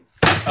Extinction.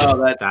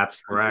 oh,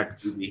 That's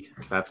correct. movie.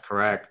 That's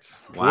correct.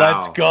 Wow.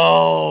 Let's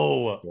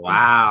go.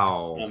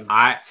 Wow.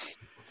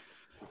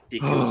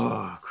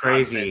 Ridiculous.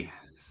 Crazy.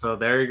 So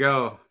there you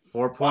go.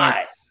 4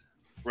 points.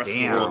 Rest of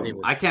the world.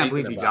 Damn. I can't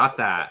believe you got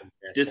that. I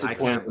Disappointed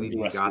can't believe with the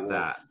you rest of got the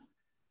world. that.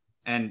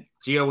 And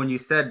Gio, when you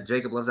said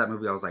Jacob loves that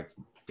movie, I was like,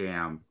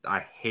 damn,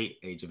 I hate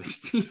Age of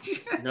Extinction.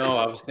 No,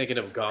 I was thinking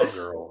of Gone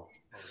Girl.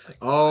 I was like,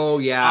 Oh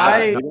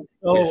yeah.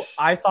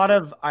 I thought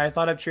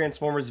of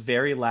Transformers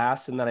very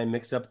last, and then I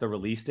mixed up the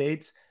release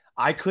dates.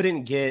 I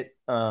couldn't get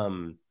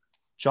John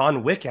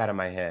Wick out of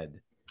my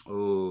head.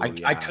 Ooh,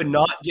 I could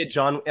not get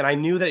John, and I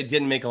knew that it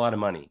didn't make a lot of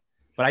money,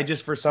 but I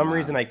just for some Wow.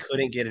 reason I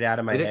couldn't get it out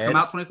of my Did head. it come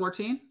out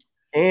 2014?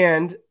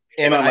 And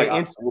Came out I like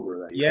inst- October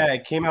that year. yeah,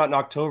 it came out in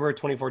October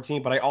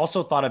 2014. But I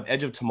also thought of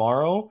Edge of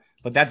Tomorrow,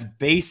 but that's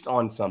based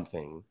on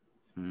something.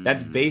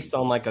 That's Mm, based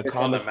on like a It's on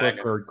comic the book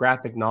manga. or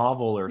graphic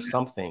novel or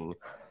something.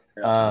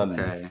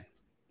 Okay.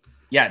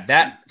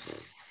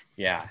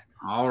 Yeah.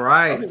 All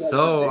right.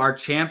 So our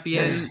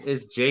champion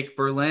is Jake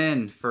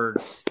Berlin for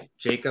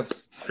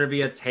Jacob's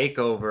trivia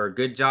takeover.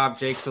 Good job,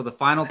 Jake. So the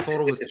final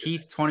total was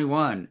Keith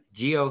 21,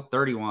 Gio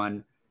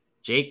 31,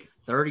 Jake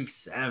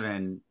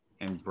 37,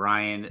 and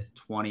Brian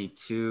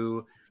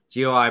 22.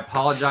 Gio, I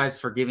apologize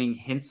for giving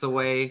hints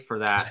away for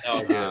that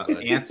Oh,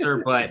 good. answer,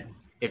 but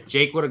if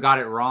Jake would have got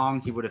it wrong,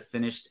 he would have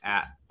finished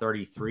at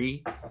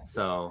 33.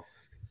 So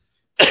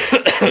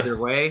either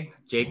way,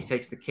 Jake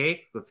takes the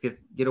cake. Let's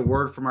get a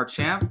word from our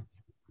champ.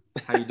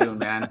 How you doing,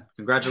 man?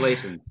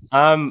 Congratulations.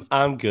 I'm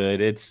good.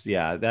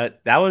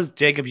 That was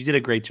Jacob. You did a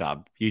great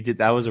job.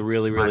 That was a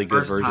really My good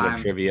first version time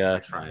of trivia. I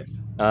tried.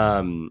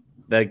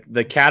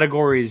 The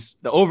categories,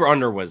 the over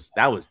under was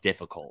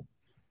difficult.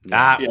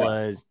 That was That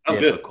was good.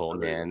 difficult,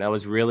 man. That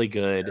was really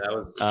good. that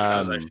was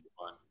actually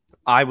fun.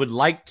 I would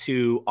like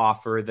to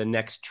offer the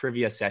next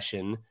trivia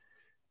session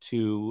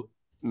to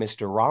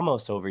Mr.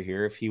 Ramos over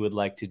here if he would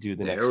like to do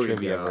the There next we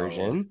trivia go.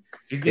 version.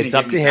 He's gonna It's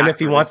up give to me him back if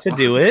he for wants this to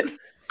do it.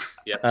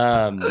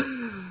 Yeah.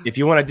 If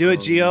you want to do it,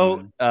 Oh,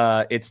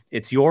 Gio,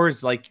 it's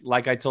yours.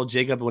 Like I told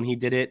Jacob when he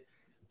did it,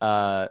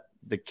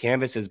 the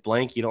canvas is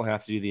blank. You don't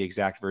have to do the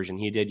exact version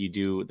he did. You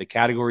do the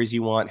categories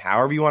you want,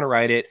 however you want to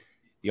write it.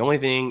 The only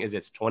thing is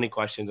it's 20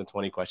 questions and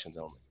 20 questions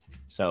only.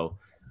 So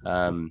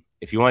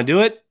if you want to do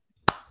it,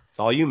 it's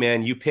all you,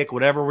 man. You pick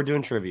whatever we're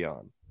doing trivia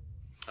on.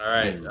 All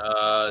right.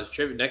 It's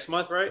trivia next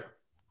month, right?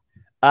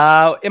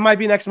 It might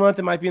be next month.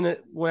 It might be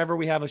whenever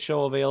we have a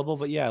show available.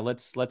 But yeah,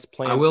 let's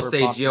plan. I will for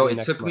say, possibly Gio, it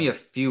next took me a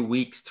month. few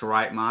weeks to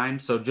write mine.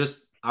 So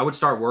I would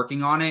start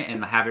working on it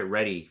and have it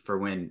ready for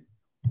when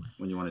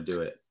you want to do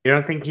it. You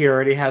don't think he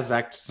already has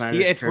Zack Snyder's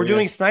Yeah, we're trivia?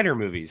 doing Snyder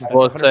movies. That's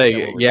Well, 100%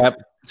 say, what we're yep.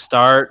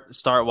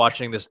 Start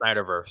watching the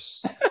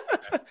Snyderverse.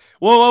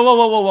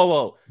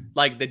 Whoa.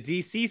 Like the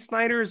DC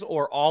Snyders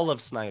or all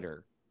of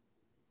Snyder?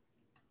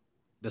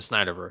 The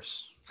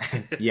Snyderverse.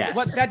 Yes.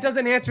 What? That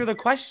doesn't answer the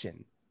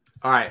question.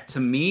 All right. To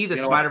me, the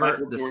You gotta watch Snyderverse.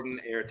 Michael Jordan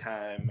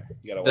airtime.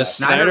 You gotta The watch.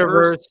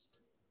 Snyderverse.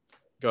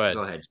 Go ahead.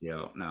 Go ahead,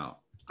 Gio. No,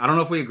 I don't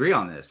know if we agree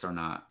on this or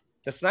not.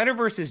 The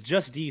Snyderverse is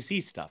just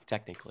DC stuff,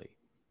 technically.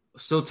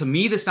 So to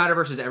me, the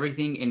Snyderverse is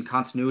everything in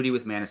continuity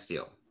with Man of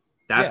Steel.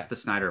 That's Yeah. the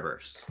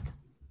Snyderverse.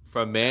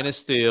 From Man of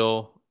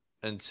Steel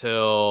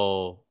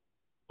until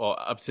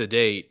up to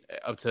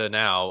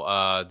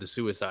now, the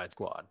Suicide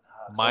Squad.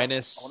 I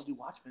minus want to do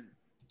Watchmen.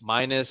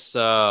 minus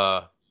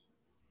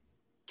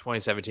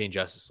 2017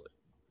 Justice League.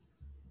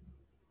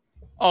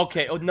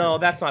 Okay. Oh, no,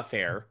 that's not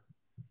fair.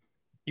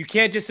 You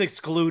can't just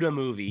exclude a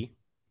movie.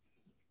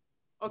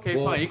 Okay,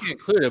 Well- fine. You can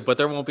include it, but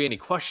there won't be any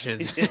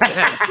questions.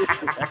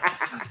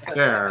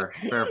 Fair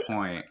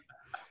point.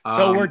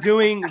 So we're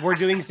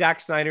doing Zack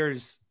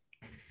Snyder's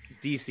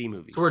DC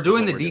movies. So we're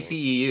doing the Is what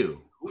DCEU.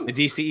 doing. The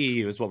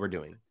DCEU is what we're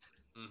doing.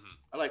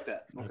 I like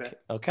that. Okay.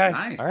 Okay.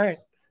 Nice. All right.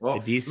 Well,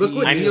 The DCEU. look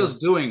what Gio's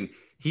doing.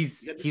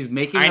 He's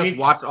making I us need to-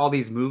 watch all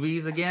these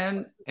movies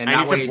again, and I that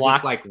need to way it block-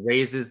 just like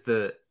raises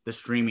the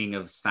streaming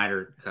of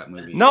Snyder Cut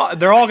movies. No,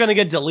 they're all going to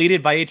get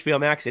deleted by HBO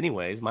Max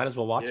anyways. Might as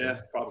well watch Yeah,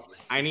 it. probably.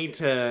 I need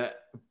to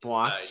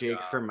block Inside Jake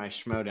job. from my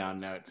Schmodown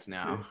notes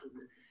now.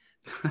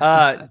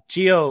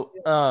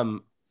 Gio,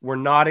 we're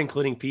not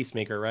including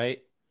Peacemaker, right?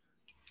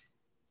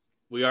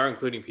 We are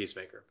including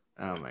Peacemaker.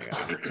 Oh my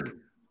god.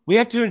 We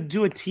have to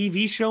do a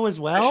TV show as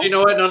well. Actually, you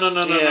know what? No.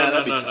 Yeah,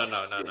 that'd be No.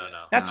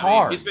 tough. That's No,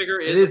 hard. Peacemaker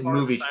It is is a part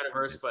of movie. the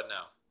Snyderverse, but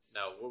no,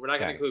 we're not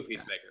going Okay. to include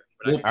Peacemaker.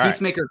 We're Well, not gonna- All right.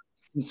 Peacemaker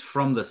questions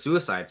from the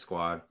Suicide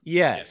Squad.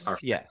 Yes. Are-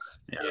 Yes.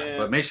 Yeah.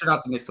 But make sure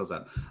not to mix those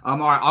up. All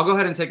right, I'll go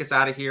ahead and take us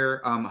out of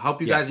here.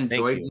 Hope you Yes, guys thank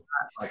enjoyed you.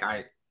 that.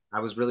 Like I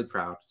was really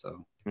proud.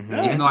 So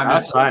Mhm. even though I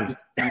That's missed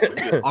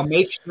fun. I'll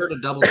make sure to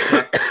double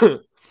check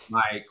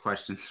my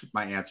questions,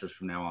 my answers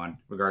from now on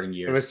regarding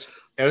years.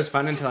 It was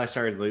fun until I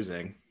started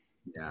losing.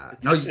 Yeah.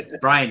 No,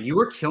 Brian, you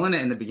were killing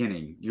it in the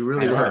beginning. You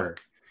really I know. were.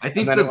 I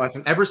think then it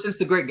wasn't. ever since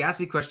the Great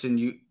Gatsby question,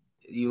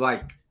 you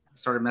like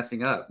started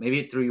messing up. Maybe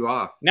it threw you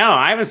off. No,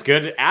 I was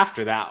good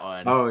after that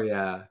one. Oh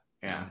yeah.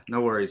 Yeah.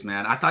 No worries,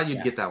 man. I thought you'd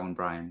Yeah. get that one,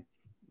 Brian.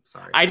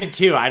 Sorry. I did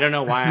too. I don't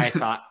know why I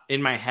thought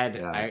in my head.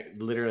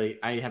 Yeah.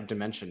 I have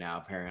dementia now.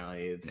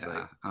 Apparently, it's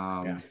Yeah.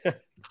 like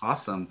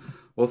Awesome.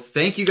 Well,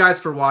 thank you guys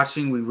for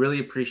watching. We really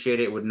appreciate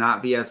it. It would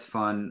not be as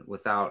fun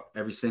without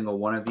every single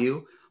one of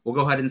you. We'll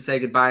go ahead and say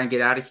goodbye and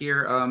get out of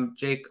here.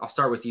 Jake, I'll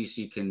start with you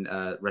so you can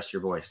rest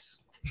your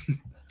voice.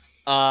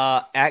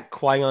 At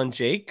Qui-Gon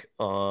Jake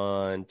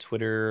on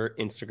Twitter,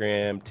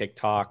 Instagram,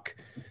 TikTok.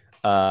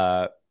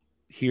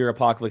 Hear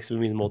Apocalypse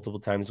Movies multiple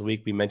times a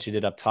week. We mentioned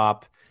it up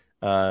top.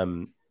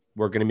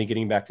 We're going to be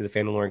getting back to the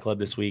Fandalorian Club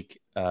this week.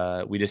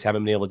 We just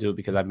haven't been able to do it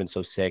because I've been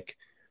so sick.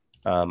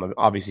 I'm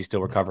obviously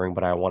still recovering,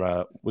 but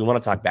we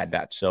want to talk Bad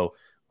Batch. So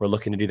we're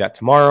looking to do that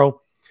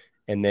tomorrow.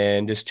 And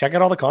then just check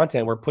out all the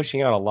content. We're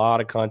pushing out a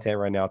lot of content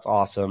right now. It's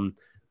awesome.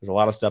 There's a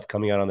lot of stuff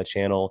coming out on the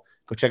channel.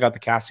 Go check out the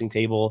casting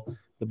table.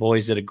 The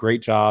boys did a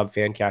great job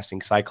fan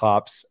casting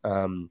Cyclops.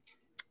 And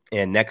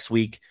next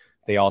week,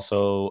 they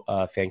also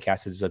fan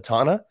casted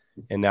Zatanna,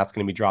 and that's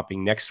going to be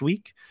dropping next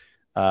week.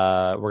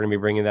 We're going to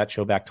be bringing that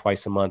show back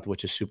twice a month,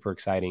 which is super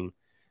exciting.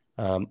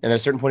 And at a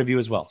certain point of view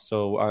as well.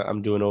 So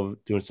I'm doing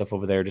stuff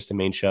over there, just a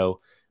main show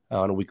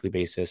on a weekly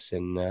basis.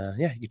 And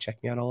yeah, you can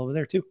check me out all over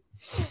there too.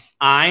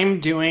 I'm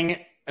doing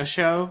a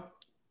show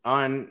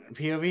on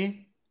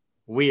POV.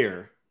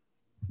 We're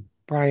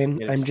Brian,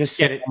 Get it- I'm just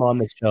get saying it- I'm on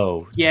the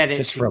show. get it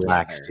Just together.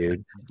 relax,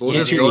 dude. We'll Yeah,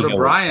 just there go you to go.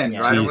 Brian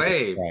right Jesus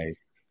away. Christ.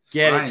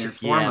 Get Brian, it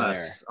inform together.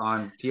 us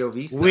on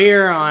POV stuff.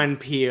 We're on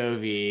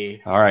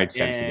POV. All right,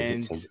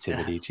 And-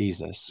 sensitivity.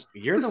 Jesus.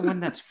 You're the one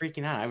that's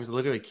freaking out. I was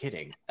literally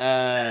kidding.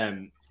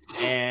 And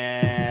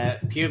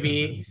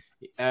POV,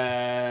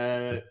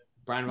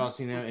 Brian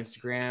Valsino,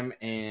 Instagram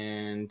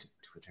and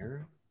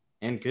Twitter,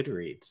 and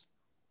Goodreads.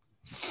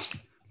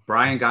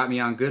 Brian got me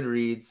on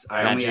Goodreads.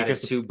 I Yeah, only added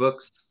Jacob's- 2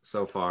 books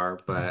so far,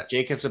 but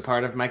Jacob's a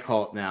part of my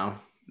cult now.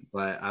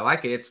 I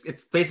like it.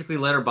 It's basically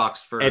Letterboxd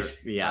for It's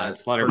for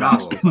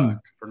Letterboxd novels.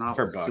 For novels.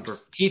 For books. Super.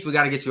 Keith, we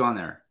got to get you on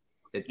there.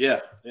 It's Yeah,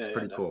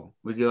 pretty cool.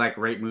 We do like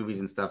rate movies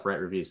and stuff, write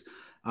reviews.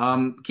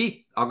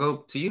 Keith, I'll go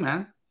to you,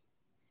 man.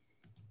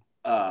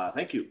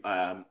 Thank you.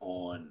 I'm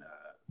on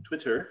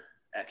Twitter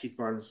at Keith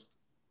Barnes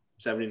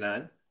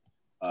 79.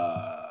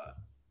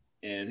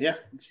 And yeah,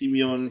 you can see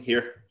me on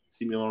here.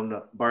 See me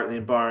on Bartley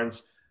and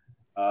Barnes.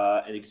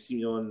 And you can see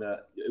me on.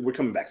 We're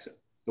coming back soon.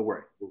 Don't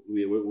worry.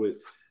 We're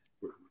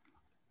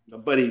my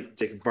buddy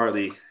Jacob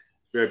Bartley,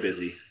 very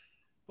busy,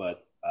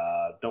 but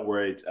don't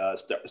worry.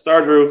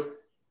 Star Drew,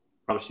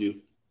 promise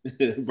you,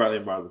 Bartley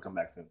and Barnes will come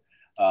back soon.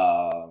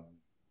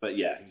 But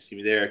yeah, you can see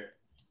me there.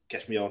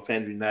 Catch me on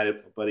Fans United,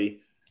 my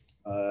buddy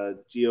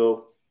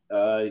Gio.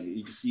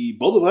 You can see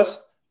both of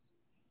us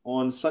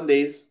on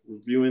Sundays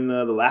reviewing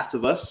The Last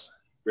of Us.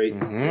 Great,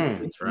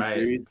 Mhm. That's right.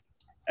 series.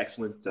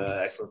 Excellent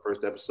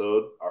first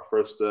episode. Our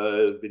first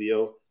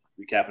video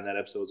recapping that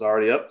episode is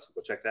already up, so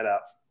go check that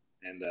out.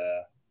 And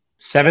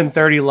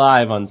 7:30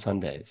 live on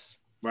Sundays.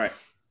 right,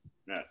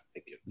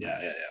 thank you.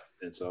 Yeah.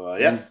 And so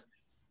yeah,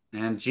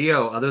 And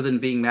Gio, other than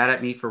being mad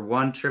at me for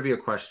one trivia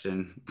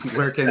question,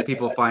 where can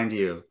people find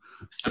you?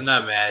 I'm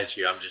not mad at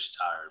you. I'm just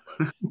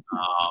tired.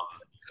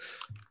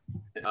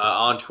 But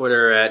on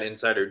Twitter at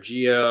Insider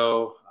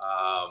Geo,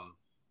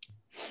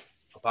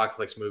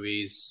 Apocalypse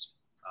Movies,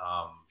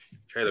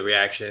 trailer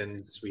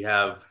reactions. We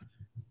have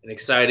an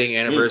exciting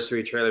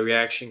anniversary trailer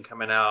reaction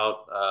coming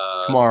out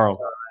Tomorrow.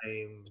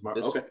 tomorrow.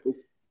 This, Okay, cool.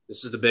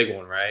 this is the big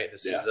one, right?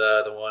 This Yeah. is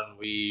the one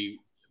we,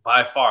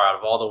 by far, out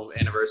of all the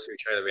anniversary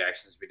trailer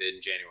reactions we did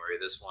in January,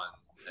 this one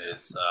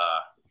is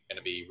going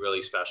to be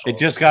really special. It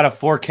just got a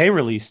 4K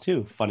release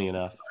too. Funny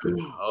enough.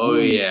 Oh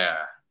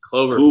yeah,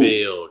 Cloverfield,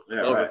 Cool.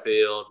 Yeah, right.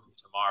 Cloverfield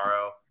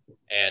tomorrow,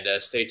 and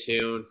stay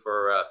tuned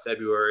for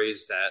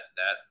February's. That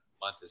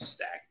month is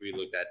stacked. We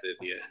looked at it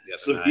the other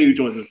Some night. huge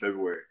ones in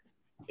February.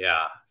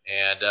 Yeah,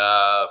 and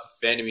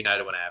Fandom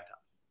United when I have time.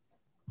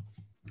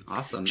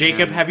 Awesome.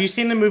 Jacob, And- have you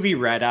seen the movie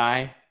Red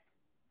Eye?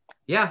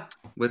 Yeah,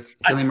 with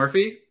Cillian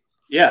Murphy.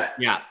 Yeah,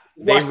 Yeah,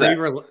 Watch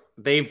that.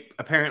 they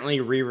apparently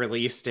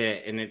re-released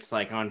it, and it's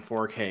like on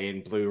 4K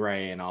and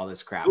Blu-ray and all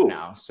this crap Ooh.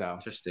 now. So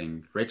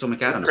Interesting. Rachel Wes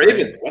McAdams.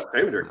 Craven. Wes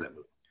Craven directed that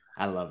movie.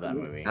 I love that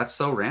movie. That's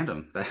so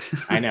random.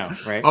 I know,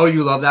 right? Oh,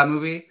 you love that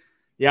movie?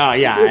 yeah,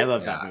 I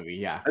love Yeah. that movie.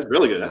 Yeah. That's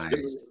really good. That's a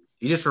good. Nice. Movie.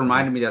 You just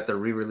reminded me that they're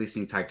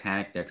re-releasing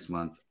Titanic next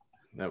month.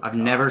 Oh, I've God.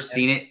 never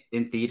seen it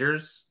in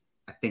theaters.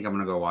 I think I'm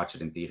gonna go watch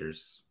it in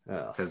theaters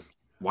Oh. because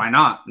why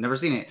not? Never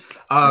seen it.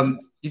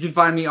 You can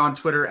find me on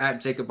Twitter at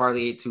Jacob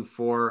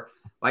Bartley824.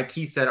 Like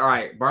Keith said, all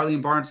right, Bartley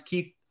and Barnes.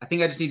 Keith, I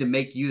think I just need to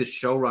make you the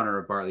showrunner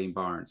of Bartley and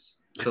Barnes.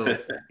 So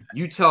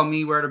you tell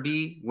me where to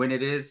be when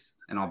it is,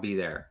 and I'll be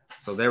there.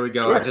 So there we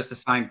go. Sure. I just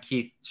assigned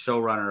Keith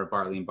showrunner of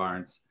Bartley and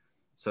Barnes.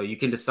 So you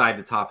can decide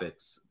the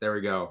topics. There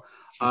we go.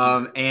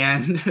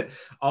 And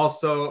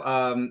also,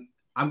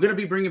 I'm going to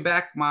be bringing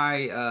back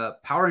my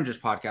Power Rangers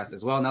podcast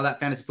as well. Now that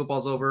fantasy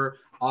football's over,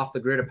 Off the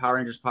Grid, a Power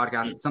Rangers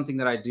podcast. It's something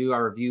that I do. I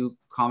review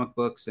comic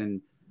books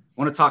and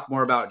want to talk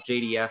more about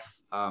JDF,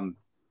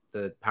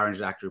 the Power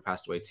Rangers actor who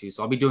passed away too.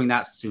 So I'll be doing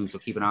that soon. So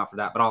keep an eye out for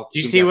that. But I'll Did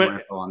you give see guys what- more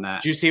info on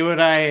that. Did you see what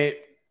I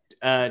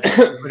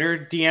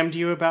Twitter DM'd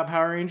you about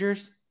Power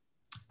Rangers?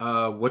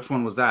 Which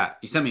one was that?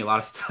 You sent me a lot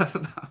of stuff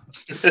about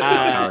Uh,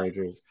 Power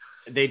Rangers.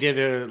 They did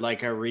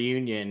a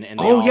reunion, and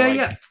they Oh all, yeah, like,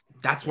 yeah.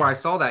 That's where I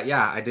saw that.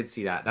 Yeah, I did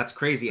see that. That's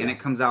crazy, and it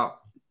comes out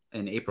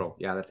in April.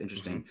 Yeah, that's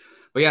interesting.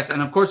 But yes,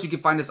 and of course you can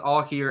find us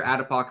all here at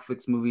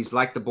Apocalypse Movies.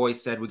 Like the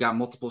boys said, we got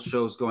multiple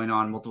shows going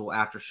on, multiple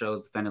after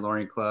shows. The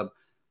Fandalorian Club.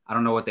 I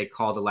don't know what they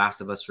call the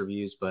Last of Us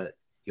reviews, but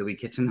you'll be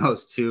catching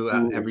those too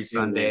every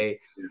Sunday.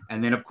 Yeah.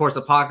 And then of course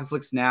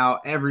Apocalypse Now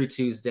every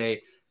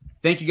Tuesday.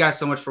 Thank you guys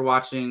so much for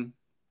watching.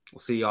 We'll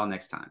see you all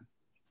next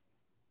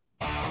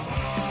time.